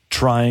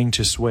trying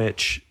to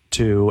switch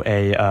to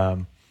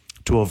a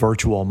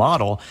virtual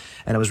model.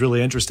 And it was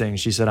really interesting.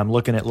 She said, I'm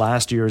looking at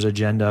last year's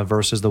agenda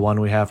versus the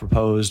one we have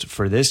proposed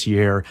for this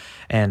year,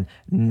 and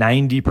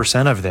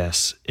 90% of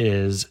this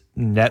is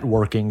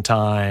networking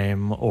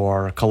time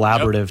or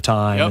collaborative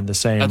time in the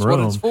same room. That's what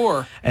it's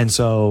for. And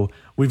so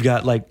we've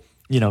got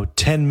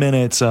 10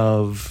 minutes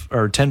of,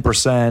 or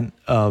 10%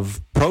 of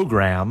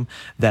program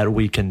that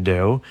we can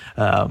do.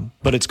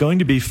 But it's going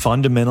to be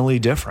fundamentally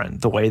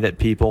different, the way that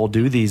people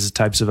do these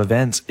types of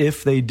events,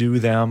 if they do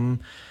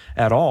them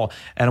at all.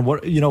 And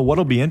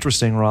what'll be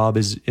interesting, Rob,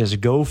 is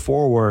go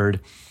forward,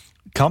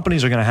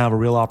 companies are going to have a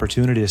real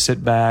opportunity to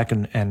sit back,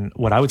 and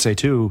what I would say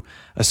too,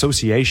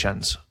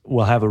 associations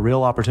will have a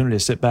real opportunity to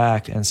sit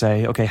back and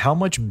say, okay, how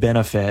much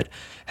benefit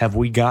have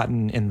we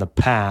gotten in the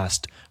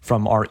past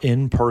from our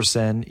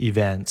in-person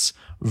events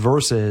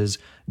versus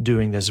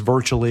doing this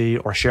virtually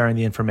or sharing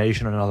the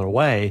information in another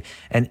way?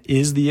 And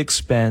is the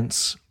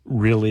expense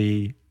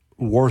really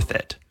worth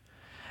it?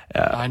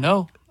 I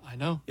know. I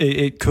know.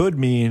 It could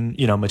mean,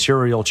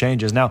 material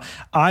changes. Now,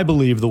 I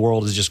believe the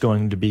world is just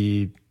going to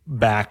be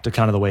back to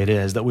kind of the way it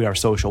is, that we are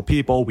social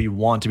people. We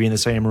want to be in the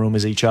same room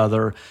as each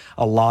other.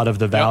 A lot of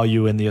the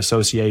value in the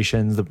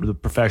associations, the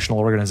professional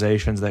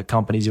organizations that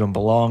companies even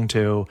belong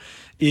to,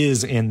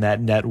 is in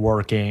that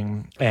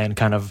networking and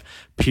kind of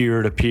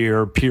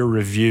peer-to-peer, peer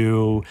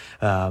review,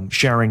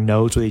 sharing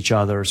notes with each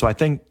other. So I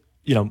think,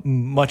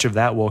 much of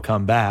that will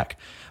come back.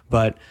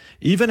 But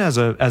even as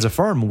a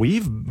firm,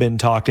 we've been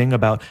talking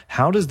about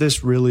how does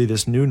this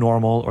new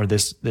normal or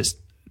this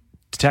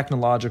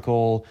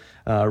technological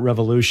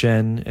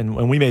revolution,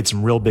 and we made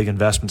some real big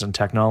investments in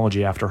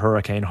technology after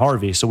Hurricane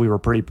Harvey, so we were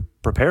pretty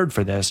prepared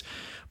for this.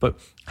 But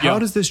how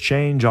does this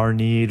change our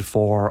need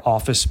for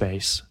office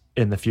space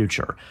in the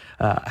future?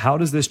 How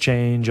does this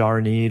change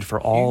our need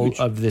for all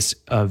of this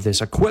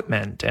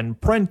equipment and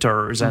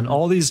printers and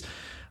all these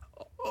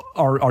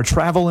our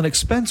travel and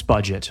expense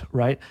budget,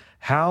 right?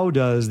 How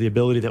does the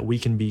ability that we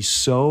can be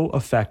so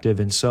effective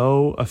and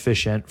so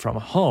efficient from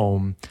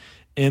home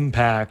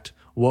impact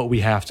what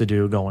we have to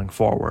do going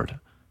forward?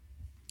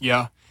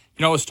 Yeah.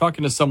 I was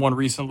talking to someone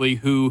recently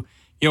who,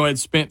 had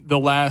spent the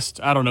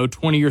last,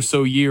 20 or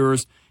so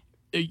years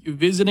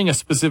visiting a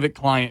specific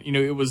client.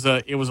 It was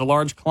a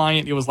large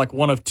client. It was like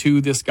one of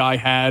two this guy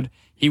had.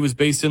 He was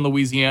based in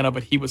Louisiana,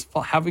 but he was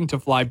having to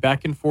fly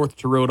back and forth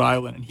to Rhode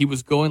Island, and he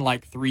was going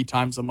like 3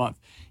 times a month,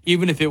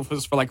 even if it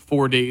was for like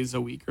 4 days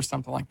a week or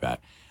something like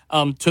that.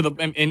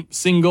 And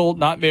single,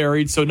 not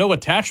married, so no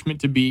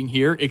attachment to being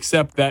here,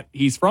 except that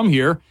he's from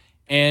here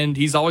and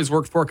he's always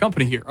worked for a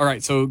company here. All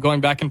right, so going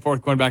back and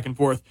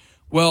forth.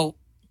 Well,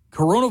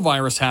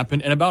 coronavirus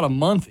happened, and about a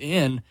month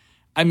in,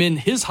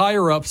 his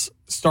higher-ups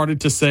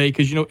started to say,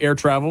 because, air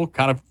travel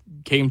kind of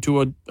came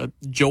to a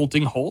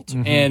jolting halt.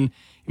 Mm-hmm. And,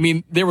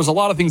 there was a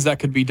lot of things that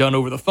could be done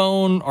over the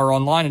phone or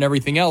online and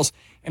everything else.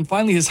 And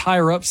finally, his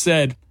higher-up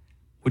said,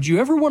 would you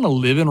ever want to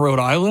live in Rhode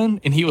Island?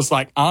 And he was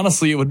like,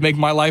 honestly, it would make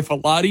my life a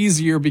lot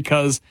easier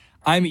because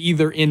I'm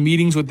either in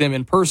meetings with them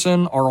in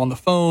person or on the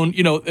phone.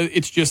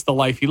 It's just the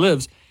life he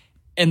lives.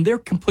 And they're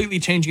completely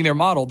changing their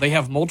model. They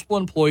have multiple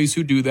employees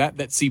who do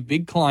that see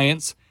big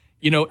clients,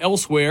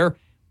 elsewhere,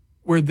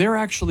 where they're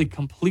actually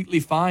completely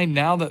fine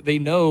now that they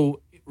know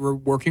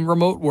working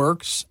remote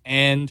works,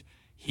 and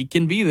he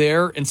can be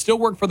there and still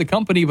work for the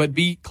company, but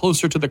be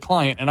closer to the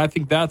client. And I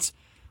think that's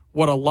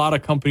what a lot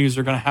of companies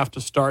are going to have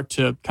to start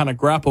to kind of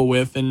grapple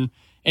with and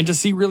to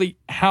see really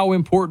how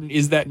important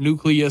is that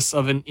nucleus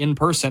of an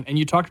in-person. And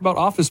you talked about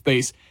office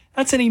space.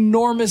 That's an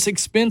enormous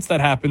expense that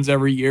happens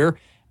every year.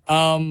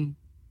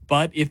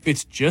 But if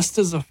it's just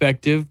as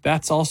effective,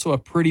 that's also a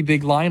pretty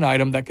big line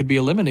item that could be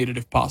eliminated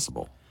if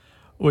possible.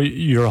 Well,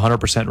 you're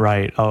 100%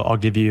 right. I'll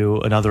give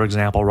you another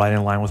example right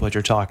in line with what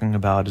you're talking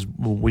about. Is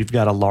we've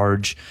got a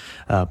large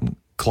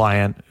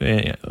client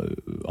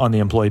on the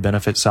employee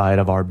benefit side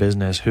of our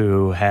business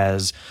who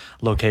has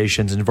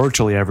locations in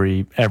virtually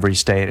every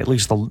state, at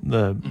least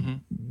the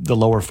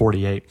lower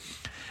 48.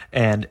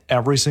 And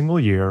every single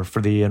year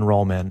for the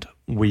enrollment,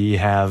 we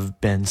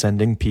have been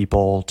sending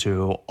people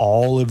to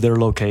all of their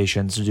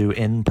locations to do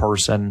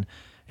in-person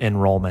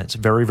enrollments.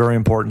 Very, very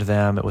important to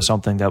them. It was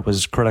something that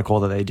was critical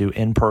that they do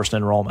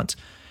in-person enrollments.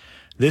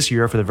 This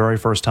year, for the very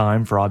first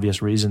time, for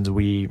obvious reasons,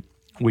 we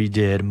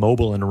did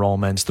mobile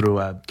enrollments through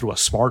a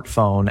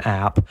smartphone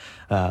app,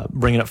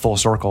 bringing it full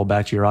circle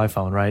back to your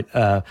iPhone, right?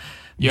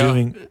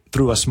 Doing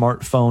through a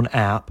smartphone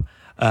app.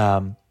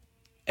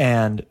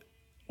 And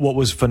what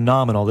was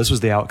phenomenal, this was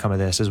the outcome of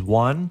this, is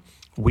one,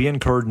 we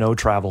incurred no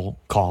travel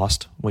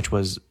cost, which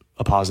was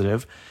a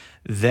positive.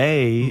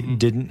 They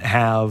didn't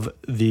have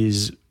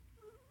these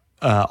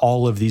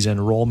all of these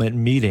enrollment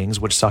meetings,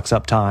 which sucks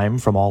up time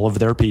from all of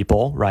their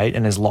people, right,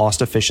 and has lost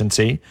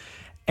efficiency.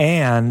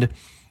 And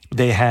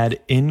they had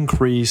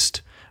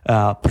increased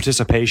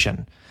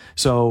participation.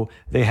 So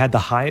they had the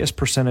highest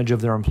percentage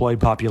of their employee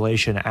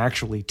population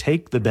actually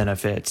take the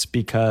benefits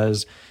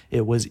because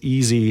it was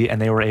easy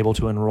and they were able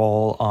to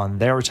enroll on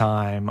their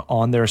time,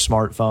 on their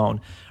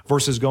smartphone,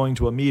 versus going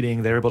to a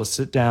meeting. They were able to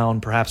sit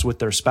down perhaps with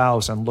their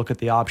spouse and look at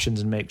the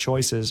options and make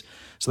choices.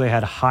 So they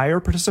had higher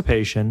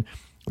participation.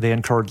 They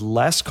incurred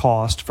less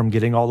cost from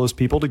getting all those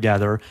people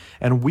together,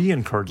 and we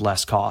incurred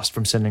less cost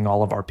from sending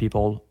all of our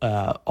people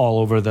all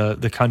over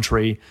the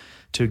country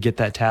to get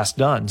that task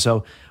done.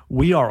 So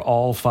we are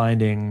all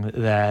finding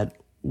that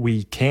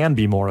we can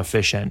be more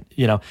efficient.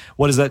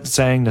 What is that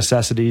saying?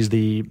 Necessity is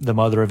the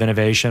mother of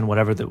innovation,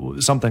 whatever,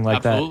 something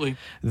like Absolutely.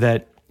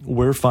 that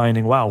we're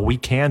finding, wow, we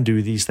can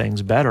do these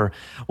things better.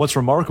 What's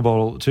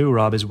remarkable too,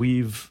 Rob, is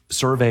we've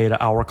surveyed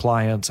our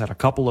clients at a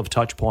couple of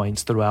touch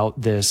points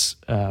throughout this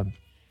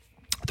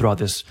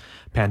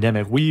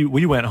pandemic.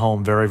 We went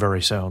home very,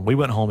 very soon. We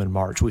went home in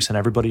March. We sent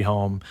everybody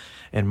home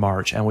in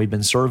March, and we've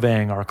been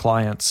surveying our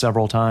clients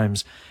several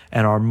times,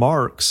 and our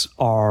marks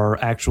are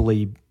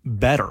actually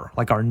better.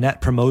 Like our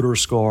net promoter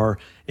score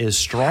is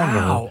stronger.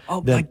 Wow.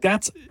 Oh,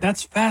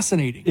 that's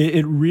fascinating.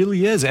 It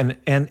really is.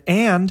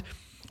 And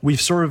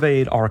we've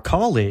surveyed our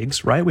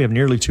colleagues, right? We have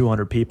nearly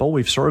 200 people.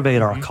 We've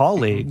surveyed our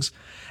colleagues,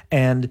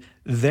 and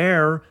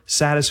their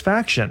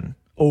satisfaction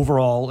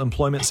overall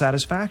employment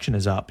satisfaction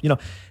is up.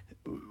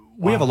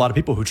 We have a lot of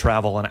people who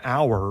travel an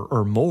hour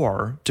or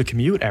more to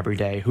commute every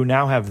day who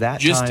now have that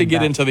just time to get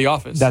back. into the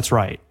office. That's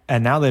right.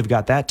 And now they've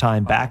got that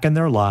time back in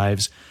their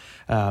lives.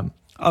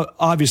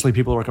 Obviously,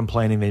 people are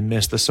complaining they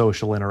miss the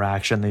social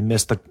interaction. They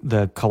miss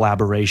the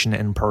collaboration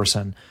in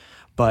person.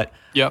 But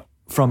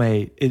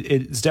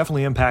it's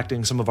definitely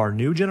impacting some of our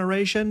new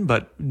generation,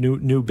 but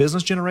new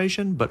business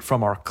generation. But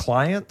from our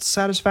client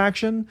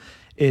satisfaction,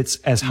 it's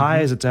as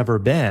high as it's ever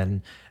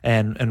been.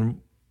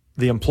 And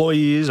the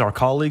employees, our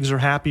colleagues are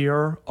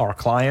happier, our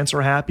clients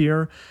are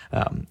happier,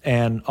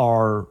 and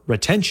our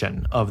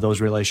retention of those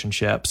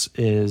relationships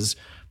is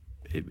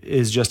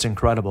just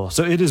incredible.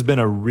 So it has been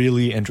a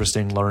really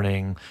interesting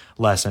learning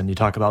lesson. You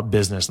talk about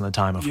business in the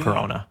time of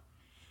Corona.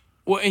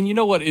 Well, and you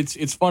know what?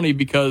 It's funny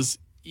because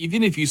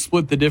even if you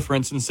split the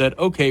difference and said,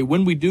 okay,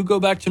 when we do go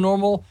back to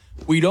normal,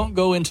 we don't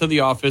go into the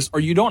office, or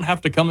you don't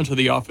have to come into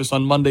the office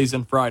on Mondays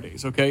and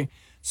Fridays, okay?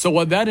 So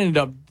what that ended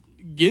up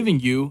giving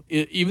you,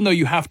 even though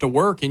you have to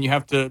work and you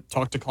have to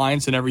talk to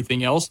clients and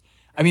everything else,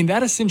 I mean,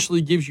 that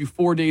essentially gives you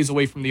 4 days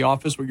away from the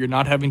office where you're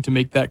not having to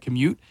make that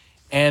commute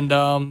and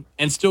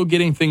still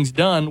getting things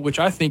done, which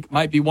I think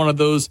might be one of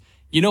those,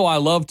 I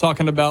love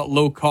talking about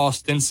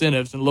low-cost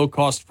incentives and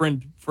low-cost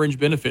fringe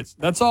benefits.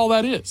 That's all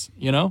that is,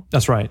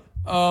 That's right.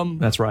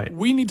 That's right.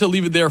 We need to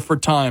leave it there for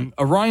time.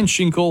 Ryan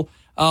Schinkel,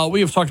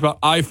 we have talked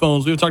about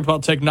iPhones. We have talked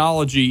about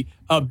technology,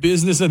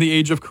 business in the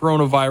age of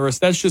coronavirus.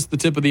 That's just the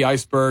tip of the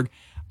iceberg.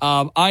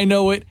 I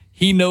know it.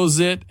 He knows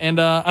it. And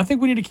I think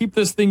we need to keep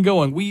this thing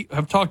going. We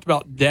have talked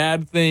about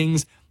dad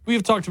things. We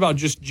have talked about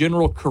just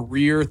general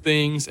career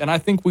things. And I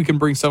think we can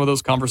bring some of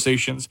those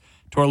conversations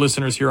to our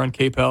listeners here on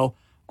KPEL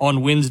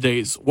on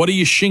Wednesdays. What do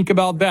you shink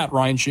about that,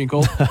 Ryan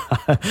Schinkel?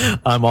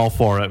 I'm all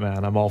for it,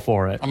 man. I'm all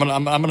for it. I'm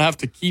gonna have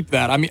to keep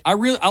that. I mean, I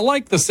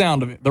like the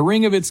sound of it. The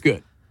ring of it's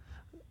good.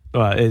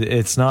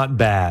 It's not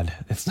bad.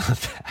 It's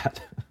not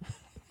bad.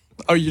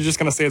 Oh, you're just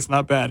going to say it's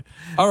not bad.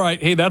 All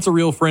right. Hey, that's a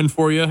real friend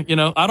for you.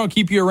 I don't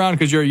keep you around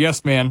because you're a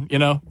yes man.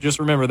 Just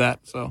remember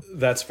that. So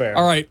that's fair.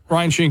 All right,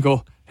 Ryan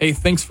Schinkel. Hey,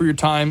 thanks for your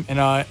time.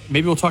 And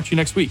maybe we'll talk to you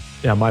next week.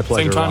 Yeah, my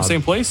pleasure. Same time, Rob.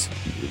 Same place.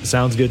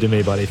 Sounds good to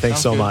me, buddy. Thanks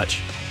so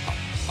much.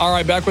 All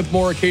right. Back with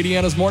more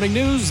Acadiana's Morning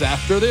News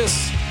after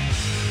this.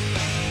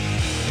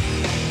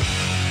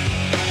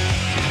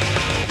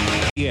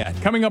 Yeah.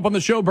 Coming up on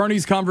the show,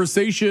 Bernie's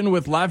conversation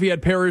with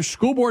Lafayette Parish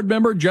School Board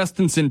member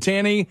Justin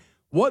Centani,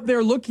 what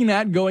they're looking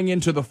at going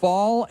into the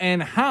fall,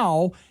 and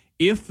how,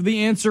 if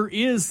the answer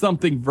is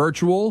something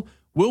virtual,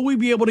 will we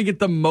be able to get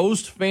the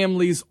most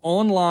families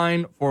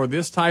online for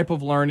this type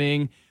of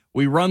learning?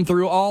 We run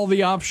through all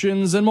the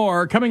options and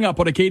more coming up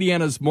on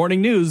Acadiana's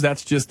Morning News.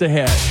 That's just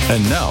ahead.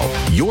 And now,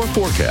 your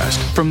forecast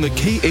from the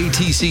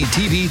KATC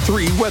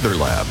TV3 Weather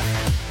Lab.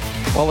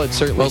 Well, it's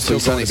certainly still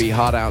going to be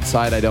hot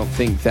outside. I don't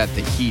think that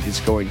the heat is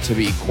going to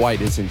be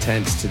quite as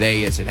intense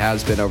today as it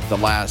has been over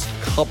the last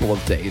couple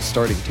of days,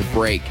 starting to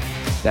break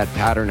that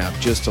pattern up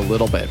just a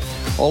little bit.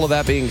 All of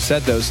that being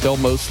said, though, still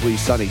mostly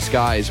sunny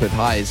skies with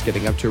highs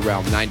getting up to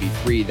around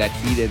 93. That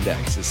heat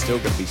index is still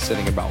going to be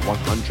sitting about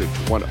 100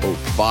 to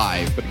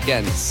 105. But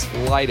again,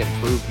 slight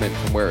improvement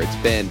from where it's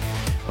been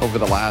over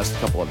the last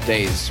couple of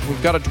days.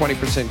 We've got a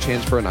 20%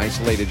 chance for an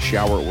isolated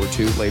shower or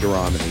two later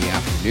on in the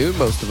afternoon.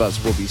 Most of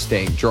us will be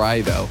staying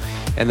dry, though.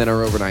 And then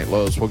our overnight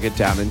lows will get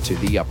down into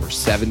the upper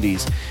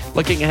 70s.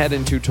 Looking ahead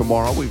into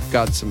tomorrow, we've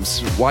got some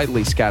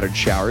widely scattered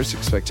showers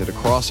expected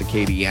across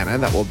Acadiana.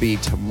 That will be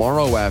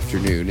tomorrow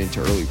afternoon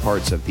into early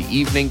parts of the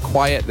evening.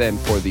 Quiet then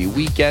for the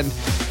weekend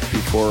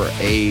before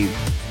a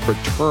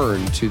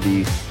return to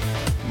the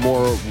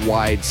more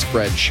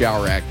widespread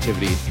shower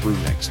activity through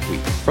next week.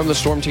 From the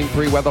Storm Team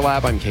 3 Weather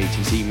Lab, I'm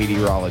KTC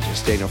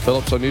meteorologist Daniel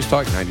Phillips on News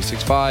Talk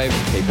 96.5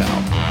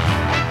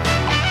 KPEL.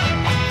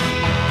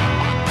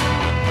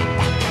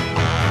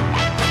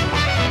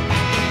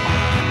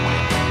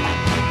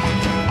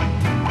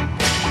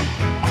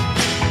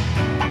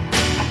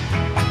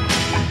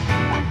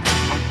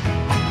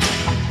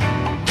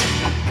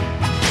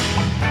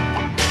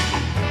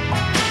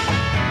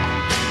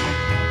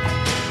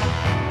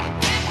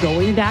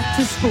 Going back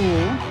to school,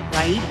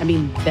 right? I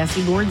mean,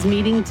 Bessie Board's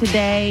meeting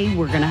today.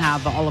 We're going to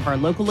have all of our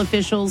local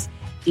officials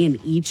in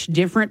each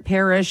different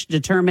parish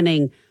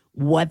determining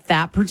what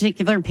that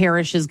particular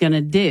parish is going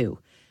to do.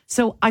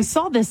 So I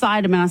saw this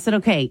item and I said,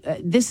 okay,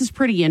 this is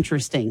pretty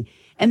interesting.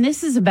 And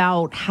this is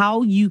about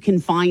how you can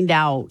find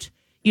out,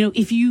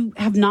 if you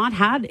have not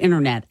had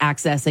internet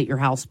access at your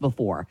house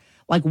before,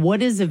 like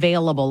what is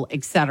available,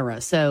 et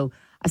cetera. So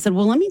I said,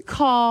 well, let me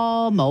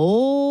call my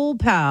old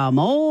pal,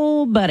 my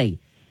old buddy,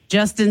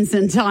 Justin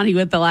Centani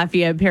with the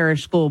Lafayette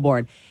Parish School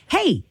Board.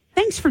 Hey,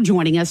 thanks for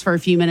joining us for a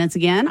few minutes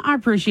again. I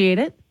appreciate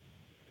it.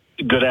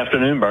 Good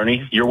afternoon,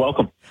 Bernie. You're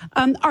welcome.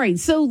 All right,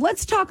 so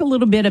let's talk a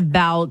little bit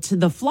about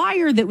the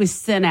flyer that was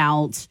sent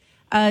out.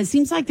 It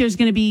seems like there's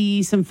going to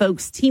be some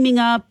folks teaming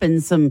up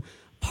and some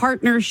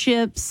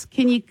partnerships.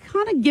 Can you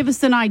kind of give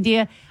us an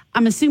idea?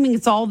 I'm assuming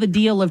it's all the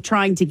deal of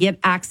trying to get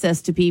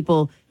access to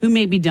people who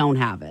maybe don't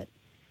have it.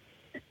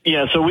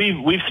 Yeah, so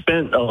we've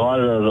spent a lot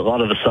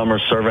of the summer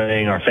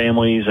surveying our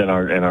families and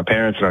our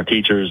parents and our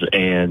teachers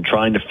and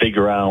trying to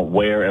figure out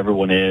where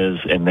everyone is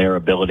and their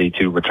ability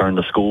to return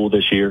to school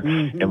this year.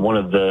 Mm-hmm. And one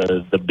of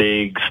the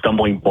big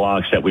stumbling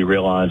blocks that we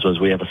realized was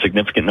we have a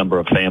significant number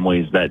of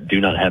families that do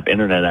not have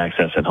internet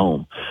access at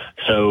home.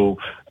 So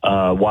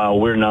while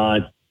we're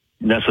not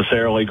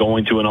necessarily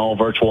going to an all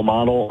virtual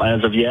model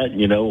as of yet,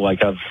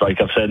 like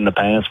I've said in the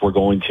past, we're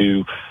going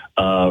to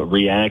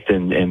react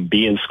and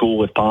be in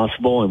school if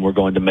possible, and we're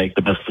going to make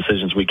the best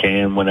decisions we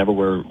can whenever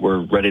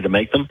we're ready to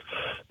make them.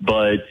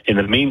 But in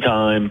the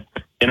meantime,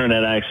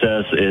 internet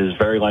access is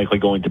very likely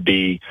going to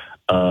be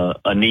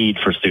a need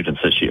for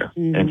students this year.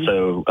 Mm-hmm. And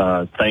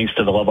so thanks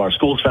to the Love Our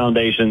Schools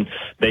Foundation,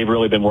 they've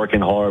really been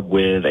working hard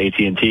with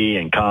AT&T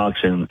and Cox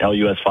and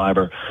LUS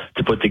Fiber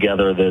to put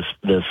together this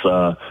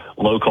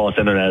low-cost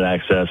internet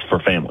access for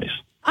families.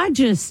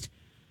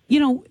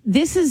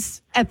 This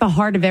is at the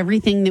heart of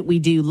everything that we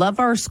do. Love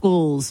Our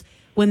Schools,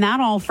 when that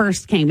all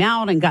first came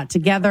out and got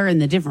together and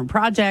the different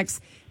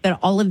projects that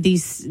all of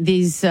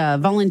these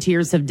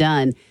volunteers have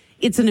done,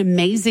 it's an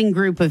amazing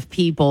group of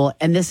people.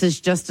 And this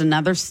is just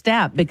another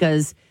step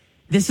because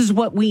this is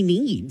what we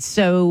need.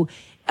 So,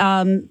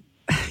 we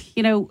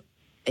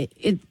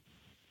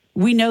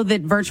know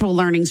that virtual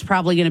learning is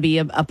probably going to be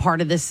a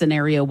part of this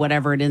scenario,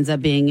 whatever it ends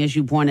up being, as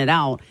you pointed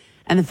out.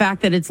 And the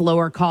fact that it's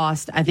lower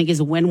cost, I think, is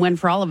a win-win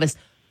for all of us.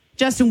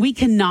 Justin, we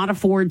cannot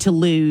afford to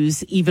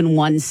lose even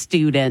one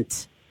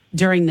student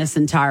during this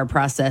entire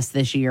process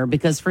this year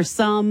because for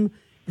some,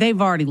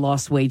 they've already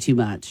lost way too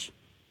much.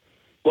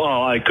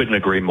 Well, I couldn't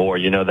agree more.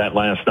 That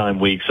last 9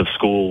 weeks of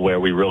school where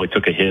we really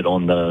took a hit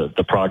on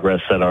the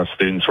progress that our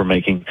students were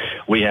making,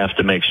 we have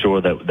to make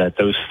sure that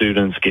those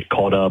students get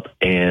caught up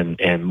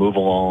and move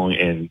along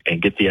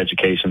and get the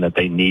education that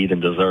they need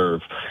and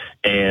deserve.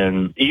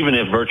 And even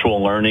if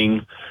virtual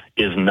learning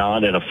is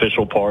not an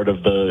official part of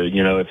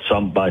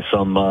if by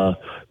some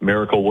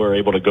miracle we're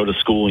able to go to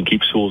school and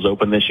keep schools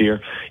open this year,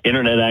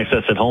 internet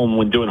access at home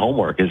when doing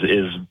homework is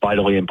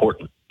vitally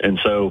important. And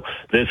so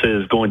this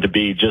is going to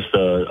be just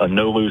a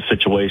no-lose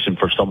situation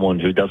for someone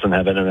who doesn't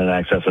have internet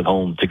access at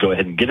home to go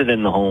ahead and get it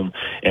in the home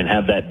and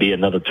have that be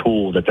another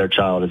tool that their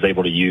child is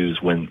able to use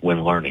when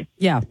learning.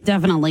 Yeah,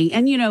 definitely.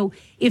 And,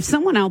 if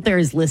someone out there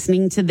is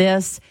listening to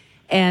this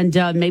and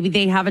maybe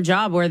they have a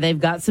job where they've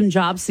got some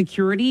job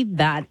security,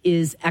 that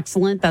is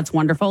excellent. That's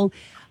wonderful.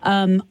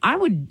 I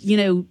would,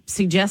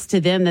 suggest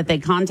to them that they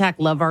contact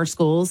Love Our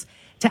Schools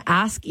to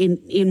ask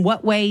in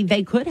what way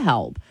they could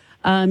help.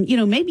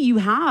 Maybe you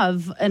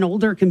have an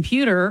older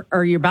computer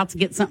or you're about to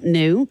get something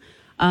new.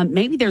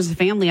 Maybe there's a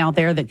family out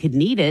there that could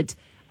need it.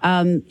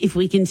 If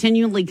we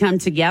continually come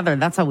together,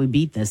 that's how we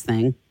beat this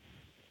thing.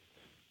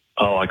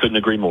 Oh, I couldn't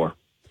agree more.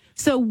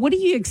 So what do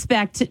you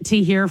expect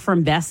to hear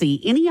from Bessie?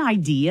 Any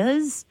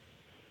ideas?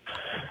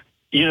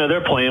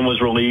 Their plan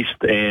was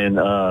released, and,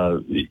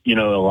 a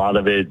lot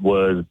of it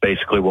was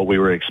basically what we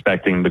were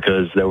expecting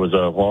because there was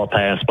a law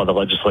passed by the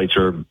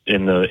legislature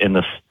in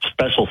the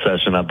special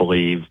session, I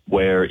believe,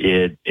 where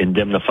it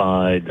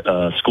indemnified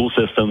school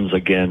systems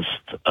against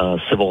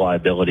civil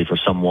liability for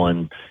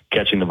someone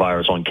catching the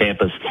virus on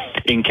campus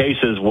in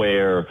cases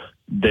where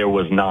there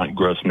was not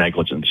gross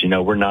negligence.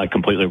 We're not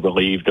completely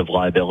relieved of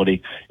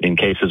liability in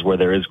cases where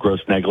there is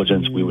gross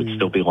negligence. We would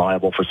still be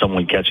liable for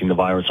someone catching the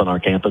virus on our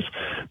campus.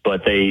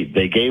 But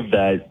they gave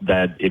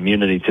that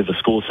immunity to the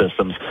school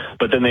systems.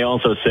 But then they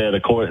also said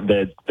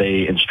that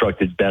they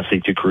instructed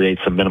Bessie to create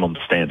some minimum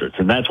standards.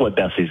 And that's what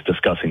Bessie's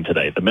discussing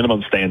today, the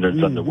minimum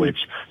standards under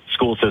which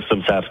school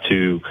systems have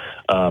to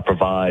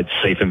provide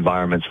safe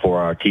environments for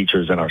our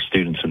teachers and our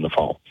students in the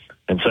fall.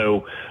 And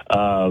so,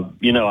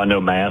 I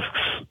know masks,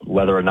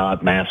 whether or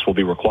not masks will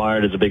be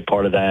required is a big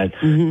part of that.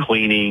 Mm-hmm.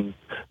 Cleaning,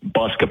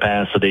 bus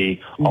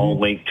capacity, all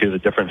linked to the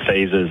different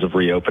phases of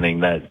reopening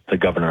that the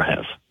governor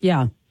has.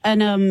 Yeah.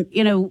 And,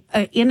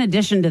 in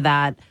addition to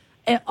that,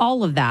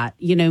 all of that,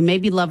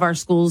 maybe Love Our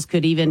Schools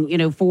could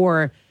even,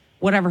 for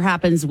whatever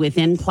happens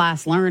within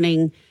class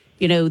learning,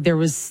 there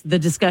was the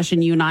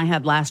discussion you and I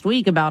had last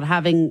week about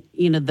having,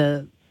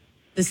 the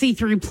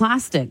see-through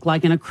plastic,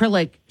 like an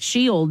acrylic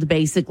shield,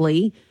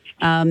 basically.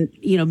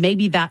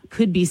 Maybe that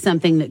could be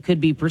something that could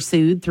be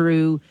pursued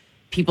through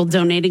people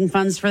donating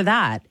funds for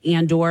that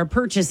and or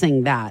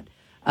purchasing that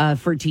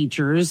for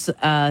teachers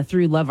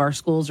through Love Our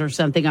Schools or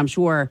something. I'm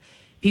sure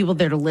people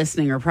that are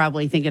listening are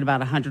probably thinking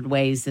about 100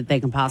 ways that they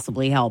can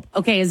possibly help.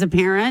 Okay, as a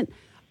parent,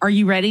 are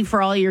you ready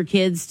for all your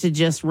kids to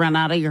just run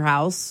out of your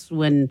house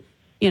when,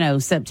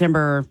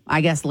 September,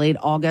 I guess late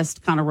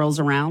August kind of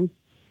rolls around?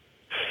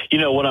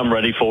 What I'm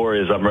ready for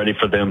is I'm ready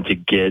for them to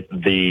get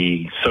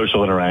the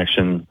social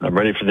interaction. I'm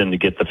ready for them to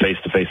get the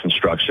face-to-face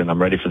instruction.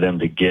 I'm ready for them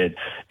to get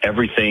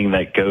everything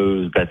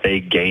that they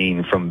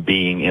gain from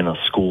being in a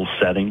school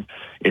setting.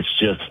 It's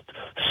just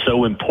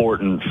so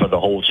important for the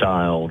whole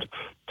child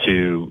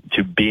to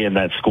be in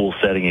that school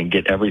setting and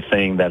get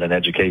everything that an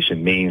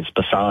education means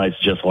besides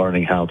just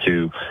learning how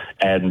to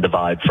add and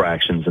divide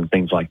fractions and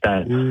things like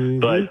that. Mm-hmm.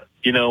 But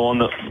on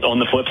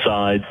the flip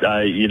side,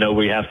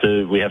 we have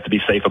to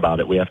be safe about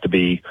it. We have to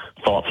be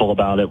thoughtful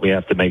about it. We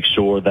have to make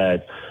sure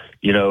that,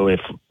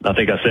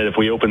 if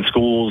we open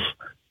schools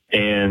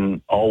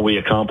and all we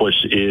accomplish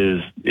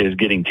is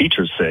getting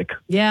teachers sick.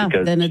 Yeah.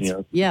 Because, then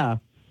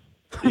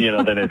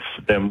it's,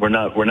 then we're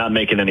not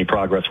making any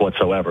progress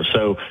whatsoever.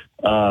 So,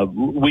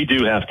 we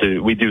do have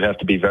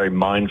to be very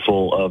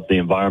mindful of the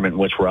environment in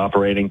which we're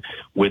operating,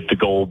 with the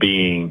goal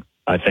being,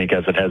 I think,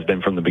 as it has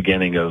been from the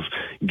beginning, of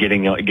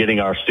getting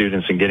our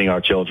students and getting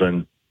our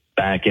children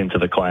back into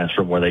the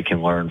classroom where they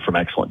can learn from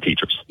excellent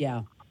teachers.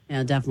 Yeah,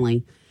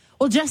 definitely.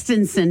 Well,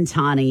 Justin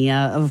Centani,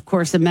 of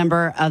course, a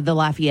member of the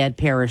Lafayette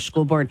Parish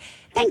School Board,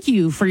 thank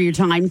you for your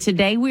time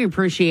today. We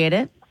appreciate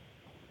it.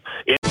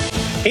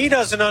 He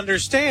doesn't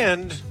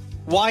understand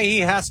why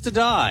he has to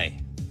die.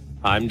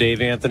 I'm Dave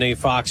Anthony,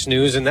 Fox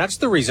News, and that's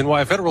the reason why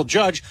a federal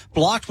judge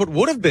blocked what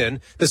would have been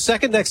the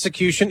second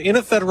execution in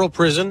a federal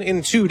prison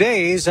in 2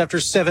 days after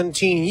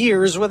 17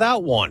 years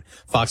without one.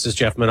 Fox's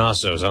Jeff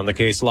Manasso's on the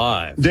case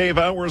live. Dave,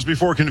 hours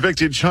before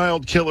convicted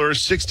child killer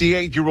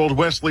 68-year-old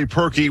Wesley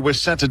Perkey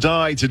was set to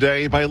die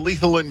today by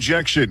lethal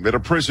injection at a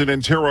prison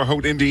in Terre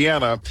Haute,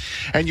 Indiana.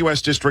 And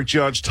U.S. District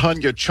Judge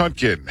Tanya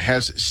Chutkin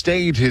has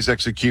stayed his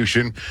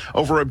execution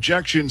over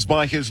objections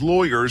by his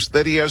lawyers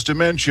that he has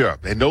dementia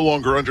and no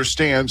longer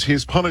understands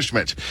his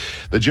punishment.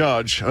 The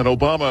judge, an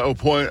Obama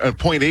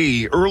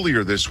appointee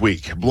earlier this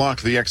week,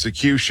 blocked the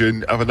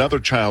execution of another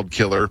child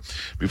killer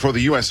before the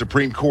U.S.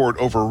 Supreme Court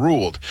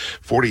overruled.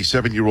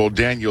 47-year-old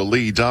Daniel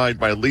Lee died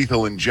by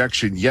lethal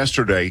injection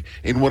yesterday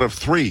in one of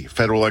 3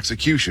 federal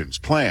executions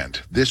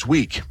planned this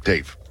week.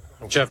 Dave.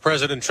 Jeff,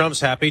 President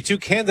Trump's happy. 2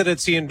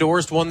 candidates he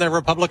endorsed won their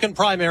Republican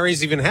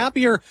primaries. Even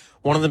happier,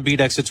 one of them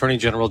beat ex-Attorney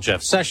General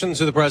Jeff Sessions,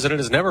 who the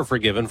president has never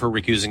forgiven for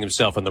recusing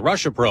himself in the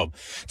Russia probe.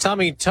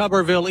 Tommy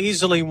Tuberville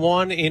easily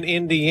won in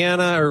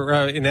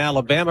in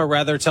Alabama,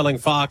 rather, telling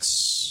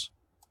Fox,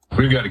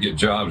 "We've got to get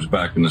jobs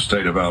back in the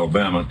state of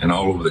Alabama and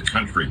all over the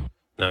country."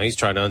 Now he's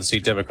trying to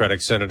unseat Democratic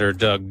Senator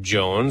Doug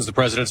Jones. The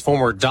president's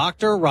former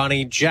doctor,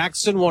 Ronnie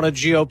Jackson, won a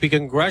GOP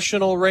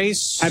congressional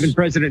race. Having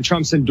President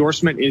Trump's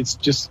endorsement is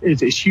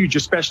huge,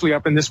 especially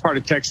up in this part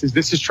of Texas.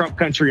 This is Trump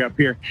country up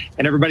here,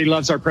 and everybody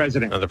loves our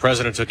president. Now, the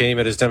president took aim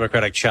at his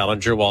Democratic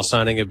challenger while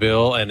signing a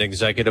bill and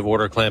executive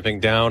order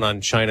clamping down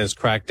on China's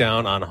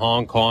crackdown on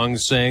Hong Kong,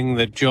 saying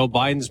that Joe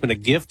Biden's been a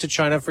gift to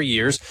China for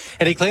years,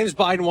 and he claims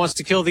Biden wants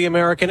to kill the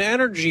American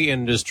energy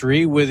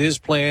industry with his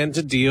plan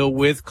to deal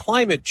with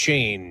climate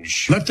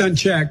change. Left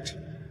unchecked,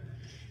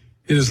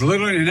 it is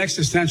literally an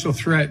existential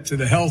threat to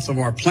the health of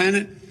our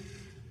planet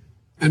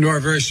and to our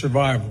very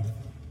survival.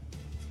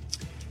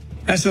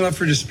 That's not up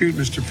for dispute,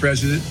 Mr.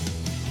 President.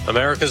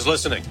 America's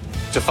listening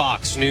to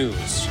Fox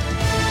News.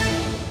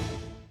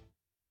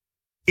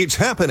 It's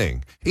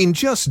happening. In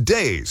just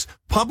days,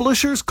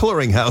 Publishers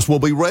Clearinghouse will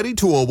be ready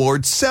to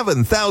award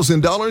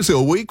 $7,000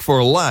 a week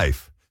for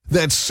life.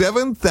 That's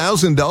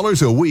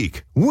 $7,000 a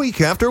week,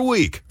 week after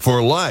week,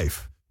 for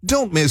life.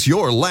 Don't miss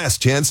your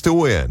last chance to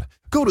win.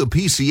 Go to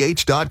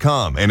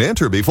PCH.com and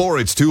enter before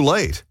it's too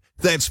late.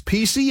 That's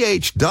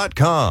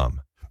PCH.com.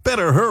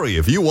 Better hurry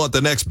if you want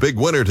the next big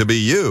winner to be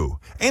you.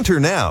 Enter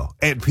now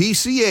at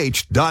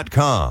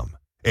PCH.com.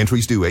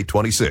 Entries due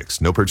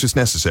 8/26. No purchase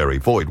necessary.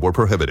 Void where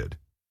prohibited.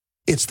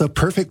 It's the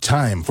perfect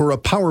time for a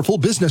powerful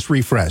business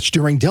refresh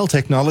during Dell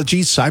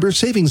Technologies Cyber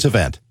Savings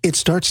Event. It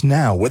starts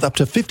now with up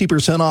to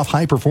 50% off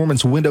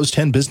high-performance Windows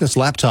 10 business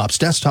laptops,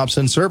 desktops,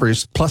 and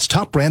servers, plus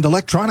top-brand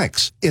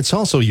electronics. It's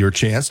also your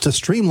chance to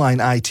streamline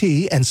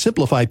IT and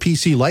simplify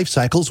PC life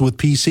cycles with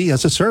PC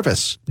as a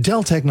service.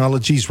 Dell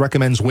Technologies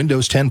recommends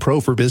Windows 10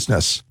 Pro for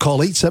business.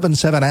 Call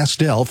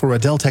 877-ASK-DELL for a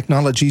Dell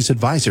Technologies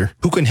advisor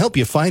who can help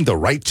you find the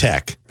right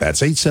tech.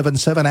 That's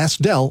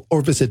 877-ASK-DELL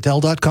or visit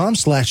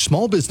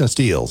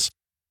Dell.com/smallbusinessdeals.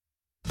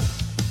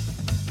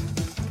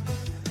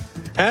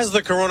 As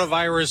the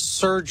coronavirus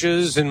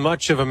surges in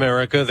much of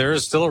America, there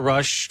is still a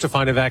rush to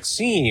find a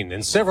vaccine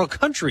in several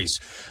countries.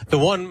 The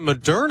one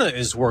Moderna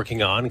is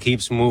working on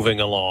keeps moving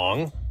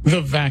along.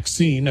 The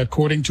vaccine,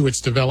 according to its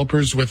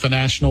developers with the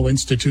National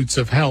Institutes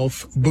of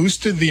Health,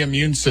 boosted the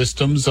immune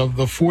systems of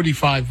the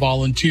 45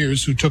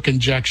 volunteers who took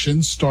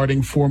injections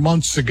starting 4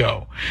 months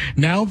ago.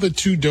 Now the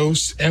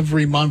 2-dose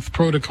every month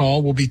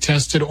protocol will be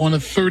tested on a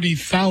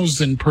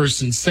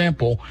 30,000-person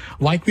sample,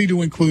 likely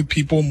to include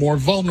people more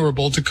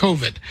vulnerable to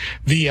COVID,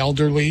 the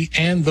elderly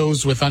and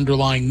those with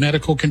underlying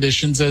medical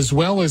conditions, as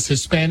well as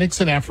Hispanics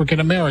and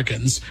African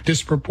Americans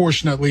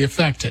disproportionately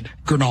affected.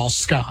 Gernal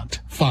Scott,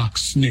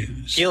 Fox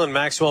News. Ghislaine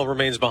Maxwell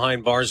remains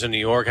behind bars in New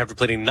York after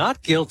pleading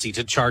not guilty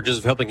to charges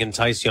of helping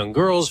entice young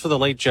girls for the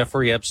late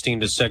Jeffrey Epstein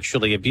to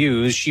sexually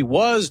abuse. She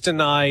was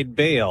denied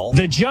bail.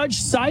 The judge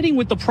siding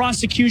with the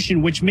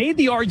prosecution, which made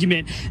the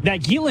argument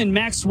that Ghislaine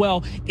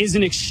Maxwell is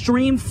an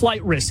extreme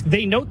flight risk.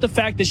 They note the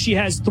fact that she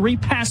has 3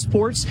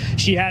 passports.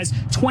 She has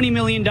 $20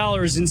 million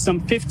in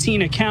some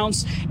 15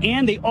 accounts.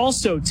 And they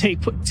also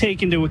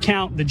take into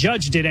account, the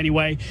judge did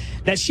anyway,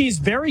 that she's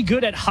very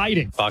good at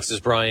hiding. Fox's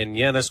Brian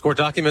Yanis. Court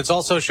documents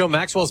also show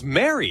Maxwell's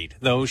married,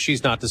 though though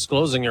she's not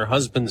disclosing her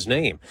husband's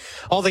name.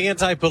 All the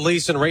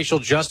anti-police and racial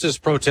justice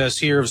protests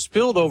here have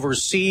spilled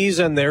overseas,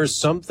 and there's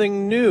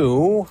something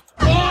new.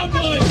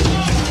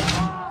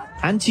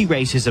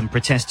 Anti-racism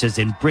protesters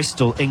in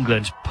Bristol,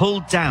 England,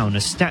 pulled down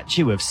a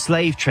statue of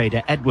slave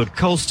trader Edward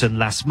Colston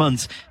last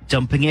month,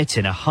 dumping it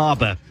in a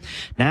harbour.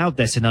 Now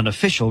there's an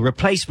unofficial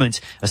replacement.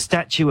 A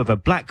statue of a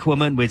black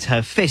woman with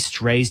her fist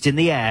raised in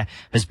the air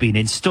has been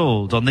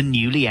installed on the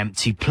newly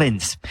empty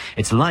plinth.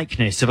 It's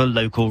likeness of a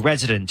local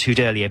resident who'd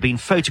earlier been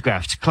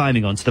photographed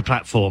climbing onto the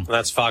platform.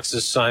 That's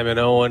Fox's Simon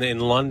Owen in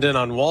London.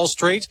 On Wall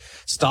Street,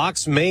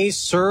 stocks may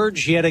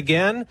surge yet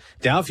again.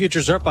 Dow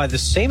futures are up by the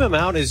same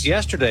amount as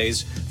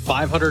yesterday's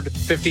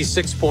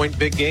 556-point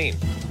big gain.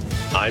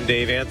 I'm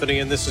Dave Anthony,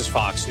 and this is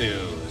Fox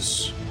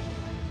News.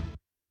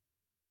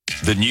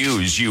 The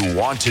news you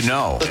want to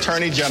know.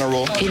 Attorney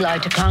General. He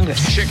lied to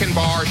Congress. Chicken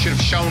bar should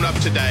have shown up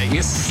today.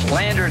 You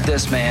slandered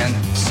this man.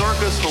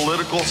 Circus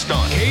political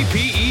stunt.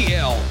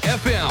 KPEL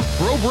FM,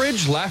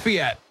 Brobridge,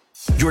 Lafayette.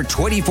 Your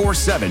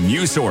 24/7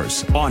 news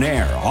source, on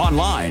air,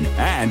 online,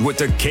 and with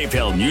the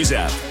KPEL News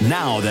app.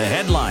 Now the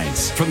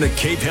headlines from the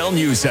KPEL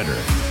News Center.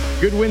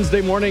 Good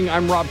Wednesday morning.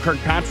 I'm Rob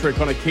Kirkpatrick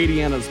on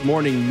Acadiana's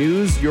Morning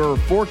News. Your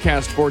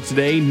forecast for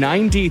today,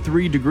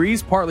 93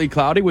 degrees, partly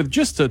cloudy with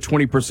just a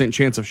 20%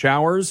 chance of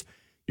showers.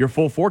 Your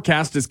full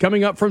forecast is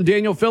coming up from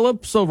Daniel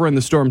Phillips over in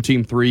the Storm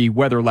Team 3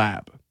 Weather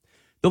Lab.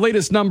 The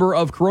latest number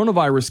of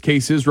coronavirus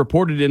cases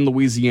reported in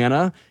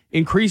Louisiana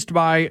increased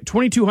by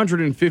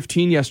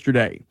 2,215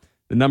 yesterday.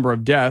 The number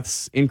of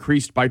deaths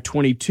increased by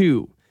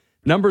 22.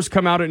 Numbers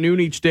come out at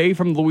noon each day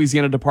from the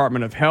Louisiana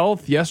Department of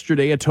Health.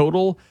 Yesterday, a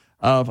total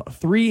of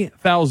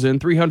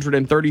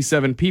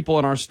 3,337 people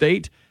in our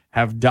state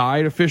have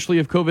died officially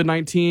of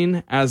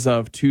COVID-19 as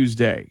of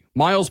Tuesday.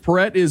 Miles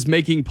Perrette is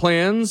making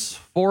plans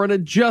for an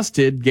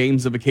adjusted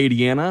Games of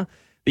Acadiana.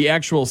 The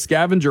actual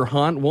scavenger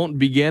hunt won't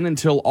begin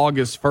until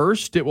August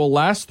 1st. It will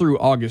last through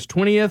August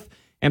 20th,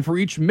 and for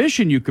each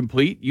mission you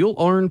complete, you'll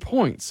earn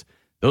points.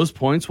 Those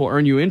points will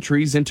earn you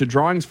entries into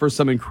drawings for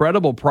some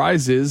incredible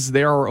prizes.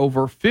 There are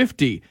over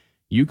 50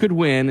 you could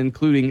win,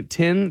 including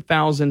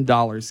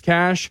 $10,000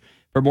 cash.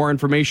 For more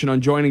information on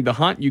joining the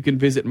hunt, you can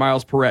visit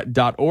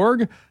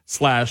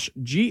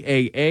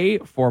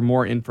milesperrette.org/GAA for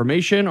more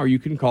information, or you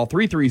can call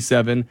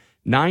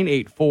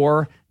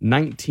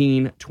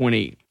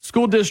 337-984-1920.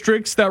 School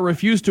districts that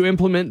refuse to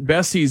implement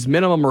Bessie's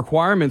minimum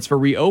requirements for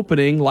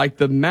reopening, like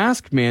the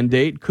mask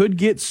mandate, could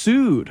get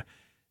sued.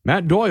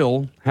 Matt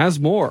Doyle has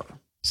more.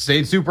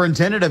 State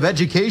Superintendent of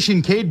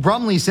Education Cade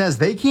Brumley says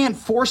they can't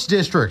force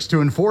districts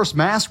to enforce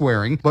mask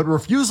wearing, but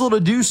refusal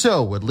to do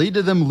so would lead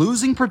to them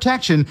losing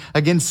protection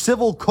against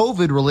civil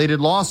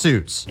COVID-related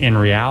lawsuits. In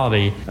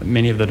reality,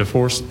 many of the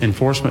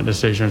enforcement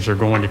decisions are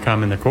going to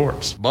come in the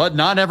courts. But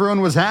not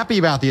everyone was happy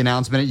about the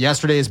announcement at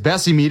yesterday's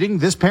Bessie meeting.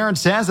 This parent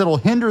says it'll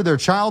hinder their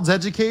child's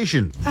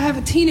education. I have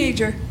a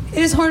teenager.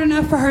 It is hard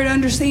enough for her to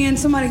understand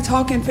somebody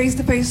talking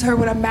face-to-face to her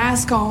with a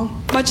mask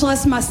on, much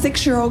less my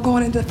 6-year-old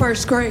going into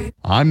first grade.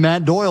 I'm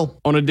Matt Doyle.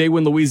 On a day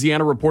when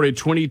Louisiana reported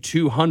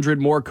 2,200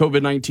 more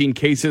COVID-19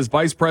 cases,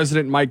 Vice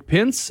President Mike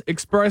Pence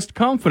expressed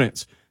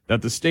confidence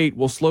that the state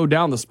will slow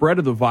down the spread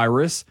of the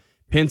virus.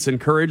 Pence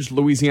encouraged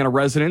Louisiana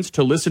residents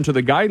to listen to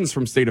the guidance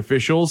from state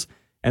officials,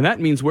 and that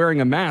means wearing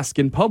a mask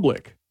in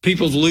public.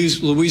 People of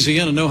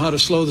Louisiana know how to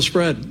slow the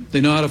spread.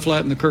 They know how to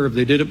flatten the curve.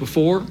 They did it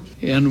before,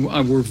 and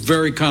we're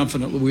very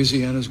confident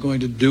Louisiana is going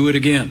to do it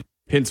again.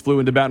 Pence flew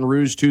into Baton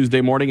Rouge Tuesday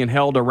morning and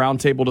held a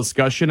roundtable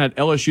discussion at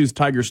LSU's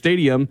Tiger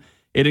Stadium.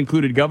 It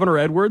included Governor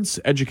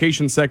Edwards,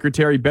 Education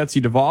Secretary Betsy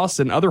DeVos,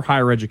 and other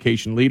higher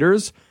education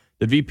leaders.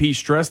 The VP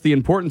stressed the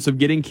importance of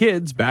getting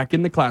kids back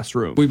in the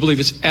classroom. We believe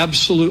it's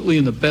absolutely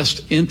in the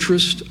best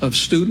interest of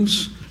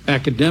students,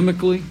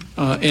 academically,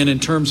 and in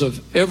terms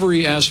of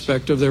every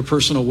aspect of their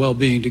personal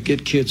well-being, to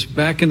get kids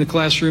back in the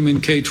classroom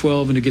in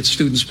K-12 and to get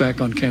students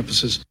back on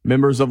campuses.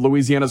 Members of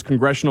Louisiana's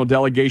congressional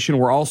delegation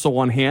were also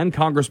on hand.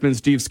 Congressman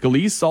Steve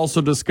Scalise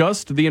also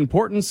discussed the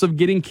importance of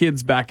getting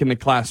kids back in the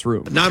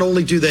classroom. Not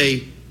only do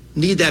they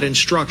need that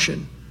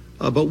instruction,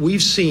 but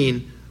we've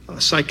seen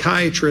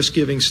psychiatrists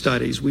giving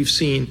studies, we've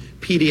seen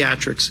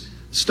pediatrics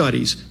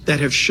studies that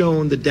have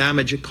shown the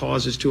damage it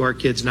causes to our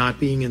kids not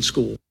being in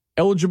school.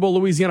 Eligible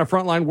Louisiana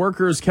frontline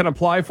workers can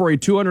apply for a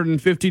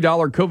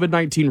 $250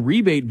 COVID-19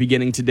 rebate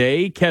beginning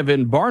today.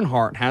 Kevin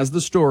Barnhart has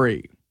the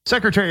story.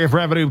 Secretary of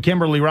Revenue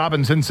Kimberly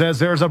Robinson says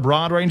there's a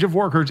broad range of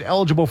workers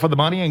eligible for the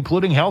money,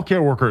 including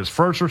healthcare workers,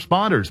 first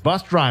responders,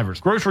 bus drivers,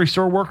 grocery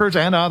store workers,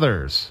 and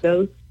others.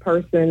 Those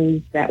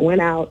persons that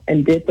went out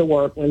and did the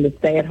work when the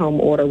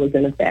stay-at-home order was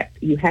in effect.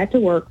 You had to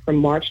work from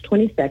March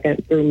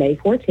 22nd through May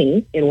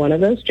 14th in one of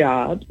those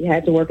jobs. You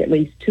had to work at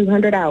least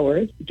 200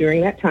 hours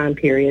during that time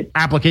period.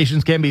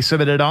 Applications can be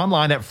submitted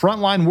online at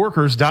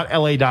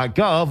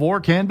frontlineworkers.la.gov or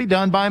can be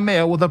done by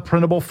mail with a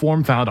printable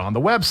form found on the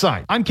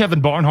website. I'm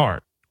Kevin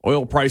Barnhart.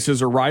 Oil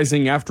prices are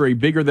rising after a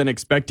bigger than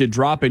expected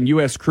drop in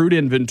U.S. crude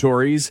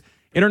inventories.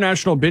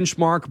 International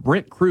benchmark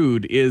Brent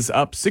crude is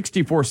up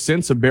 64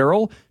 cents a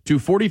barrel to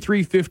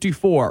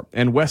 $43.54,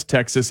 and West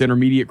Texas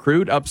Intermediate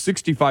crude up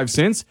 65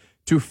 cents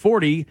to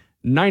 $40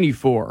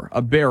 $1.94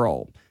 a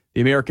barrel.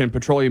 The American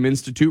Petroleum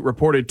Institute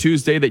reported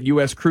Tuesday that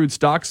U.S. crude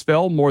stocks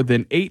fell more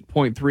than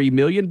 8.3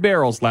 million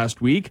barrels last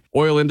week.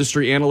 Oil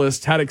industry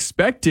analysts had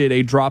expected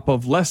a drop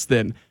of less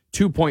than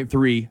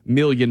 2.3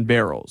 million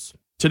barrels.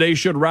 Today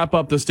should wrap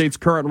up the state's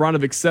current run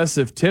of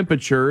excessive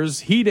temperatures.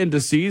 Heat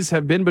indices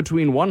have been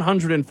between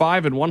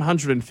 105 and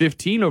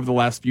 115 over the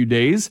last few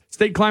days.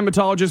 State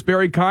climatologist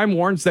Barry Keim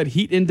warns that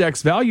heat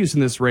index values in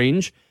this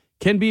range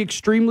can be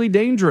extremely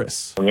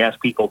dangerous. We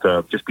ask people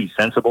to just be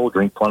sensible,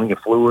 drink plenty of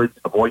fluids,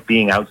 avoid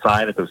being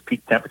outside at those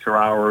peak temperature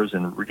hours,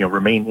 and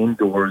remain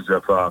indoors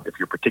if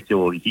you're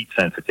particularly heat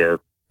sensitive.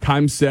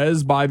 Keim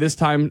says by this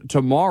time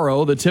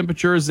tomorrow, the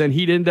temperatures and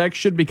heat index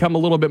should become a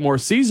little bit more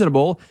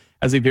seasonable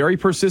as a very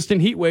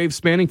persistent heat wave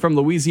spanning from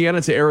Louisiana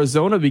to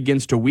Arizona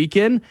begins to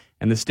weaken,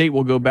 and the state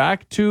will go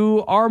back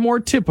to our more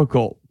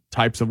typical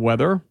types of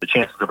weather. The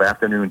chances of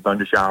afternoon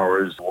thunder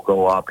showers will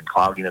go up and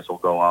cloudiness will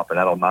go up, and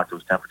that'll knock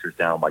those temperatures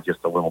down by just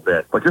a little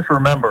bit. But just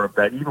remember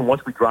that even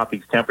once we drop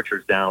these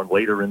temperatures down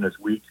later in this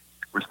week,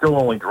 we're still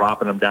only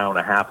dropping them down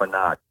a half a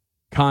notch.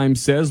 Keim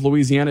says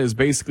Louisiana is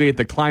basically at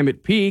the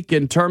climate peak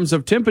in terms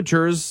of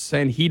temperatures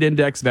and heat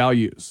index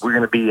values. We're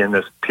going to be in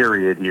this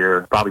period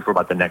here probably for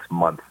about the next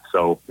month.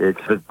 So it's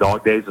the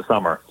dog days of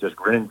summer. Just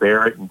grin and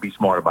bear it and be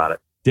smart about it.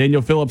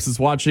 Daniel Phillips is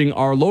watching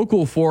our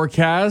local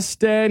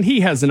forecast, and he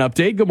has an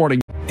update. Good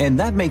morning. And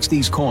that makes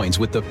these coins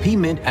with the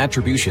P-Mint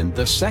attribution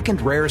the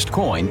second rarest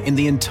coin in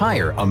the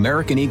entire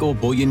American Eagle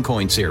Bullion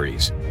Coin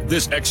Series.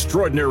 This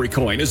extraordinary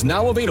coin is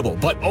now available,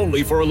 but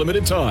only for a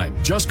limited time.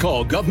 Just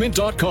call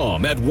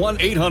government.com at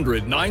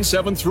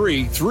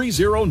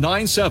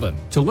 1-800-973-3097.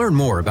 To learn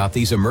more about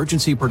these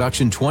emergency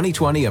production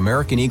 2020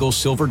 American Eagle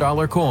silver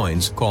dollar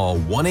coins, call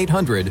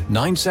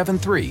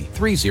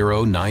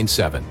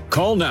 1-800-973-3097.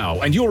 Call now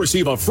and you'll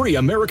receive a free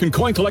American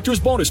Coin Collector's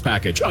Bonus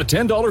Package, a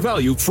 $10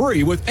 value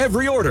free with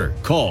every order.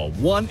 Call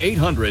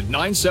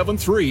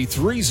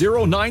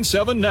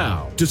 1-800-973-3097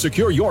 now to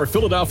secure your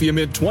Philadelphia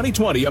Mint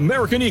 2020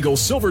 American Eagle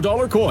silver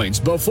dollar coins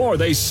before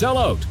they sell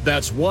out.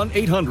 That's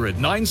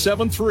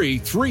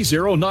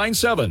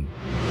 1-800-973-3097.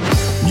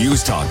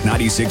 News Talk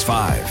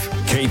 96.5,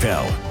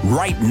 KPEL.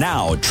 Right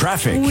now,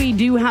 traffic. We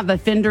do have a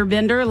fender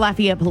bender.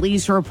 Lafayette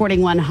Police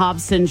reporting on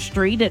Hobson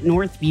Street at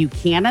North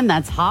Buchanan.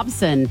 That's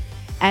Hobson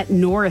at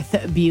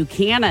North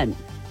Buchanan.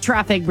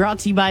 Traffic brought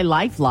to you by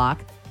LifeLock.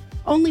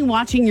 Only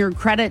watching your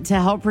credit to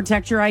help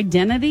protect your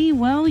identity?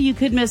 Well, you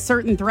could miss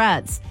certain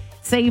threats.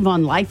 Save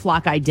on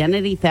LifeLock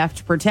identity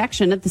theft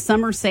protection at the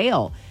summer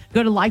sale.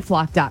 Go to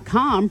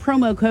lifelock.com,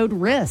 promo code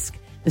RISK.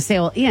 The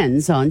sale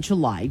ends on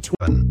July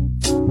 20th.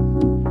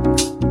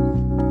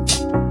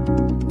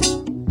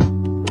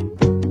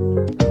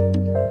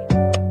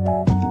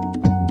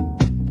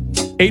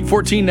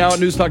 $8:14 now at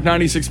News Talk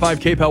 96.5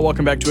 KPEL.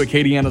 Welcome back to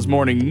Acadiana's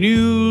Morning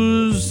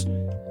News.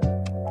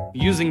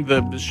 Using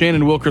the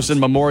Shannon Wilkerson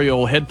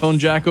Memorial headphone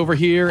jack over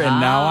here, and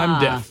now I'm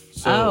deaf.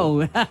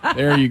 So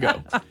there you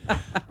go.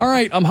 All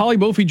right. Holly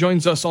Bofi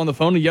joins us on the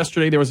phone.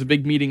 Yesterday there was a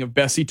big meeting of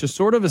Bessie to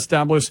sort of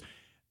establish,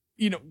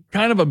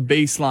 kind of a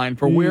baseline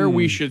for where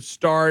we should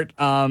start.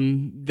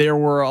 There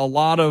were a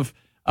lot of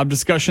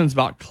discussions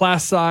about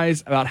class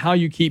size, about how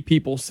you keep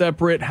people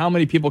separate, how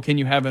many people can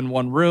you have in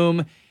one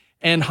room.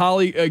 And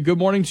Holly, good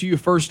morning to you.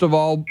 First of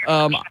all,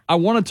 I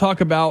want to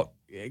talk about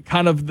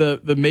kind of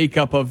the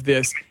makeup of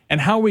this and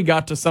how we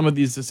got to some of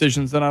these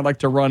decisions. And I'd like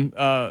to run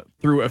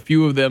through a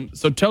few of them.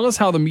 So tell us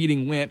how the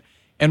meeting went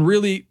and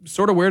really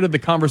sort of where did the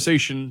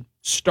conversation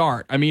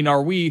start? I mean,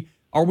 are we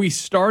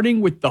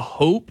starting with the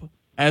hope,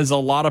 as a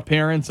lot of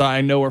parents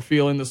I know are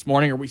feeling this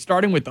morning? Are we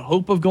starting with the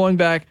hope of going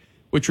back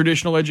with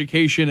traditional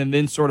education and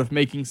then sort of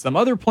making some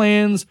other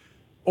plans?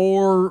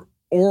 Or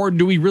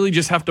do we really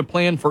just have to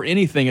plan for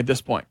anything at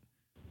this point?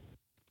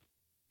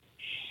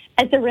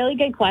 It's a really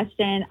good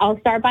question. I'll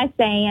start by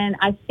saying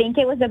I think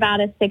it was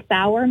about a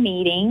 6-hour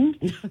meeting.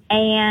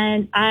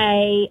 And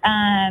I,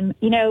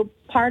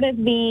 part of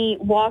me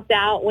walked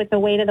out with the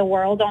weight of the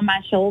world on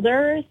my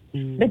shoulders.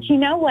 But you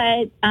know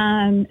what?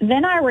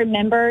 Then I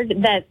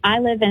remembered that I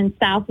live in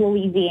South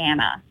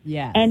Louisiana.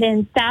 Yes. And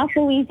in South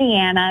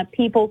Louisiana,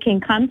 people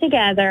can come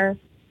together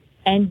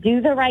and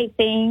do the right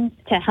things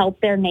to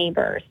help their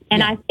neighbors.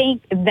 And I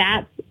think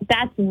that's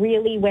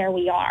really where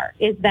we are,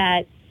 is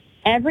that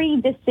every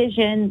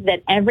decision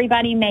that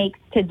everybody makes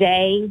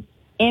today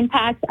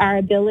impacts our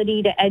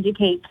ability to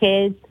educate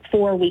kids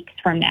 4 weeks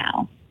from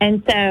now.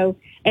 And so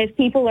if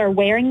people are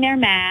wearing their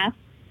masks,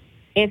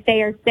 if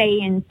they are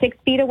staying 6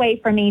 feet away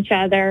from each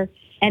other,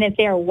 and if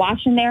they're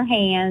washing their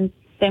hands,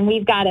 then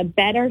we've got a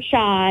better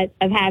shot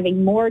of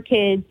having more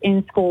kids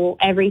in school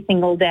every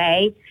single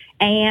day.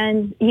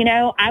 And,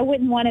 I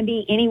wouldn't want to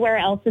be anywhere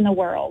else in the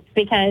world,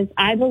 because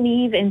I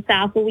believe in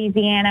South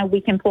Louisiana,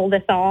 we can pull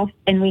this off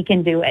and we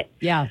can do it.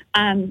 Yeah.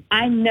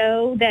 I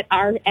know that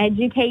our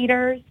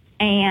educators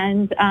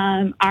and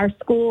our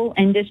school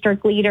and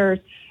district leaders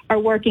are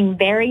working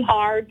very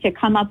hard to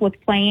come up with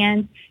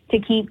plans to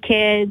keep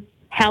kids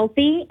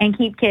healthy and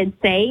keep kids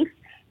safe,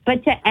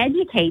 but to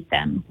educate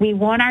them. We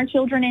want our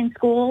children in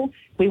school.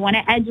 We want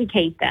to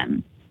educate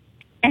them.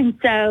 And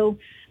so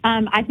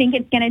I think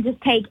it's going to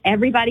just take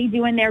everybody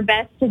doing their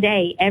best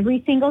today.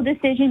 Every single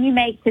decision you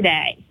make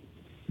today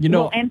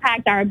will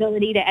impact our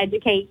ability to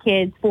educate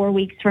kids 4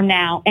 weeks from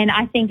now. And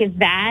I think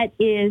that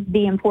is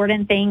the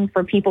important thing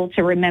for people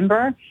to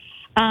remember.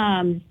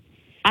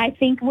 I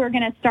think we're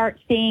going to start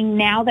seeing,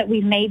 now that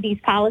we've made these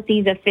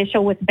policies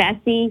official with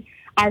Bessie,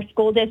 our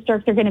school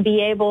districts are going to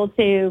be able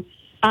to,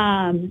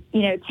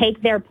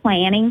 take their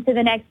planning to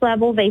the next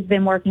level. They've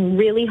been working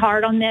really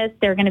hard on this.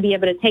 They're going to be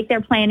able to take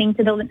their planning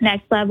to the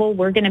next level.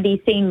 We're going to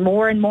be seeing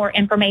more and more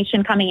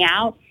information coming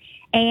out.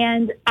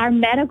 And our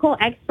medical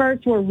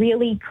experts were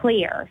really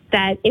clear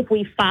that if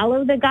we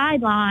follow the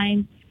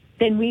guidelines,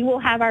 then we will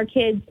have our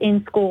kids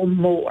in school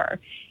more.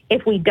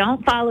 If we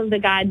don't follow the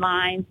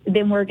guidelines,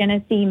 then we're going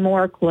to see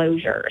more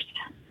closures.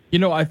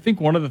 I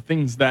think one of the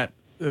things that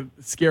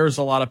scares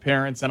a lot of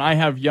parents, and I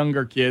have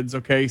younger kids,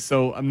 okay,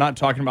 so I'm not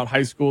talking about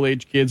high school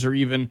age kids or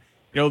even,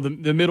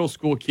 the middle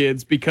school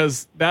kids,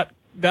 because that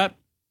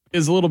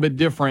is a little bit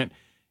different,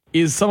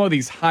 is some of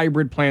these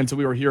hybrid plans that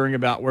we were hearing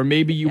about, where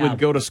maybe you would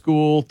go to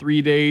school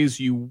 3 days,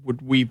 you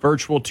would be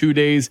virtual 2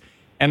 days.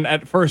 And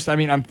at first,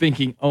 I'm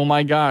thinking, oh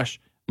my gosh,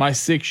 my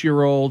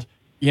 6-year-old,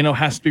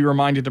 has to be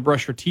reminded to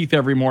brush her teeth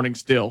every morning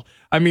still.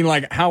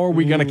 How are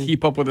we going to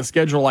keep up with a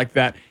schedule like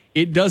that?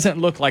 It doesn't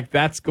look like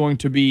that's going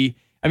to be,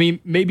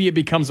 maybe it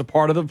becomes a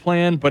part of the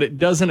plan, but it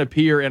doesn't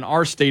appear in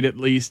our state, at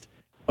least,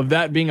 of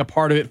that being a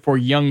part of it for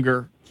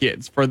younger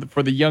kids, for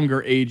the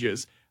younger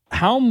ages.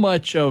 How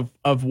much of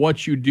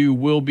what you do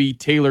will be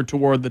tailored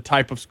toward the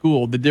type of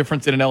school, the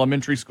difference in an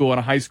elementary school and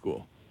a high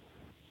school?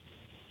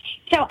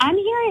 So I'm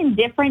hearing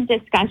different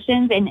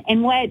discussions,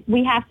 and what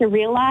we have to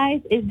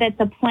realize is that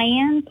the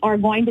plans are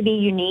going to be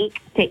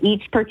unique to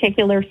each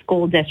particular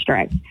school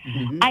district.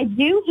 Mm-hmm. I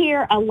do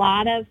hear a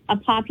lot of a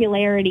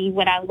popularity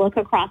when I look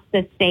across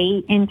the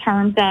state in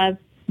terms of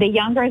the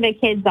younger the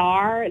kids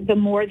are, the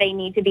more they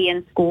need to be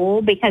in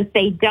school, because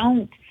they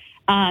don't.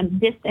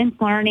 Distance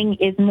learning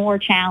is more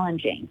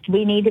challenging.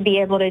 We need to be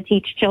able to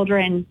teach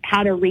children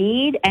how to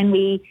read, and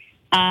we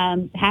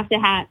have to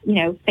have,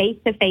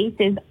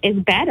 face-to-face is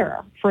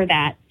better for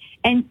that.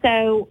 And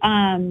so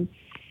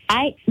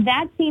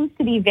that seems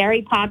to be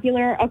very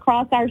popular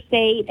across our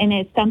state, and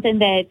it's something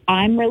that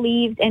I'm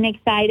relieved and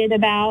excited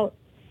about.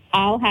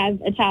 I'll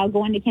have a child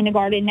going to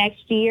kindergarten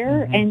next year,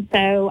 mm-hmm. and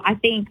so I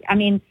think,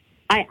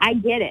 I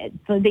get it.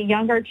 So the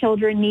younger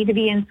children need to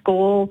be in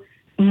school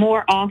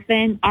more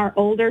often. Our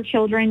older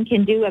children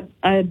can do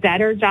a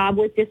better job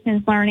with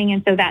distance learning,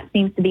 and so that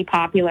seems to be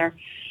popular.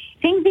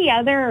 I think the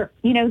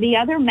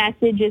other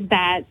message is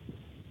that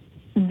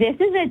this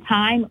is a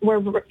time where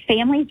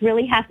families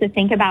really have to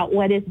think about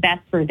what is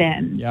best for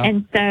them. Yeah.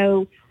 And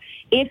so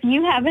if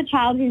you have a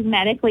child who's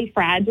medically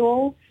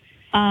fragile,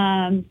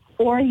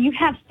 or you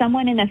have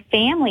someone in a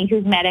family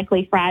who's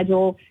medically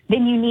fragile,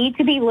 then you need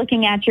to be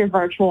looking at your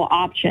virtual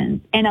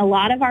options. And a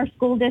lot of our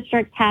school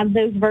districts have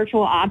those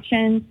virtual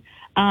options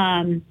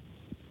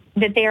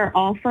that they're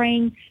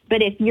offering.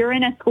 But if you're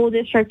in a school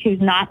district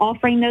who's not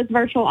offering those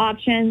virtual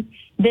options,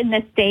 then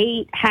the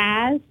state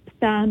has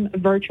some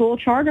virtual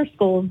charter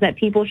schools that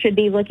people should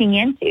be looking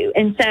into.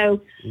 And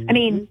so,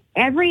 mm-hmm.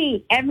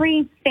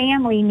 Every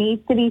family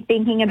needs to be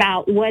thinking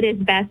about what is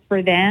best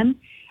for them.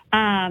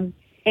 And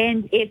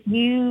if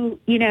you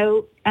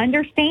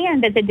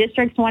understand that the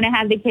districts want to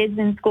have the kids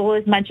in school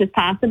as much as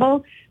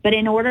possible, but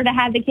in order to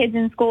have the kids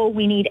in school,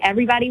 we need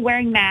everybody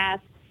wearing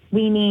masks.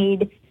 We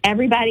need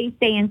everybody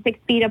staying 6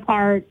 feet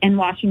apart and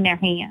washing their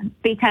hands,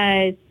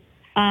 because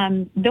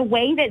the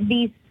way that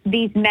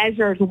these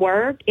measures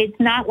work, it's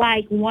not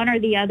like one or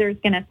the other is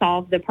going to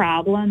solve the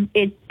problem.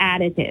 It's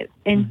additive.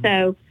 And mm-hmm.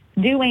 so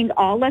doing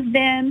all of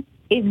them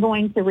is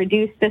going to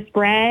reduce the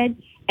spread.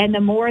 And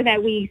the more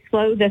that we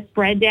slow the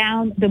spread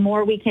down, the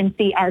more we can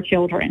see our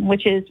children,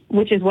 which is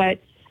what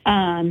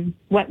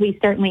we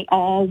certainly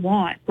all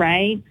want,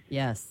 right?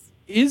 Yes.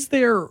 Is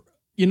there,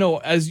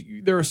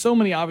 there are so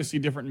many obviously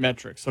different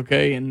metrics,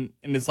 okay? And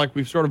it's like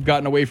we've sort of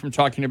gotten away from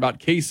talking about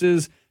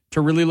cases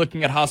to really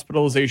looking at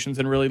hospitalizations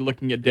and really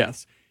looking at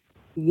deaths.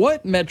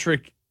 What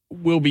metric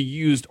will be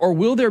used, or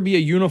will there be a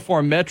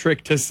uniform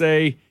metric to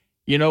say,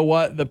 you know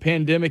what, the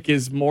pandemic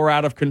is more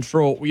out of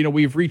control.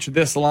 We've reached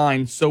this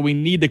line, so we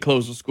need to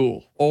close the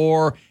school.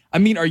 Or,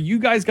 are you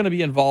guys going to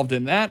be involved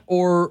in that?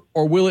 Or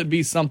will it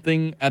be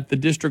something at the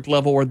district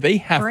level where they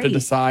have to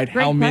decide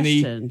how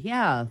many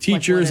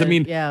teachers?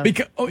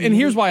 And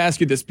here's why I ask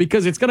you this,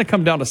 because it's going to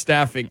come down to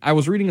staffing. I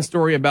was reading a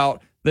story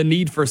about the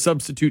need for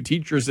substitute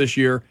teachers this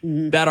year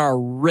mm-hmm. that are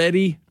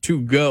ready to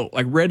go,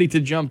 like ready to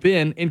jump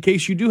in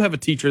case you do have a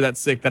teacher that's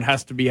sick that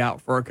has to be out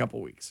for a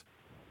couple weeks.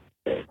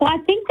 Well, I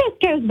think this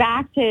goes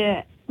back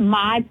to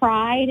my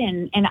pride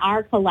and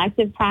our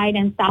collective pride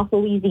in South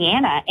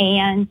Louisiana.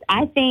 And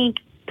I think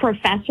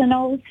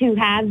professionals who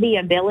have the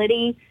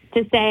ability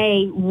to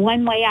say,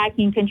 one way I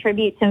can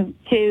contribute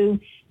to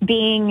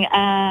being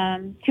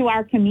to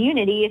our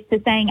community is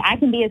to saying I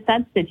can be a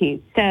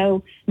substitute.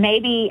 So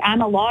maybe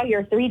I'm a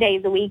lawyer 3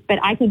 days a week, but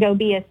I could go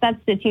be a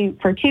substitute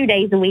for 2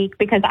 days a week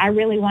because I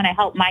really want to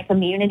help my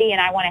community and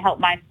I want to help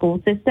my school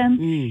system.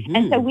 Mm-hmm.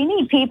 And so we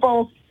need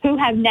people who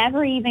have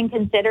never even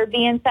considered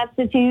being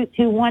substitutes,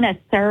 who want to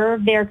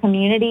serve their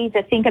community,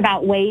 to think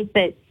about ways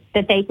that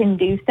they can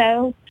do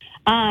so.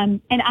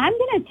 And I'm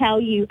going to tell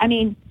you, I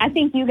mean, I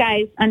think you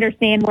guys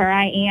understand where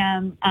I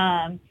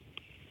am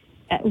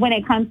when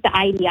it comes to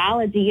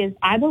ideology. Is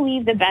I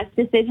believe the best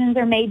decisions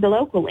are made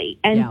locally.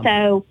 And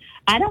so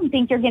I don't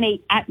think you're going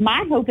to,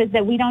 my hope is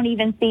that we don't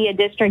even see a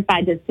district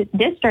by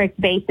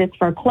district basis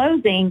for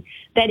closing,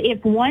 that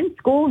if one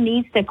school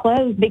needs to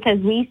close because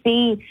we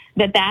see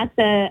that that's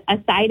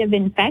a site of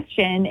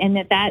infection and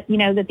that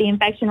the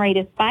infection rate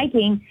is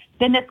spiking,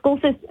 then the school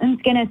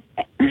system's going to,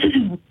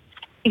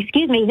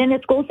 then the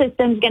school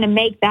system's going to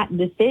make that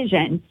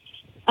decision.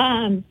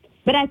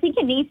 But I think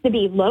it needs to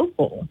be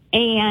local.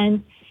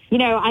 And,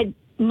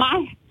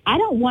 I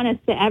don't want us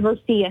to ever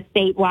see a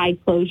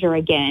statewide closure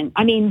again.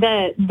 I mean,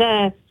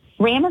 the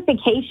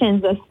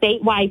ramifications of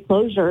statewide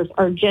closures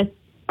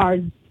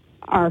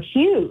are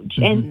huge.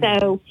 Mm-hmm. And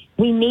so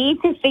we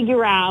need to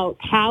figure out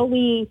how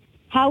we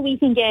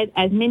can get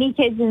as many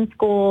kids in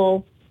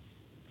school,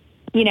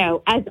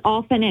 as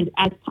often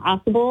as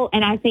possible.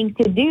 And I think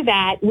to do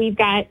that, we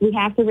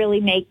have to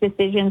really make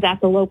decisions at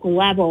the local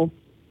level.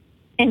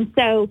 And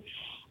so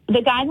the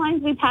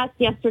guidelines we passed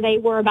yesterday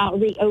were about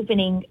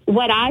reopening.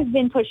 What I've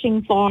been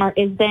pushing for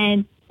is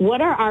then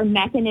what are our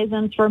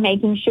mechanisms for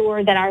making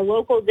sure that our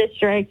local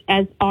districts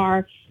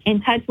are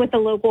in touch with the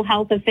local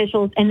health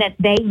officials and that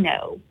they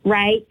know,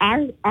 right?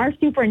 Our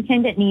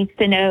superintendent needs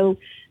to know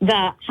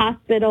the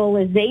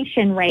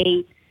hospitalization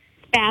rate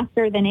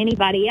faster than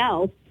anybody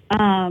else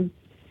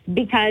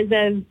because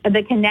of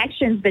the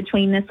connections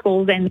between the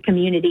schools and the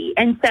community.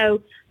 And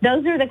so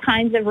those are the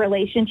kinds of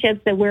relationships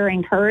that we're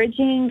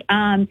encouraging.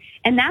 And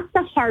that's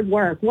the hard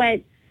work.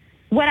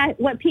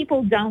 What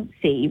people don't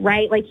see,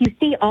 right? Like you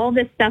see all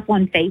this stuff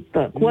on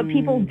Facebook. What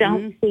people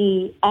don't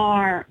see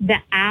are the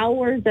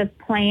hours of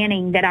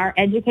planning that our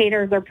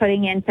educators are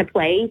putting into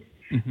place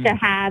to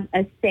have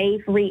a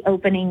safe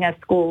reopening of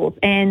schools.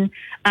 And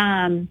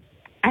I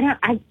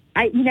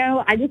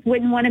just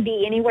wouldn't want to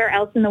be anywhere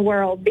else in the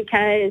world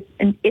because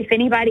if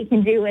anybody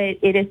can do it,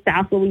 it is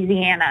South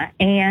Louisiana.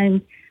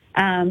 And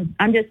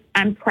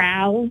I'm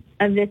proud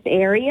of this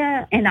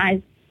area,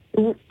 and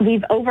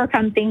we've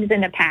overcome things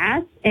in the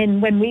past. And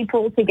when we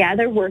pull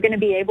together, we're going to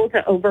be able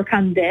to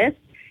overcome this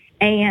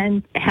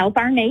and help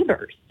our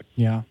neighbors.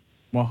 Yeah.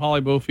 Well,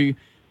 Holly Bofi,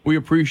 we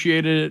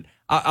appreciated it.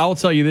 I'll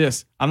tell you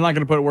this. I'm not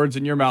going to put words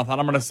in your mouth. I'm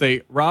going to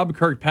say Rob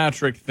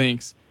Kirkpatrick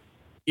thinks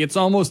it's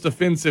almost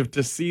offensive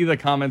to see the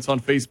comments on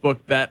Facebook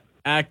that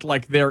act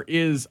like there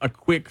is a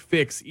quick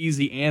fix,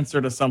 easy answer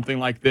to something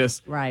like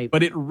this. Right.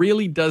 But it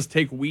really does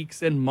take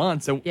weeks and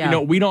months. And,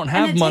 we don't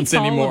have months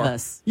anymore. All of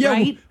us,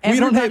 right? We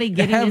don't have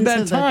into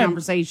that the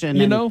conversation,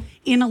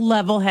 in a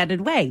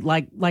level-headed way,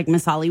 like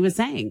Miss Holly was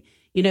saying,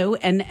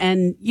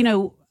 and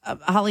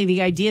Holly,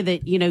 the idea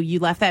that, you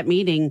left that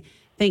meeting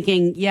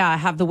thinking, I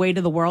have the weight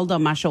of the world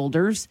on my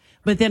shoulders,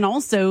 but then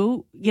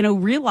also,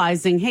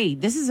 realizing, hey,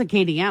 this is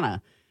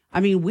Acadiana. I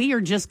mean, we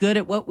are just good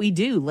at what we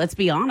do. Let's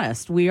be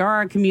honest. We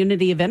are a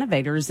community of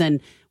innovators. And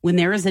when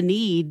there is a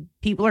need,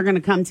 people are going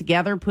to come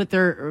together, put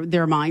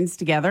their minds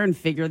together and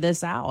figure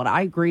this out.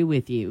 I agree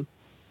with you.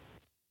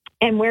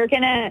 And we're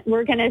going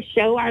to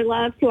show our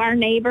love to our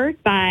neighbors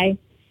by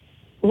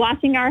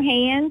washing our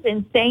hands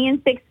and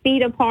staying 6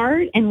 feet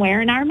apart and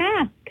wearing our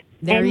mask.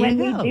 When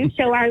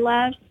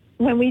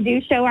we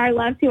do show our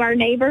love to our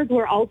neighbors,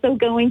 we're also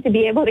going to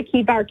be able to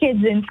keep our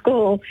kids in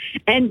school.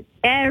 And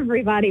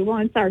everybody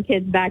wants our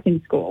kids back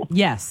in school.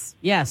 Yes,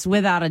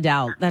 without a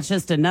doubt. That's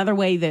just another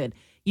way that,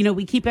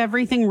 we keep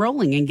everything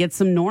rolling and get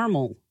some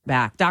normal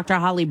back. Dr.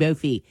 Holly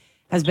Bofi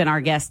has been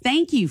our guest.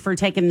 Thank you for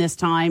taking this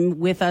time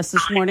with us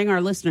this morning.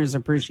 Our listeners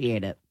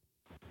appreciate it.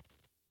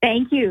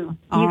 Thank you.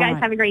 You guys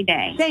have a great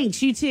day.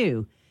 Thanks, you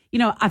too.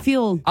 I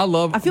feel by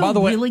the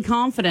way, really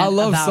confident. I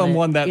love about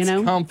someone it, that's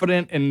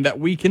confident and that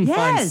we can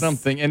find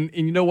something. And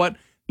you know what?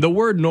 The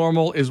word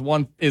normal is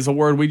a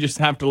word we just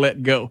have to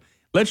let go.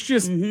 Let's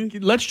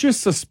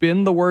just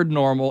suspend the word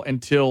normal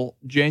until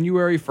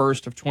January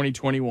 1st of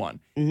 2021,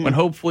 when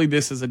hopefully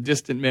this is a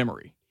distant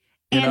memory.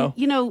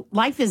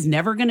 Life is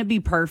never going to be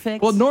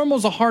perfect. Well, normal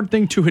is a hard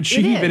thing to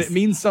achieve, and it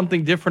means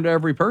something different to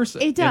every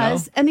person. It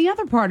does. And the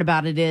other part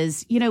about it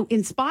is,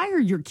 inspire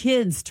your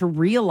kids to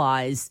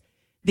realize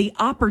the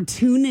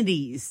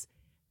opportunities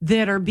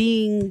that are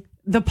the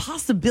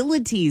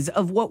possibilities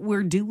of what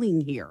we're doing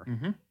here.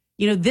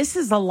 This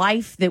is a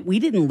life that we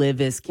didn't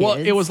live as kids. Well,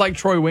 it was like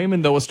Troy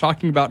Wayman, though, was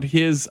talking about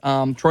his,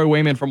 Troy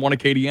Wayman from One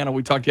Acadiana,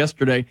 we talked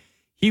yesterday.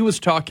 He was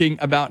talking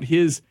about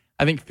his,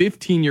 I think,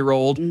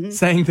 15-year-old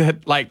saying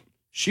that,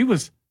 she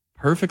was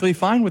perfectly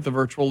fine with the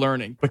virtual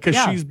learning because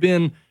she's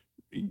been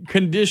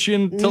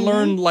conditioned to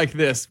learn like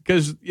this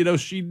because,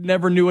 she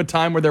never knew a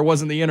time where there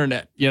wasn't the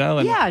internet,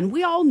 And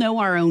we all know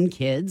our own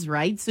kids,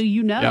 right?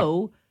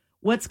 So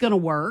what's going to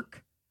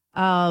work.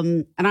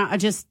 And I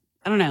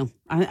don't know.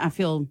 I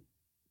feel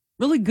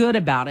really good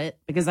about it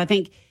because I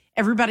think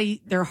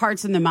everybody, their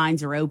hearts and their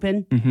minds are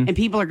open, and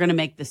people are going to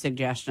make the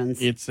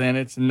suggestions.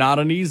 It's not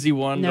an easy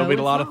one. No, There'll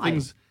be a lot it's of not.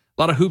 things,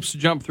 a lot of hoops to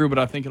jump through, but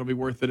I think it'll be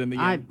worth it in the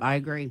end. I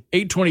agree.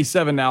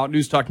 8:27 now at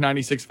News Talk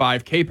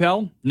 96.5.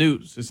 KPEL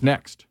News is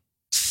next.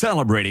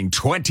 Celebrating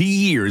 20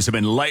 years of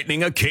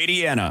enlightening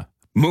Acadiana.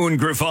 Moon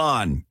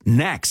Griffon,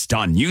 next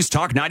on News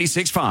Talk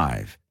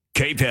 96.5.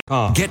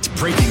 KPEL. Get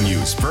breaking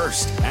news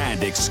first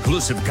and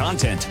exclusive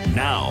content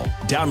now.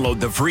 Download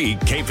the free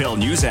KPEL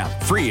News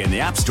app, free in the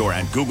App Store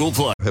and Google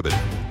Play.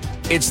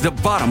 It's the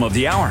bottom of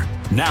the hour.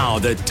 Now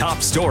the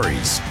top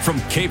stories from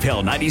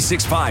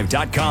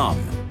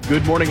KPEL965.com.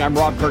 Good morning. I'm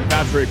Rob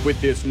Kirkpatrick with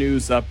this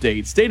news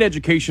update. State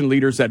education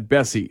leaders at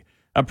Bessie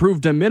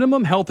approved a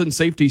minimum health and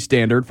safety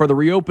standard for the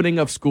reopening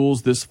of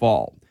schools this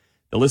fall.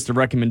 The list of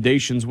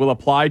recommendations will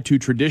apply to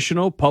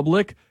traditional,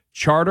 public,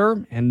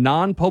 charter, and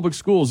non-public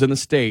schools in the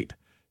state.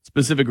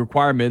 Specific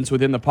requirements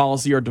within the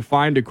policy are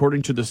defined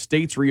according to the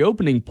state's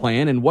reopening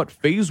plan and what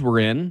phase we're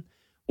in.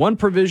 One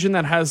provision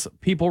that has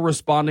people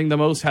responding the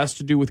most has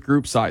to do with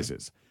group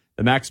sizes.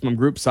 The maximum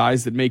group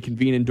size that may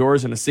convene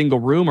indoors in a single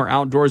room or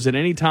outdoors at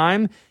any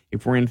time.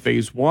 If we're in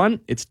phase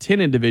 1, it's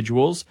 10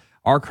 individuals.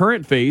 Our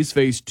current phase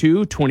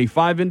 2,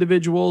 25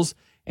 individuals.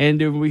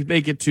 And if we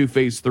make it to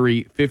phase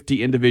 3,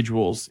 50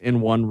 individuals in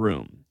one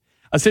room.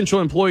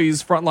 Essential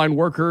employees, frontline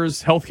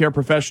workers, healthcare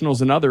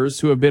professionals, and others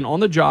who have been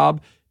on the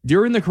job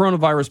during the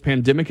coronavirus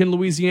pandemic in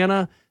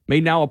Louisiana may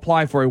now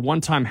apply for a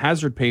one-time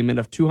hazard payment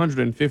of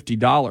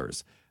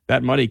 $250.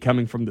 That money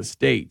coming from the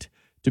state.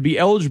 To be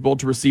eligible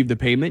to receive the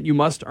payment, you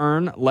must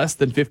earn less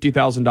than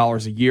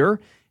 $50,000 a year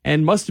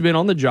and must have been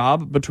on the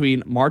job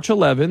between March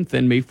 11th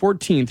and May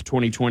 14th,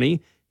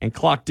 2020, and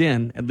clocked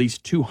in at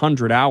least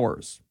 200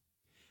 hours.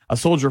 A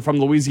soldier from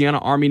Louisiana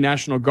Army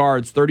National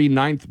Guard's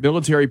 39th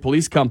Military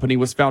Police Company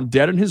was found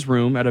dead in his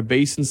room at a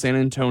base in San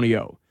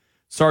Antonio.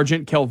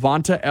 Sergeant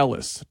Kelvonta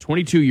Ellis,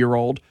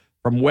 22-year-old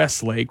from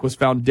Westlake, was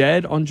found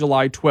dead on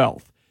July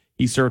 12th.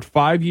 He served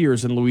 5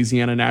 years in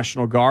Louisiana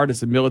National Guard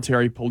as a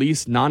military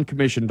police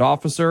non-commissioned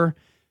officer.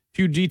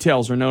 Few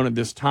details are known at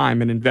this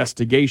time. An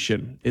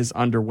investigation is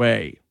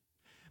underway.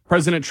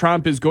 President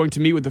Trump is going to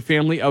meet with the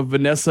family of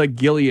Vanessa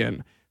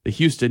Gillian, the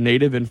Houston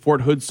native and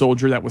Fort Hood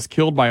soldier that was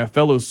killed by a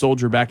fellow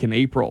soldier back in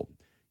April.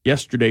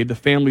 Yesterday, the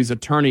family's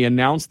attorney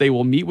announced they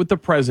will meet with the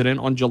president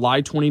on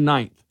July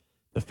 29th.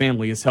 The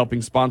family is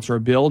helping sponsor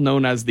a bill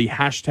known as the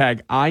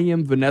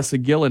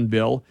 #IamVanessaGillen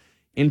bill,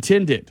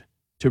 intended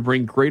to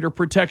bring greater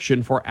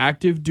protection for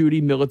active duty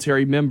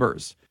military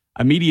members.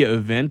 A media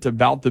event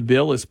about the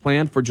bill is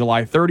planned for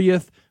July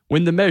 30th,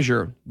 when the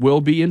measure will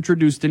be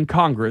introduced in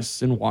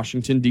Congress in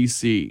Washington,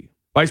 D.C.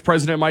 Vice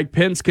President Mike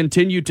Pence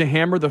continued to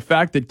hammer the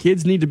fact that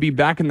kids need to be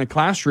back in the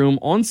classroom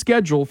on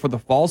schedule for the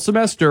fall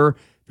semester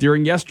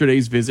during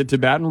yesterday's visit to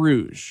Baton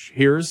Rouge.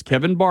 Here's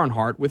Kevin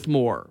Barnhart with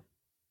more.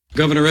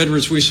 Governor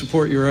Edwards, we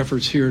support your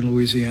efforts here in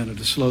Louisiana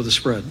to slow the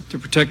spread, to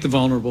protect the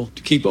vulnerable,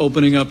 to keep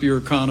opening up your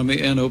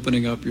economy and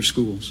opening up your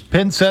schools.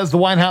 Pence says the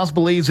White House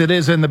believes it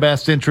is in the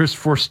best interest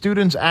for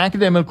students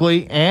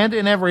academically and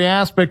in every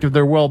aspect of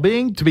their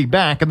well-being to be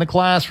back in the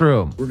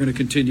classroom. We're going to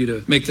continue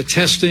to make the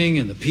testing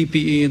and the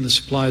PPE and the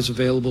supplies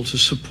available to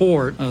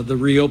support the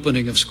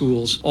reopening of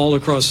schools all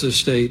across this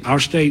state. Our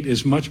state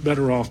is much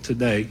better off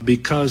today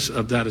because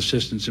of that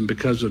assistance and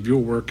because of your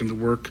work and the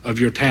work of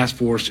your task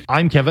force.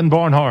 I'm Kevin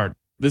Barnhart.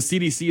 The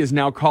CDC is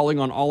now calling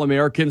on all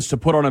Americans to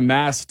put on a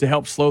mask to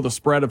help slow the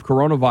spread of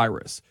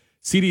coronavirus.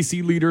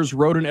 CDC leaders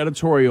wrote an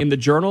editorial in the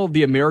Journal of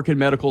the American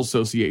Medical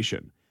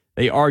Association.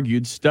 They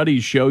argued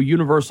studies show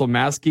universal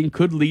masking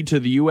could lead to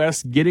the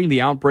U.S. getting the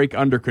outbreak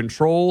under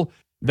control.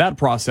 That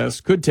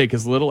process could take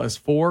as little as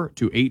 4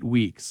 to 8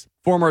 weeks.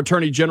 Former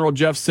Attorney General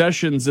Jeff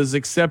Sessions is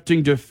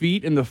accepting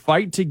defeat in the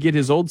fight to get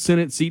his old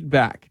Senate seat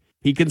back.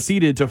 He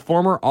conceded to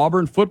former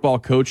Auburn football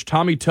coach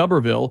Tommy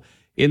Tuberville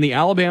in the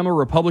Alabama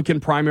Republican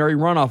primary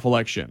runoff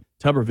election.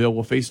 Tuberville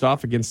will face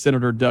off against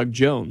Senator Doug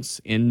Jones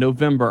in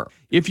November.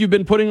 If you've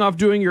been putting off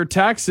doing your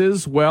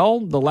taxes, well,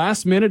 the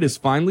last minute is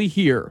finally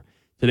here.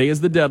 Today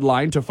is the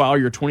deadline to file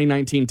your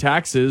 2019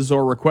 taxes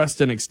or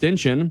request an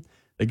extension.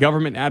 The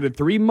government added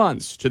 3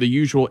 months to the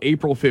usual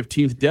April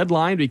 15th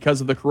deadline because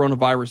of the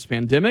coronavirus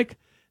pandemic.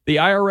 The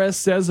IRS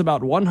says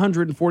about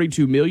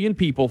 142 million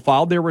people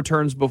filed their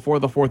returns before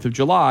the 4th of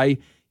July.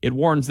 It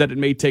warns that it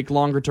may take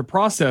longer to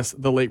process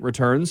the late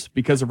returns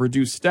because of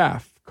reduced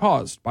staff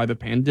caused by the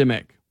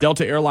pandemic.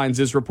 Delta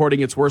Airlines is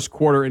reporting its worst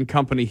quarter in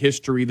company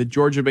history. The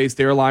Georgia-based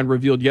airline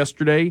revealed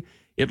yesterday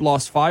it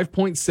lost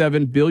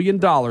 $5.7 billion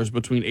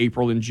between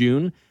April and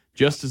June,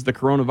 just as the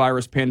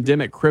coronavirus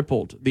pandemic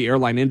crippled the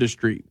airline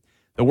industry.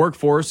 The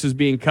workforce is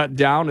being cut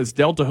down as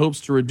Delta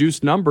hopes to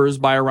reduce numbers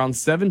by around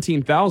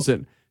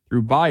 17,000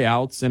 through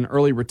buyouts and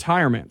early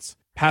retirements.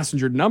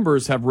 Passenger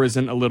numbers have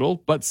risen a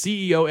little, but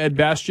CEO Ed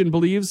Bastian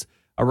believes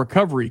a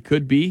recovery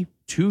could be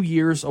 2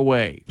 years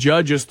away.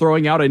 Judge is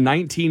throwing out a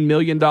 $19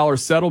 million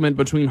settlement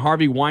between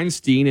Harvey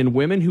Weinstein and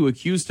women who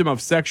accused him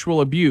of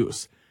sexual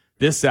abuse.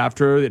 This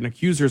after an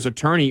accuser's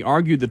attorney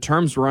argued the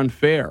terms were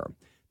unfair.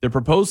 The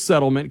proposed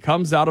settlement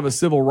comes out of a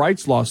civil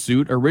rights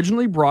lawsuit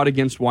originally brought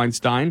against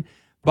Weinstein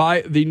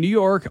by the New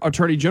York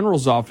Attorney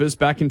General's office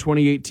back in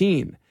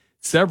 2018.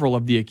 Several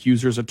of the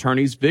accuser's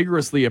attorneys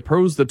vigorously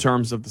opposed the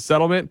terms of the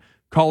settlement,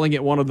 calling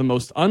it one of the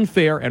most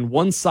unfair and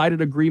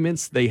one-sided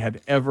agreements they had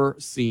ever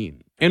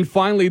seen. And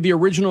finally, the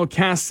original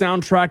cast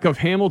soundtrack of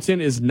Hamilton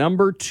is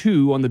number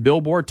 2 on the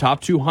Billboard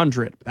Top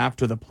 200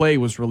 after the play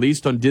was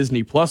released on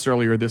Disney Plus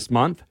earlier this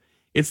month.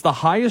 It's the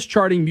highest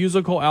charting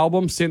musical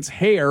album since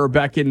Hair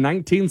back in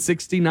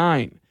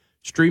 1969.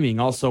 Streaming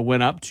also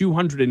went up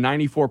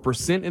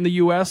 294% in the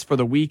U.S. for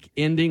the week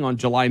ending on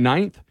July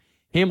 9th.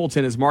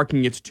 Hamilton is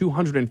marking its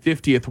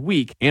 250th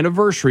week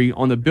anniversary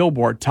on the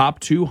Billboard Top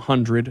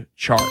 200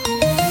 chart.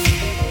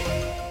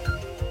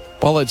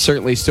 Well, it's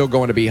certainly still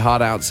going to be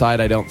hot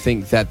outside. I don't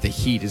think that the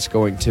heat is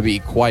going to be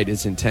quite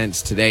as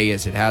intense today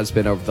as it has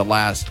been over the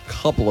last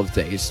couple of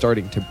days,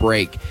 starting to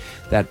break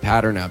that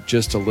pattern up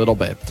just a little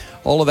bit.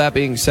 All of that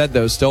being said,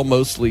 though, still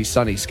mostly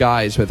sunny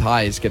skies with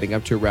highs getting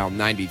up to around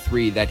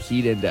 93. That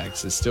heat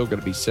index is still going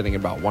to be sitting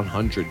about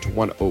 100 to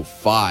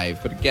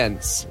 105. But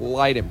again,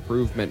 slight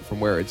improvement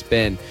from where it's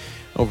been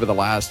over the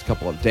last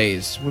couple of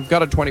days. We've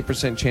got a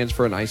 20% chance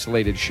for an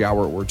isolated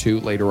shower or two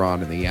later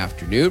on in the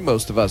afternoon.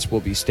 Most of us will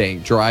be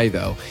staying dry,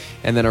 though,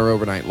 and then our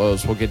overnight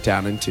lows will get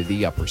down into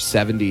the upper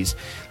 70s.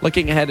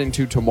 Looking ahead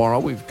into tomorrow,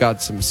 we've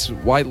got some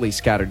widely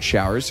scattered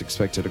showers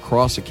expected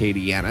across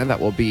Acadiana. That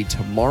will be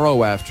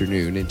tomorrow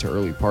afternoon into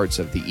early parts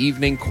of the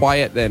evening.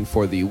 Quiet then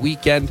for the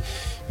weekend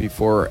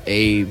before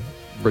a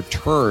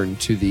return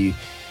to the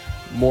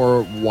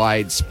more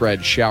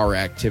widespread shower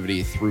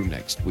activity through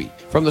next week.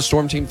 From the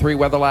Storm Team 3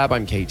 Weather Lab,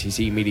 I'm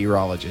KTC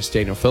meteorologist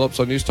Daniel Phillips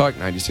on News Talk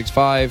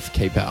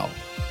 96.5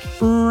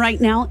 KPEL.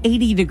 Right now,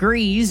 80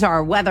 degrees.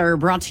 Our weather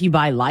brought to you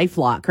by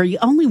LifeLock. Are you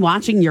only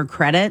watching your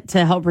credit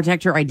to help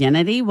protect your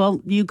identity?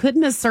 Well, you could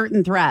miss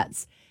certain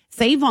threats.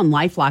 Save on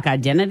LifeLock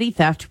identity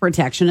theft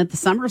protection at the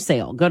summer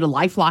sale. Go to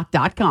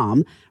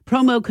LifeLock.com,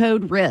 promo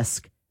code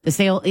RISK. The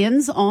sale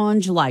ends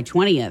on July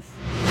 20th.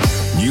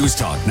 News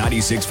Talk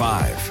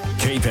 96.5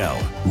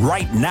 KPEL.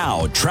 Right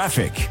now,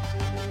 traffic.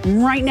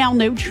 Right now,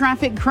 no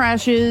traffic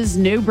crashes,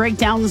 no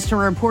breakdowns to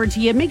report to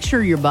you. Make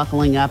sure you're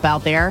buckling up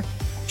out there.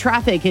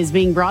 Traffic is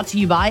being brought to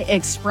you by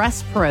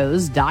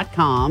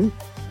ExpressPros.com.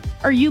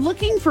 Are you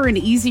looking for an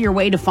easier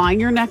way to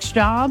find your next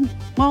job?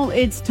 Well,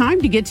 it's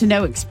time to get to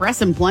know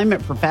Express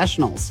Employment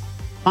Professionals.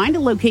 Find a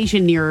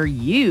location near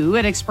you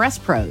at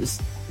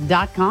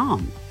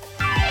ExpressPros.com.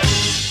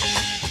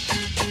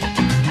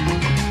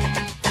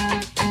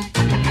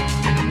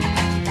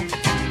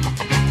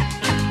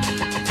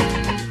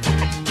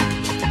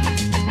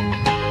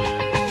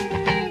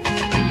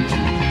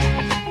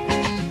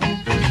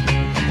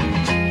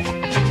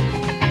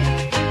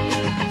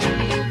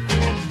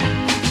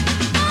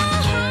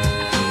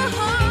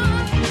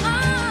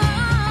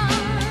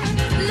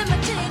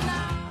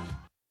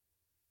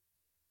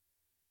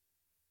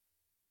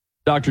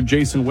 Dr.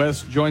 Jason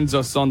West joins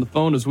us on the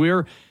phone as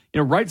we're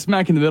right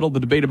smack in the middle of the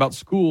debate about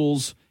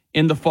schools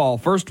in the fall.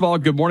 First of all,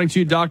 good morning to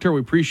you, Doctor. We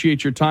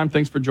appreciate your time.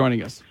 Thanks for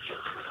joining us.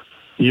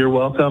 You're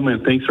welcome,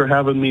 and thanks for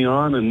having me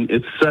on. And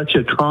it's such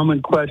a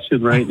common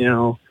question right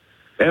now.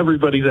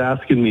 Everybody's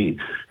asking me,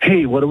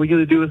 hey, what are we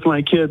going to do with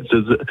my kids?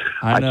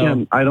 I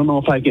don't know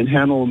if I can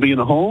handle them being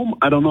at home.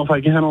 I don't know if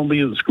I can handle them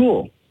being at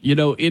school. You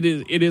know, it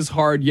is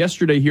hard.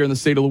 Yesterday here in the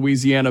state of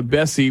Louisiana,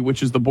 Bessie,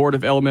 which is the Board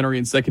of Elementary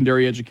and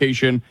Secondary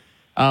Education,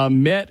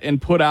 met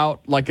and put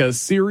out like a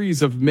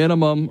series of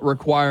minimum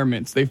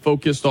requirements. They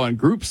focused on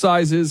group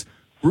sizes,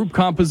 group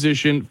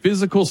composition,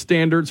 physical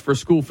standards for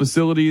school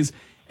facilities,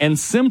 and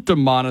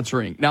symptom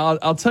monitoring. Now,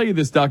 I'll tell you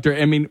this, Doctor.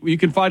 I mean, you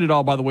can find it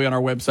all, by the way, on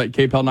our website,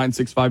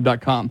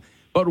 kpel965.com.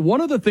 But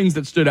one of the things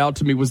that stood out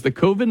to me was the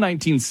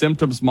COVID-19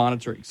 symptoms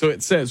monitoring. So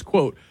it says,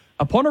 quote,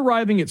 upon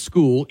arriving at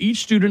school, each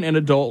student and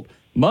adult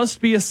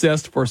must be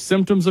assessed for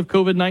symptoms of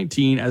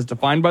COVID-19 as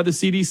defined by the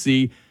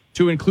CDC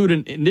to include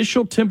an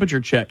initial temperature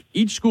check.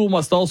 Each school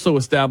must also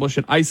establish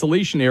an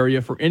isolation area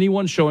for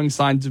anyone showing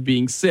signs of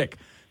being sick.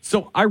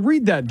 So I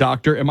read that,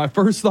 Doctor, and my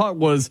first thought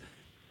was,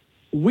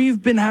 we've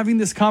been having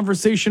this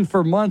conversation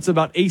for months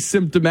about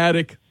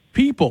asymptomatic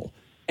people,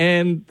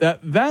 and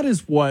that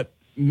is what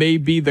may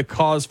be the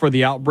cause for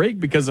the outbreak,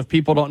 because if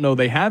people don't know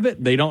they have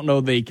it, they don't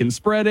know they can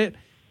spread it.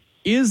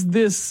 Is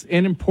this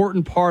an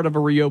important part of a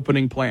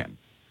reopening plan?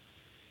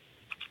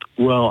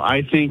 Well,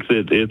 I think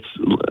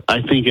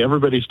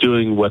everybody's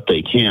doing what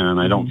they can.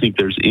 I don't think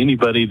there's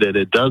anybody that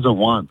it doesn't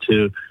want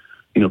to,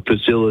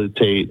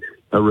 facilitate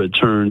a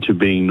return to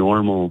being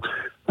normal.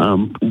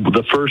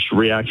 The first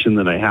reaction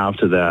that I have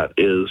to that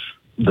is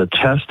the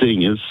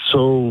testing is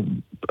so,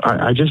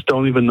 I just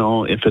don't even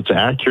know if it's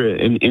accurate.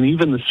 And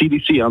even the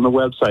CDC on the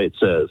website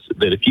says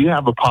that if you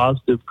have a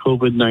positive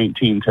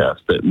COVID-19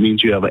 test, that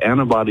means you have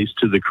antibodies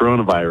to the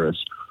coronavirus,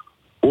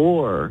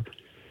 or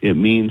it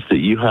means that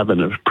you have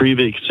a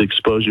previous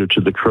exposure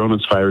to the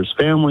coronavirus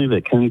family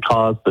that can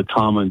cause the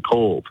common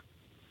cold.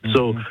 Mm-hmm.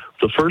 So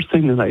the first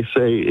thing that I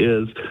say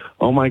is,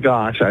 oh my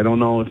gosh, I don't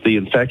know if the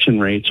infection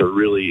rates are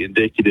really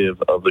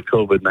indicative of the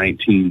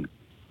COVID-19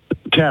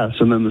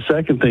 tests. And then the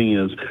second thing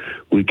is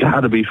we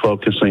got to be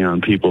focusing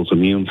on people's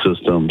immune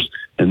systems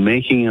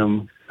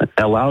and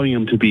allowing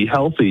them to be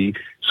healthy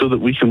so that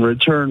we can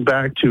return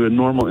back to a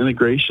normal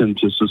integration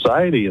to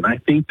society. And I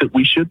think that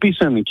we should be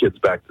sending kids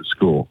back to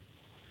school.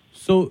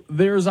 So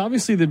there's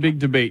obviously the big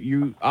debate.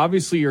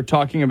 You're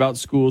talking about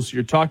schools.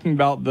 You're talking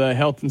about the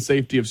health and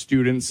safety of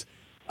students.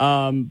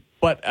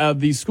 But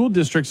the school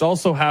districts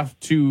also have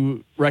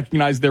to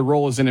recognize their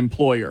role as an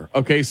employer.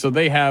 Okay, so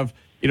they have,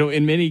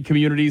 in many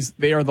communities,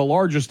 they are the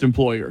largest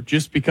employer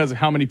just because of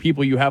how many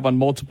people you have on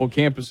multiple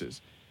campuses.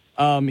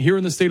 Here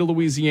in the state of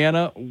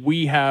Louisiana,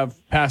 we have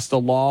passed a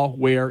law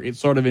where it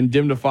sort of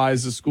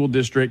indemnifies the school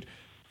district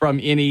from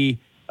any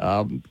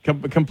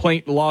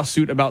complaint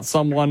lawsuit about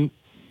someone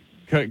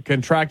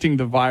contracting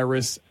the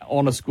virus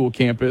on a school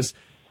campus.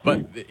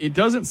 But it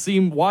doesn't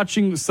seem,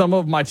 watching some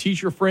of my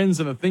teacher friends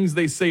and the things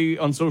they say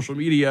on social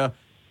media,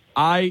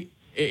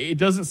 it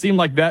doesn't seem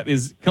like that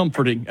is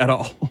comforting at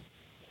all.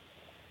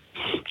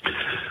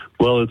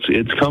 Well,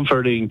 it's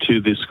comforting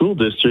to the school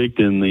district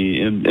and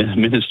the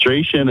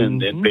administration and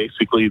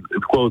basically,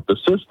 quote, the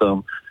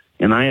system.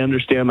 And I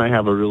understand I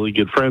have a really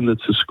good friend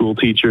that's a school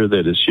teacher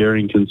that is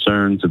sharing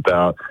concerns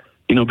about,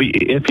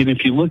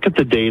 if you look at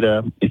the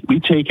data, if we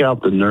take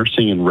out the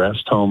nursing and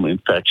rest home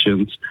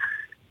infections,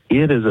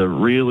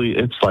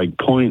 it's like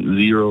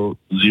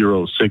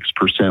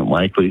 0.006%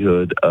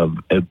 likelihood of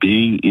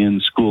being in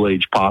school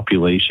age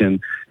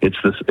population. It's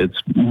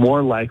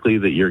more likely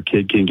that your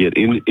kid can get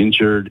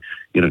injured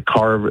in a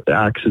car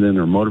accident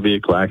or motor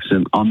vehicle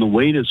accident on the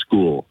way to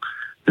school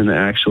than to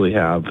actually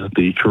have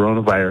the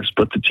coronavirus.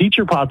 But the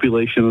teacher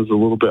population is a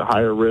little bit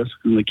higher risk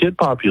than the kid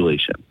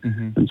population.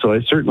 Mm-hmm. And so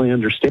I certainly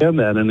understand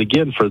that. And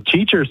again, for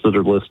teachers that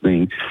are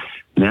listening,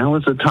 now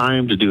is the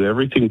time to do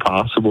everything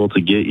possible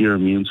to get your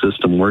immune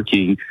system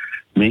working,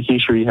 making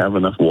sure you have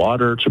enough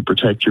water to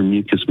protect your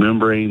mucous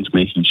membranes,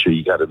 making sure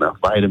you got enough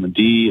vitamin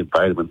D and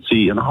vitamin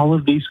C, and all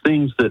of these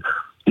things that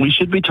we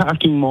should be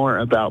talking more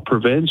about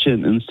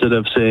prevention instead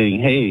of saying,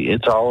 hey,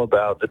 it's all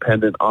about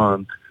dependent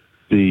on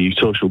the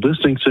social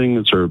distancing,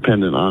 it's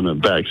dependent on a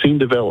vaccine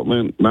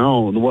development.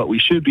 No, what we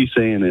should be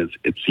saying is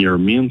it's your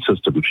immune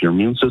system. If your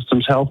immune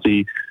system's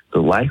healthy,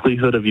 the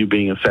likelihood of you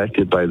being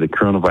affected by the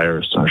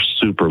coronavirus are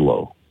super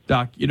low.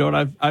 Doc, you know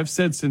what I've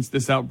said since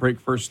this outbreak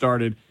first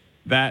started,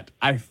 that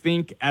I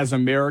think as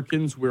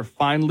Americans, we're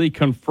finally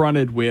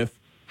confronted with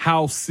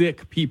how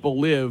sick people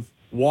live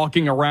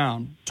walking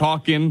around,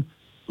 talking,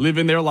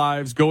 living their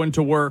lives, going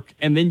to work,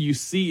 and then you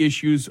see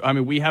issues. I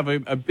mean, we have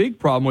a big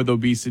problem with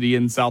obesity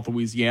in South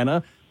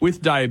Louisiana,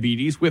 with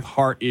diabetes, with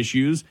heart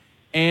issues,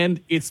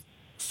 and it's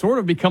sort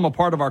of become a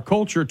part of our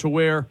culture to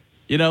where,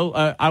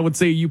 I would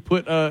say you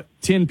put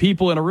 10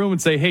 people in a room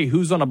and say, hey,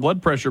 who's on a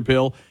blood pressure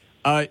pill?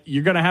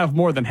 You're going to have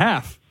more than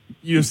half.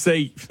 You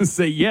say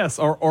yes,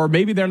 or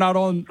maybe they're not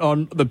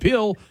on the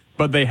pill,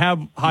 but they have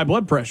high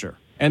blood pressure.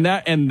 And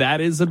that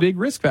is a big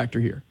risk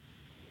factor here.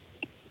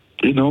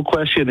 No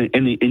question.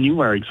 And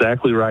you are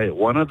exactly right.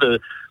 One of the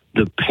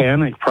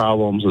panic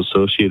problems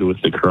associated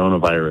with the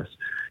coronavirus,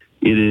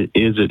 it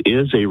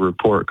is a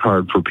report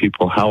card for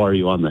people. How are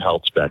you on the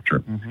health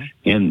spectrum? Mm-hmm.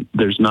 And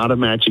there's not a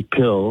magic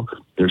pill.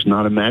 There's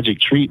not a magic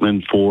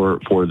treatment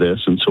for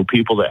this. And so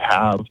people that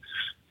have,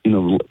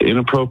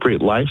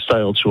 inappropriate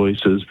lifestyle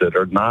choices that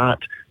are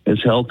not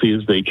as healthy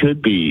as they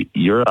could be,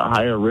 you're at a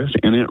higher risk.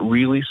 And it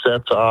really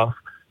sets off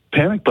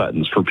panic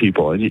buttons for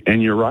people.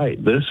 And you're right.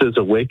 This is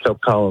a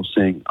wake-up call of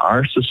saying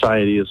our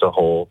society as a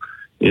whole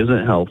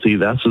isn't healthy.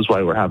 This is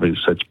why we're having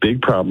such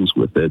big problems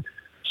with it.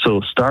 So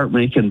start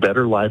making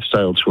better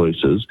lifestyle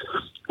choices,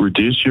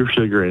 reduce your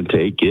sugar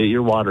intake, get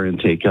your water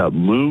intake up,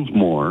 move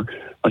more.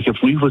 Like if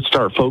we would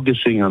start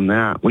focusing on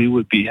that, we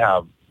would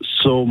have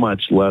so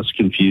much less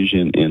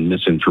confusion and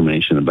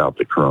misinformation about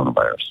the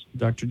coronavirus.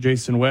 Dr.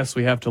 Jason West,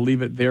 we have to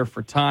leave it there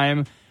for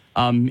time.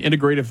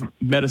 Integrative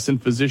medicine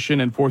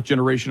physician and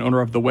fourth-generation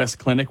owner of the West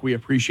Clinic. We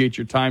appreciate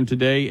your time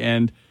today,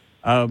 and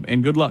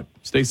good luck.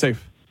 Stay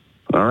safe.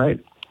 All right.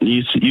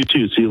 You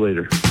too. See you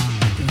later.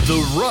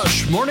 The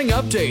Rush Morning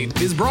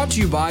Update is brought to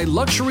you by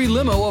Luxury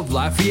Limo of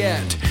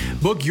Lafayette.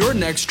 Book your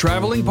next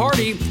traveling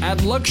party at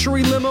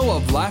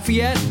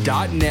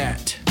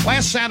luxurylimooflafayette.net.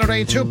 Last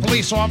Saturday, 2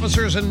 police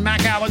officers in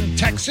McAllen,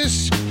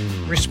 Texas,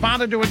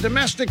 responded to a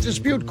domestic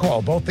dispute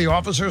call. Both the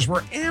officers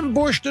were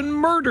ambushed and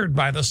murdered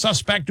by the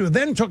suspect, who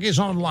then took his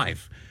own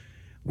life.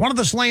 One of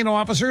the slain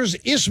officers,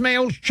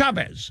 Ismael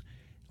Chavez,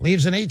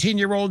 leaves an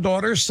 18-year-old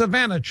daughter,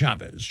 Savannah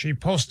Chavez. She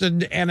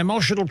posted an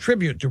emotional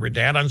tribute to her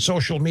dad on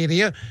social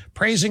media,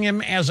 praising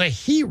him as a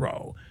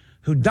hero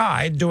who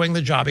died doing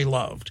the job he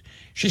loved.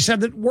 She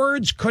said that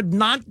words could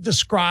not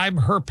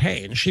describe her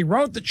pain. She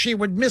wrote that she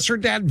would miss her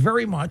dad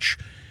very much,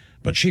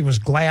 but she was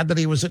glad that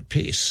he was at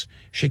peace.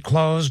 She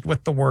closed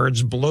with the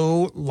words,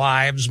 "Blue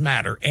Lives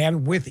Matter."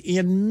 And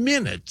within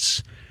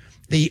minutes,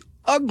 the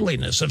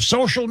ugliness of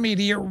social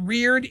media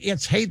reared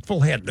its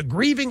hateful head. The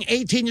grieving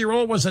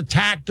 18-year-old was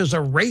attacked as a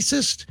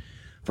racist,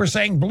 for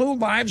saying Blue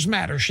Lives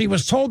Matter. She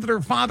was told that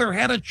her father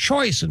had a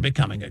choice in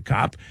becoming a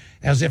cop,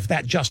 as if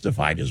that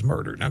justified his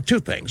murder. Now, two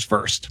things.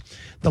 First,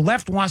 the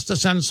left wants to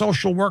send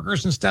social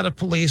workers instead of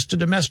police to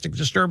domestic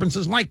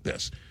disturbances like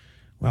this.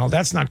 Well,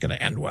 that's not going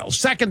to end well.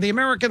 Second, the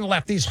American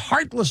left, these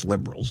heartless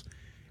liberals,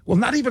 will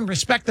not even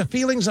respect the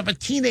feelings of a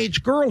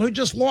teenage girl who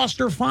just lost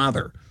her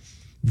father.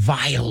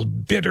 Vile,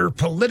 bitter,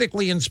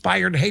 politically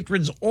inspired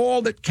hatred's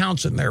all that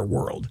counts in their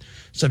world.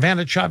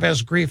 Savannah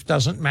Chavez grief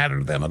doesn't matter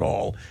to them at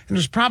all. And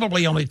there's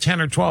probably only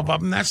 10 or 12 of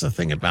them. That's the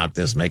thing about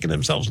this, making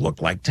themselves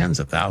look like tens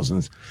of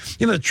thousands.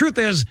 You know, the truth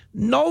is,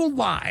 no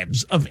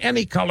lives of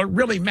any color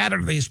really matter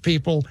to these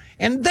people,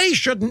 and they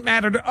shouldn't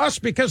matter to us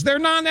because they're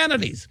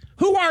non-entities.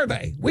 Who are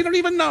they? We don't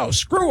even know.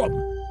 Screw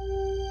them.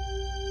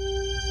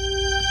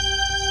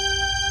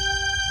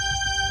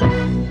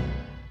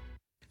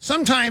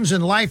 Sometimes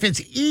in life,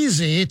 it's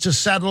easy to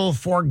settle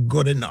for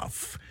good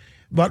enough.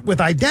 But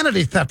with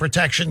identity theft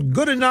protection,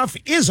 good enough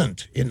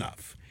isn't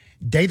enough.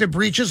 Data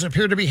breaches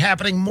appear to be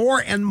happening more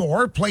and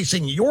more,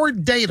 placing your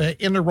data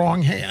in the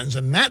wrong hands,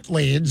 and that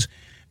leads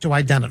to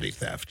identity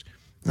theft.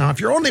 Now, if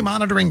you're only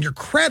monitoring your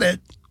credit,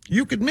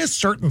 you could miss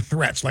certain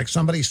threats, like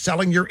somebody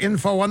selling your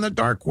info on the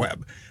dark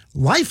web.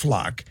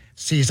 LifeLock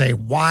sees a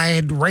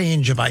wide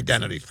range of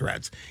identity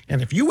threats.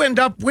 And if you end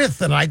up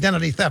with an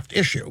identity theft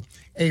issue,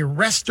 a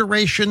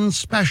restoration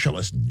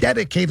specialist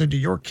dedicated to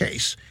your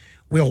case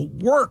will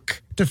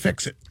work to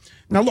fix it.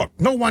 Now, look,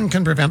 no one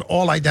can prevent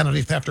all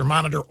identity theft or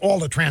monitor all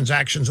the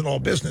transactions in all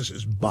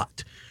businesses,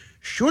 but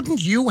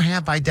shouldn't you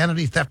have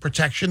identity theft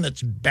protection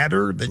that's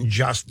better than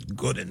just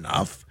good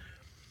enough?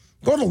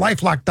 Go to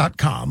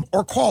lifelock.com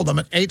or call them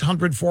at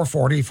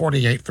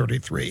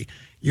 800-440-4833.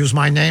 Use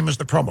my name as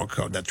the promo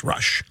code. That's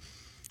RUSH.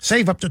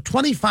 Save up to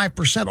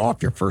 25%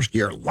 off your first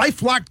year.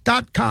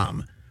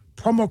 lifelock.com.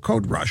 Promo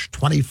code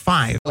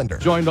RUSH25.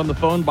 Joined on the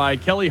phone by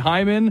Kelly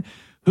Hyman,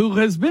 who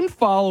has been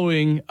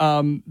following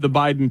the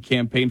Biden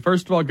campaign.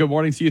 First of all, good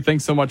morning to you.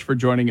 Thanks so much for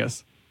joining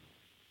us.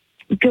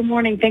 Good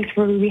morning. Thanks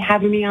for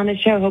having me on the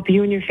show. Hope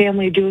you and your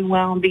family are doing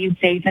well and being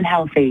safe and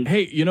healthy.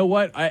 Hey, you know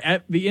what?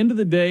 At the end of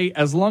the day,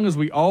 as long as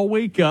we all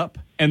wake up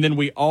and then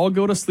we all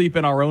go to sleep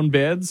in our own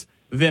beds,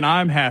 then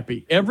I'm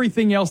happy.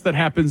 Everything else that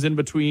happens in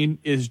between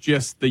is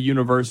just the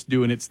universe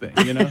doing its thing,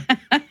 you know?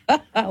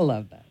 I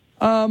love that.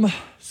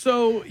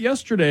 So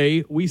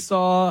yesterday we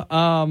saw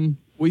a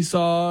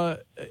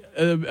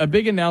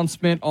big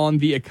announcement on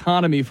the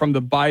economy from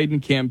the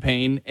Biden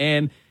campaign.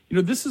 And, you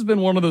know, this has been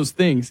one of those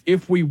things.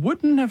 If we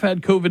wouldn't have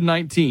had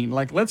COVID-19,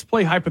 like let's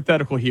play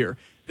hypothetical here,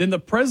 then the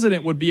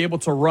president would be able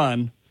to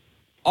run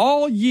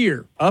all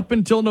year up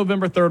until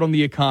November 3rd on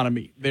the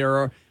economy.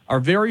 There are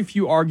very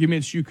few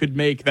arguments you could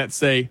make that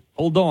say,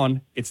 hold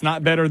on, it's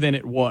not better than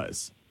it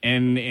was.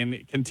 And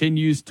it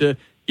continues to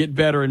get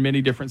better in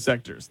many different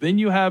sectors. Then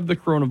you have the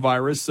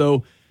coronavirus,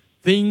 so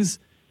things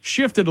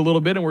shifted a little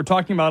bit, and we're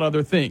talking about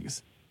other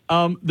things.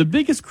 The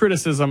biggest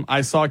criticism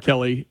I saw,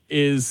 Kelly,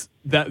 is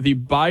that the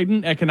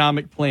Biden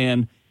economic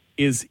plan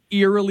is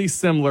eerily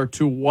similar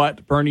to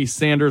what Bernie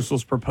Sanders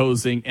was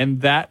proposing,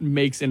 and that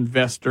makes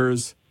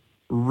investors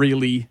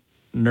really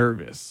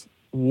nervous.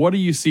 What do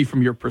you see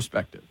from your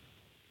perspective?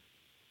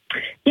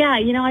 Yeah,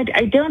 you know, I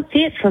don't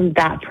see it from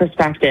that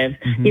perspective.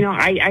 Mm-hmm. You know,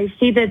 I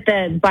see that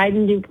the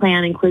Biden new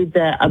plan includes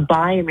a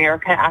Buy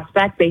America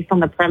aspect based on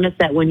the premise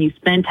that when you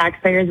spend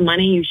taxpayers'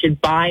 money, you should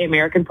buy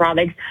American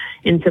products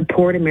and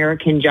support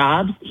American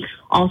jobs.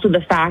 Also,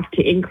 the fact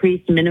to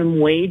increase minimum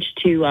wage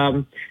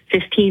to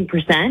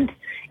 15%,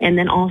 and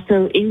then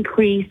also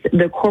increase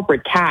the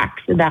corporate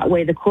tax. That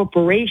way the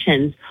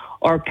corporations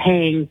are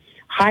paying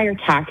higher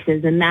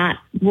taxes, and that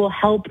will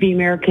help the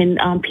American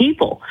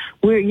people.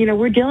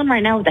 We're dealing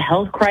right now with a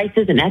health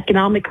crisis, an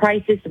economic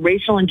crisis,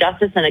 racial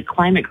injustice, and a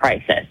climate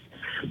crisis.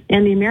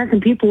 And the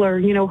American people are,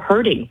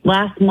 hurting.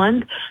 Last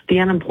month, the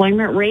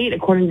unemployment rate,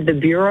 according to the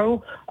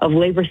Bureau of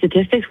Labor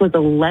Statistics, was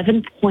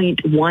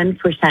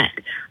 11.1%.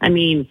 I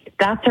mean,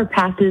 that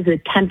surpasses a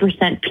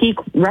 10% peak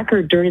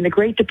record during the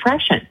Great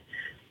Depression.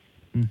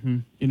 Mm-hmm.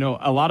 You know,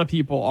 a lot of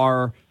people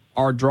are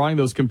drawing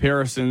those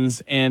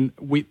comparisons, and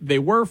they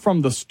were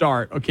from the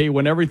start, okay,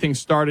 when everything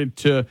started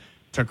to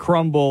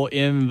crumble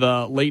in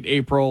the late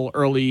March,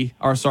 early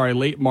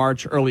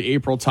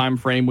April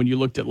timeframe when you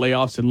looked at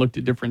layoffs and looked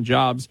at different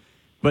jobs.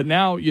 But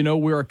now,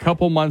 we're a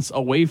couple months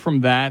away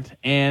from that,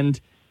 and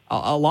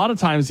a lot of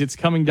times it's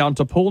coming down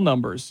to poll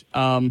numbers.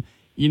 I've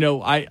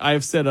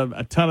said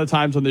a ton of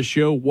times on this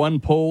show, one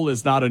poll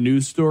is not a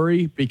news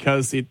story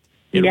because it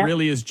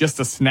really is just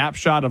a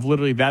snapshot of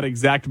literally that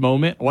exact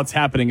moment, what's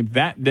happening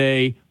that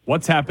day,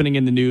 what's happening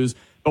in the news.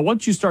 But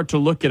once you start to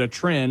look at a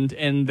trend,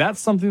 and that's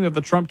something that the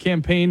Trump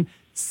campaign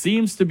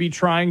seems to be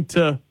trying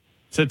to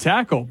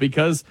tackle,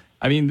 because,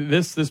 I mean,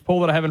 this poll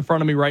that I have in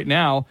front of me right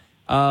now,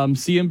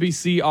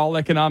 CNBC All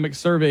Economic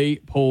Survey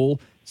poll,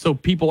 so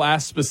people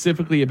asked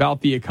specifically about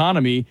the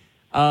economy,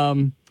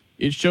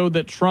 it showed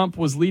that Trump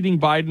was leading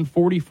Biden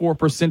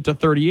 44% to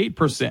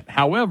 38%.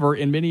 However,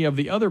 in many of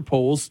the other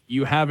polls,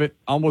 you have it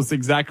almost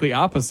exactly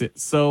opposite.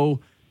 So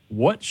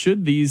what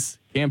should these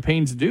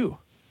campaigns do?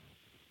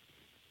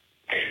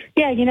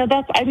 Yeah,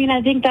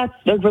 I think that's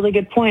a really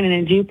good point.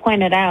 And as you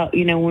pointed out,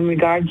 in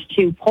regards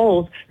to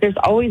polls, there's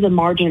always a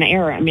margin of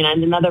error. And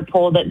another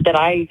poll that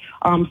I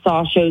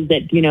saw shows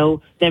that,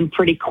 them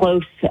pretty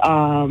close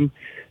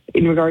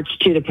in regards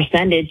to the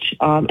percentage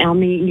on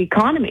the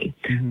economy.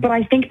 Mm-hmm. But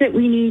I think that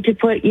we need to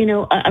put,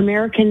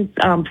 Americans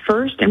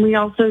first, and we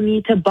also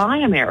need to buy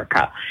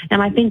America.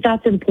 And I think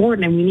that's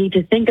important. And we need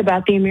to think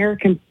about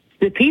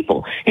the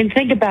people and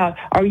think about,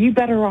 are you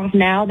better off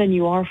now than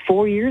you are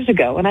 4 years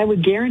ago? And I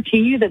would guarantee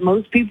you that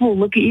most people will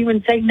look at you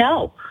and say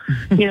no.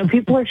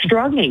 People are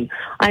struggling.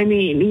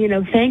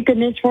 Thank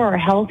goodness for our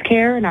health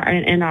care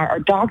and our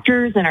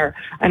doctors and our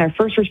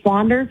first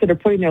responders that are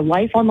putting their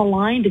life on the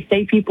line to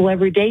save people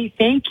every day.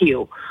 Thank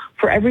you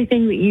for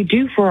everything that you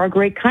do for our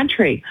great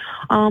country.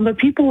 But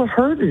people are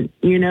hurting,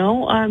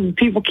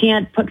 people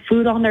can't put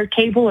food on their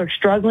table or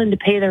struggling to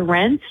pay their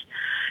rents.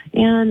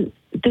 And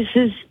this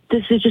is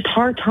just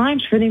hard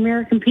times for the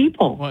American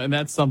people. Well, and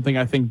that's something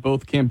I think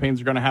both campaigns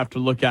are going to have to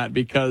look at,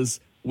 because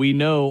we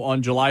know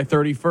on July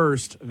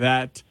 31st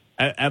that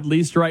at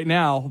least right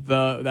now,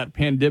 that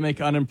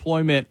pandemic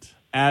unemployment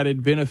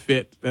added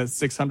benefit, that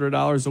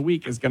 $600 a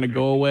week, is going to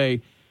go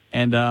away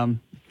and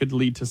could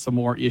lead to some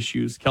more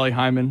issues. Kelly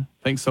Hyman,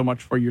 thanks so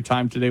much for your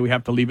time today. We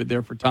have to leave it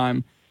there for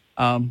time,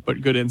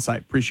 but good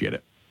insight. Appreciate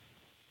it.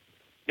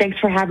 Thanks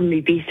for having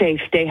me. Be safe.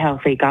 Stay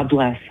healthy. God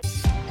bless.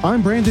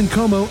 I'm Brandon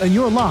Como, and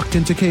you're locked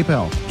into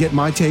KPEL. Get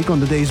my take on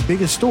the day's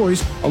biggest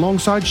stories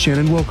alongside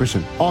Shannon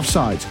Wilkerson.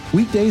 Offsides,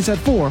 weekdays at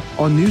 4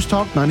 on News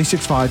Talk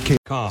 96.5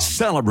 KPEL.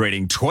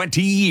 Celebrating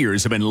 20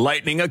 years of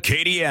enlightening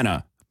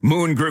Acadiana.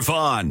 Moon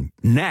Griffon,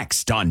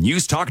 next on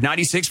News Talk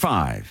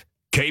 96.5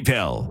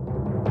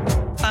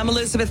 KPEL. I'm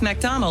Elizabeth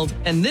McDonald,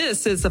 and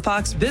this is the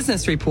Fox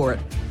Business Report.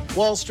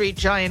 Wall Street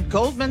giant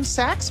Goldman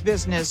Sachs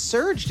business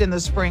surged in the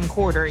spring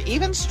quarter,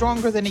 even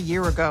stronger than a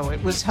year ago.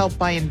 It was helped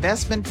by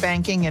investment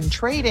banking and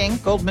trading.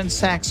 Goldman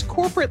Sachs'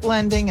 corporate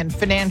lending and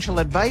financial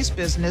advice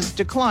business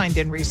declined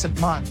in recent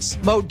months.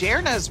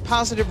 Moderna's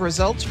positive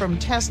results from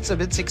tests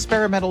of its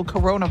experimental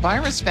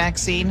coronavirus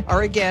vaccine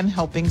are again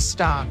helping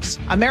stocks.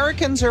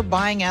 Americans are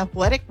buying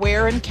athletic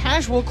wear and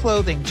casual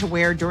clothing to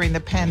wear during the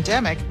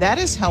pandemic. That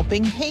is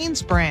helping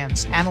Hanes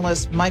brands.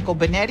 Analyst Michael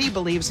Benetti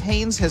believes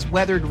Hanes has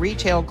weathered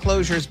retail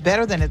closures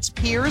better than its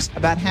peers.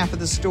 About half of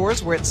the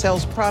stores where it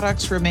sells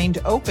products remained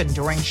open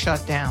during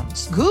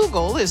shutdowns.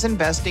 Google is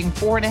investing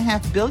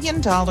 $4.5 billion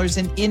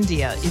in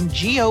India in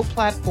geo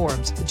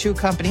platforms. The two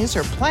companies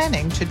are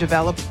planning to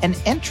develop an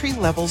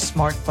entry-level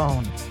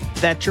smartphone.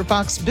 That's your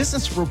Fox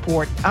Business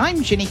Report.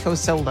 I'm Ginny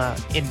Cosola,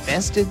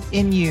 invested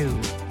in you.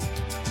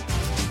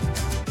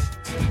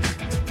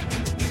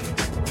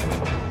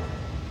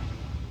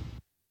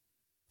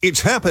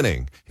 It's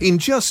happening. In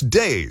just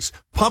days,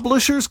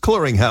 Publishers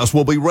Clearinghouse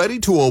will be ready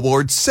to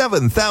award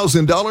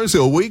 $7,000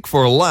 a week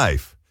for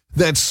life.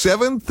 That's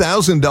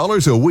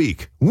 $7,000 a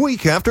week,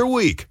 week after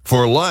week,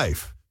 for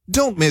life.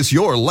 Don't miss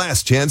your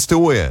last chance to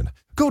win.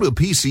 Go to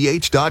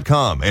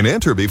PCH.com and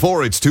enter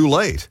before it's too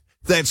late.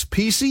 That's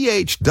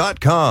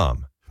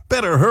PCH.com.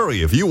 Better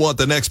hurry if you want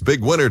the next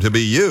big winner to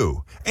be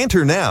you.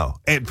 Enter now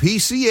at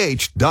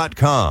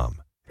PCH.com.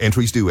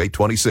 Entries due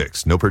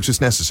 8/26. No purchase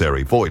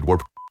necessary. Void where...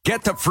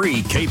 Get the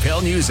free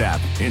KPEL News app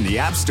in the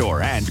App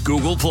Store and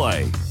Google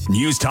Play.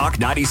 News Talk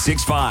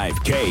 96.5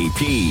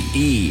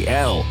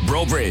 KPEL,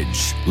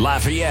 Brobridge,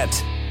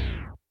 Lafayette.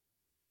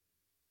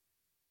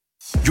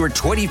 Your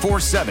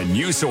 24/7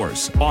 news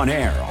source, on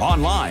air,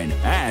 online,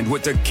 and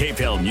with the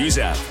KPEL News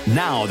app.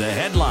 Now the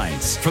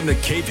headlines from the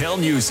KPEL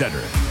News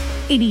Center.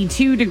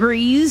 82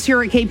 degrees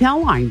here at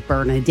KPEL. I'm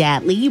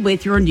Bernadette Lee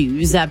with your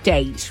news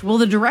update. Well,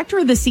 the director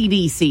of the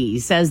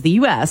CDC says the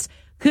U.S.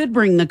 could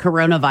bring the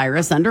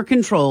coronavirus under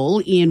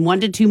control in 1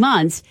 to 2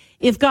 months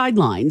if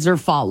guidelines are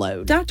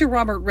followed. Dr.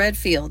 Robert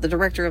Redfield, the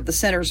director of the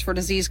Centers for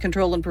Disease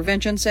Control and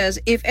Prevention, says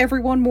if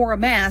everyone wore a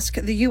mask,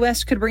 the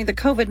U.S. could bring the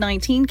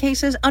COVID-19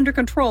 cases under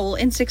control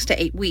in 6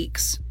 to 8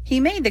 weeks. He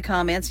made the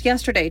comments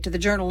yesterday to the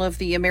Journal of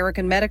the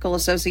American Medical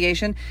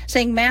Association,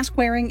 saying mask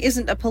wearing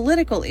isn't a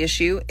political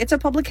issue, it's a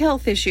public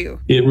health issue.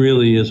 It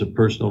really is a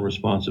personal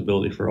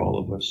responsibility for all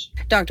of us.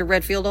 Dr.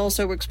 Redfield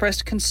also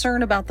expressed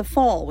concern about the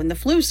fall when the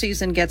flu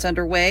season gets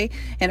underway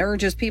and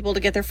urges people to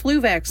get their flu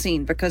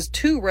vaccine because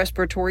 2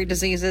 respiratory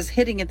diseases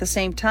hitting at the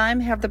same time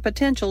have the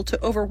potential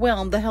to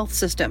overwhelm the health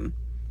system.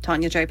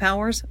 Tanya J.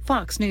 Powers,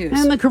 Fox News.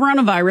 And the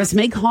coronavirus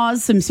may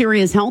cause some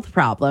serious health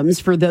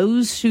problems for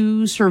those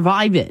who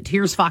survive it.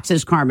 Here's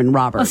Fox's Carmen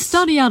Roberts. A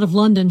study out of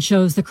London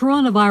shows the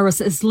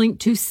coronavirus is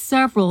linked to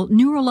several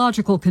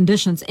neurological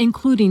conditions,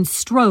 including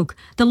stroke,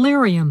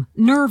 delirium,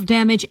 nerve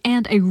damage,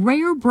 and a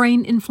rare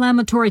brain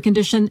inflammatory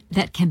condition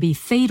that can be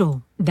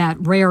fatal. That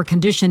rare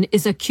condition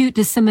is acute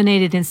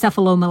disseminated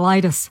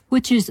encephalomyelitis,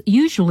 which is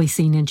usually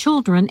seen in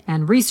children,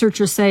 and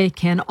researchers say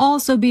can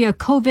also be a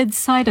COVID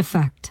side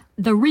effect.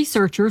 The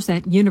researchers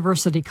at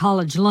University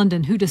College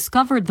London who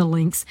discovered the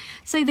links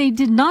say they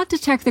did not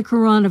detect the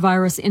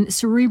coronavirus in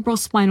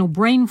cerebrospinal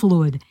brain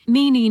fluid,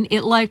 meaning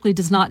it likely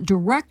does not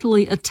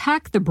directly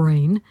attack the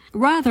brain.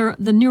 Rather,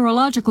 the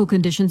neurological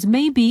conditions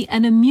may be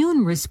an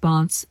immune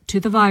response to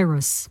the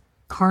virus.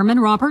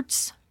 Carmen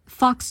Roberts,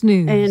 Fox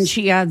News. And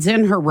she adds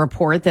in her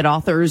report that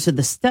authors of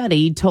the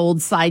study told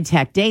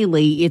SciTech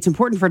Daily it's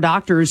important for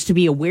doctors to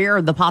be aware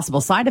of the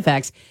possible side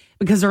effects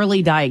because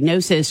early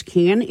diagnosis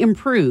can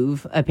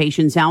improve a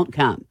patient's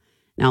outcome.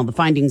 Now, the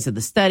findings of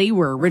the study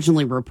were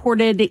originally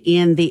reported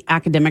in the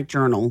academic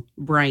journal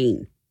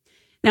Brain.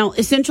 Now,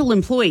 essential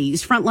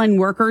employees, frontline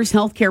workers,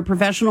 healthcare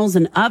professionals,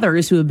 and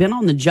others who have been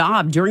on the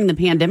job during the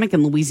pandemic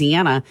in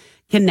Louisiana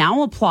can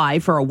now apply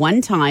for a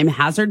one-time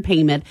hazard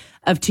payment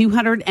of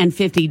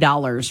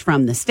 $250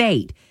 from the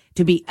state.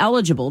 To be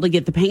eligible to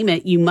get the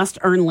payment, you must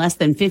earn less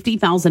than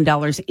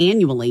 $50,000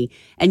 annually,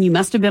 and you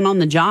must have been on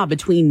the job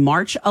between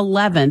March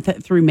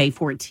 11th through May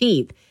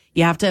 14th.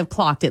 You have to have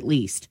clocked at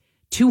least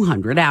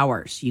 200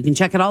 hours. You can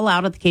check it all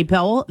out at the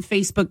KPEL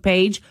Facebook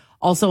page,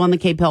 also on the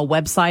KPEL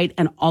website,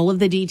 and all of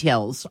the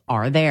details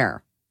are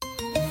there.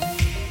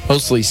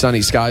 Mostly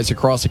sunny skies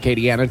across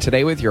Acadiana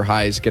today with your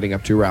highs getting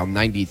up to around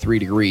 93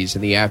 degrees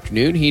in the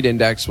afternoon. Heat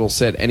index will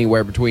sit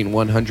anywhere between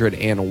 100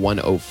 and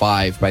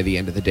 105 by the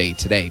end of the day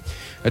today.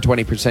 A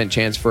 20%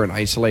 chance for an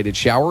isolated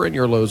shower, and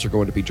your lows are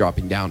going to be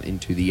dropping down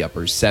into the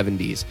upper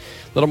 70s.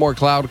 A little more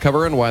cloud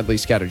cover and widely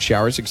scattered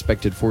showers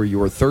expected for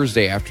your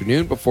Thursday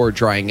afternoon before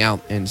drying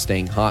out and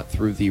staying hot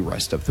through the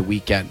rest of the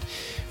weekend.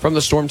 From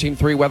the Storm Team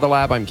 3 Weather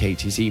Lab, I'm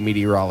KTC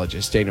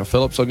meteorologist Daniel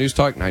Phillips on News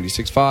Talk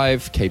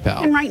 96.5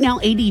 KPEL. And right now,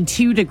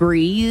 82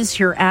 degrees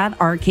here at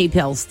our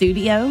KPEL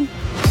studio.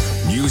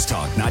 News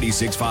Talk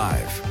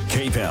 96.5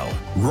 KPEL.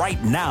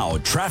 Right now,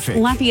 traffic.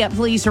 Lafayette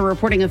police are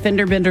reporting a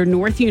fender bender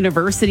North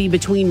University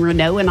between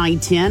Renault and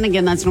I-10.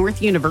 Again, that's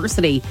North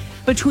University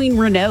between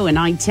Renault and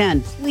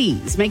I-10.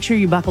 Please make sure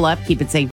you buckle up, keep it safe.